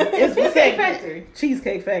go. It's the Cheesecake second. Factory.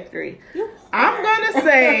 Cheesecake Factory. I'm gonna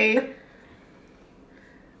say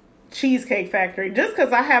Cheesecake Factory, just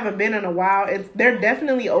because I haven't been in a while. They're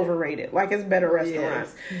definitely overrated. Like, it's better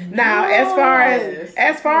restaurants. Now, as far Yes.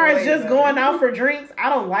 as Way just better. going out for drinks, I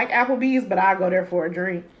don't like Applebee's, but I go there for a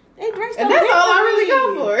drink. They drink And that's all I really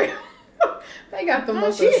go for. They got the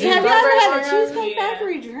most. Have you ever had a Yeah. Cheesecake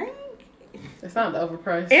Factory drink? It sounds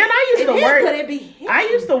overpriced. And I used It to is, work. but it be hit. I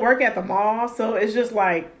used to work at the mall, so it's just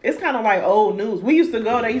like, it's kind of like old news. We used to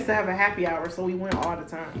go. They used to have a happy hour, so we went all the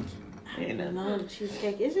time. And No, the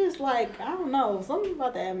cheesecake. It's just like, I don't know, something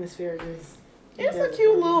about the atmosphere just. it's a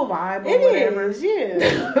cute little vibe or It whatever. is,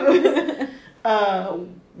 yeah.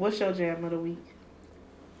 What's your jam of the week?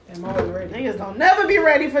 I'm always ready. Niggas don't never be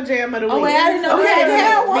ready for jam of the week. Oh, wait, I didn't know we had to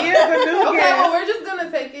have one. Me as a new Okay, guest. well, we're just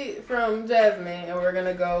gonna take it from Jasmine, and we're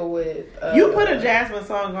gonna go with. You put a Jasmine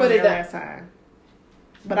song on Put it there down. last time,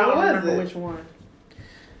 but I What don't was remember it? which one.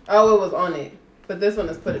 Oh, it was on it, but this one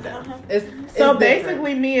is put it down. It's So different.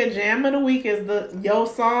 basically, me a jam of the week is your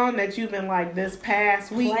song that you've been like this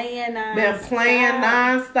past week. Playing Been playing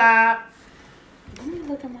nonstop. Let me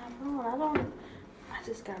look at my phone. I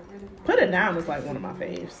just got rid of my. Put It Down was like one of my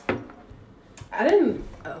faves. I didn't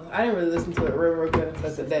really listen to it real good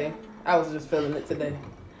until today. I was just feeling it today.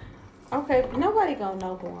 Okay, nobody gonna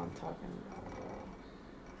know who I'm talking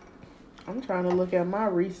I'm trying to look at my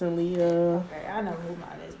recently. Okay, I know who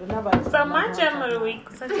mine is, but nobody. So my gem of the week,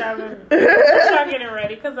 since y'all getting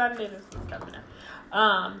ready, because I knew this was coming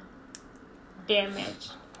up. Damage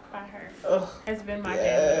by her has been my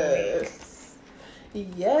gem of the week.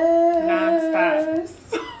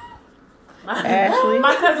 Yes. Nonstop. Ashley.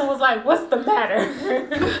 My cousin was like, "What's the matter?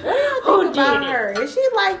 Who did about her? Is she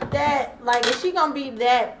like that? Like, is she gonna be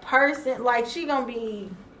that person? Like, she gonna be?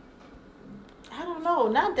 I don't know.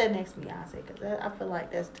 Not that next Beyonce, because I feel like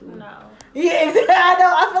that's too. No. Yeah, I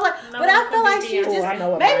know. I feel like, No, but I feel like she's I know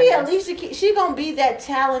just what maybe mine is. Alicia Keys. She gonna be that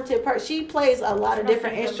talented person. She plays a lot of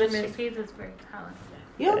different instruments. Alicia Keys is very talented.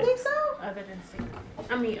 You don't think so? Other than singing.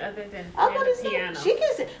 I mean, other than I'm playing gonna the say piano. she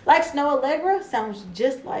can sing. Like Snow Allegra sounds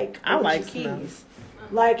just like I Alicia like Keys. Snow.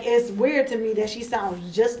 Like, it's weird to me that she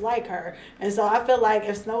sounds just like her. And so I feel like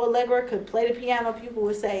if Snow Allegra could play the piano, people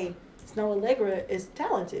would say Snow Allegra is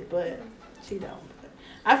talented, but she don't.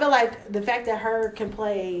 I feel like the fact that her can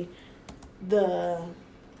play the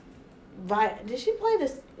did she play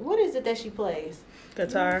this? What is it that she plays?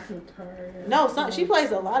 Guitar. No, she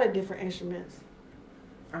plays a lot of different instruments.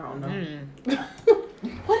 I don't know.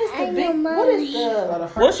 What is the big? What is the?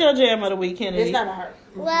 What's your jam of the week, Kennedy? It's not a harp.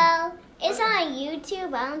 Well, it's on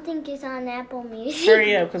YouTube. I don't think it's on Apple Music.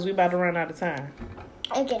 Hurry up, because we about to run out of time.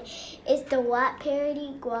 Okay, it's the Watt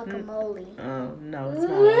parody Guacamole. No, it's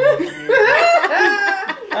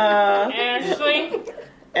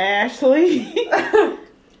not. Ashley.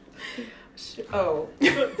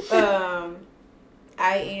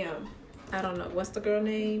 I am. I don't know. What's the girl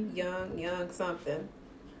name? Young something.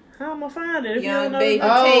 How am I find it? If Young you don't know baby.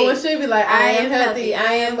 Oh, Tate. it should be like, I am healthy,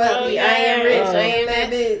 I am wealthy, I am rich, I am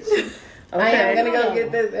that bitch. I am gonna go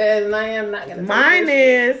get this, and I am not gonna. Mine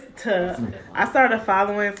is I started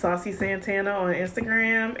following Saucy Santana on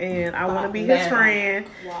Instagram, and I want to be his friend.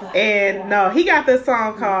 And no, he got this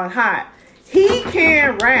song called Hot. He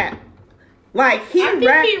can rap. Like, he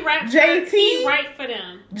raps. He write for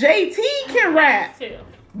them. JT can rap. Too.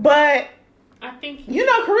 But I think you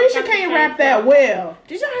know, Carisha can't rap that well.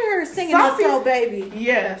 Did y'all hear her singing that "So Baby"?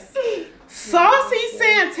 Yes. Saucy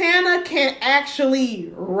Santana can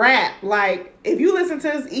actually rap. Like, if you listen to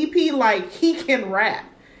his EP, like, he can rap.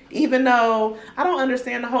 Even though I don't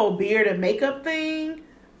understand the whole beard and makeup thing.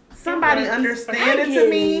 Somebody understand it to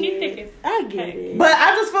me. I get it. But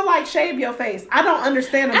I just feel like shave your face. I don't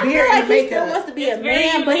understand the beard I and feel like the he still makeup. wants to be It's a very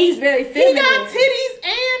man, but he's very He feminine. got titties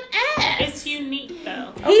and ass. it's unique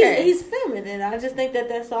though. Okay. He's feminine. I just think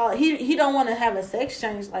that's all. He don't want to have a sex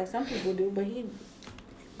change like some people do, but he.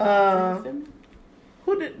 Feminine.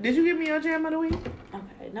 Who did you give me your jam of the week?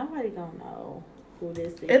 Okay, nobody gonna know who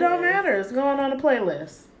this is. It don't matter. It's going on the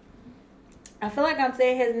playlist. I feel like I'm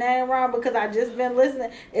saying his name wrong because I just been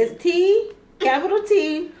listening. It's T, capital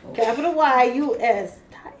T, capital Y-U-S.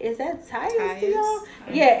 Is that Tyus to y'all?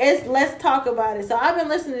 Yeah, it's Let's Talk About It. So I've been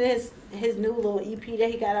listening to his new little EP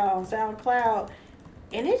that he got out on SoundCloud,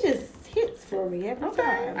 and it just hits for me every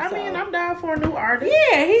time. I mean, I'm down for a new artist.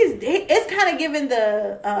 Yeah, it's kind of giving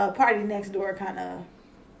the Party Next Door kind of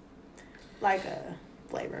like a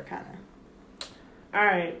flavor, kind of. All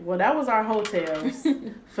right. Well, that was our Heaux Tales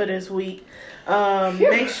for this week.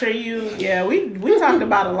 Make sure we talked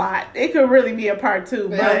about a lot. It could really be a part 2,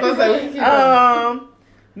 but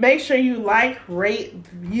make sure you like, rate,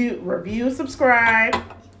 review, subscribe.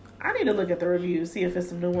 I need to look at the reviews, see if there's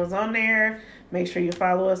some new ones on there. Make sure you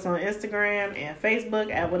follow us on Instagram and Facebook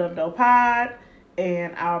at What Up Doe Pod,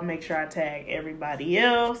 and I'll make sure I tag everybody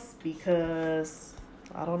else because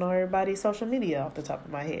I don't know everybody's social media off the top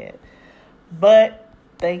of my head. But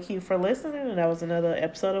thank you for listening, and that was another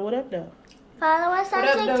episode of What Up Doe. Follow us on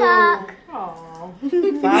TikTok.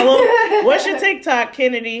 Follow. What's your TikTok,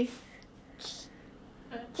 Kennedy?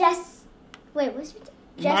 What's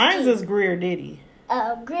your Mine's is Greer Diddy.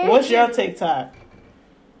 Greer What's your Diddy. TikTok?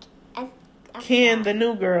 I Ken the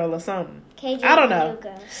New Girl or something. KJ I don't the know. New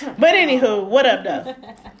Girl. But anywho, what up, though?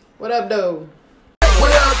 What up, though?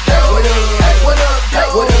 What up, though? What up, though? What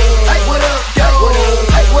up, though?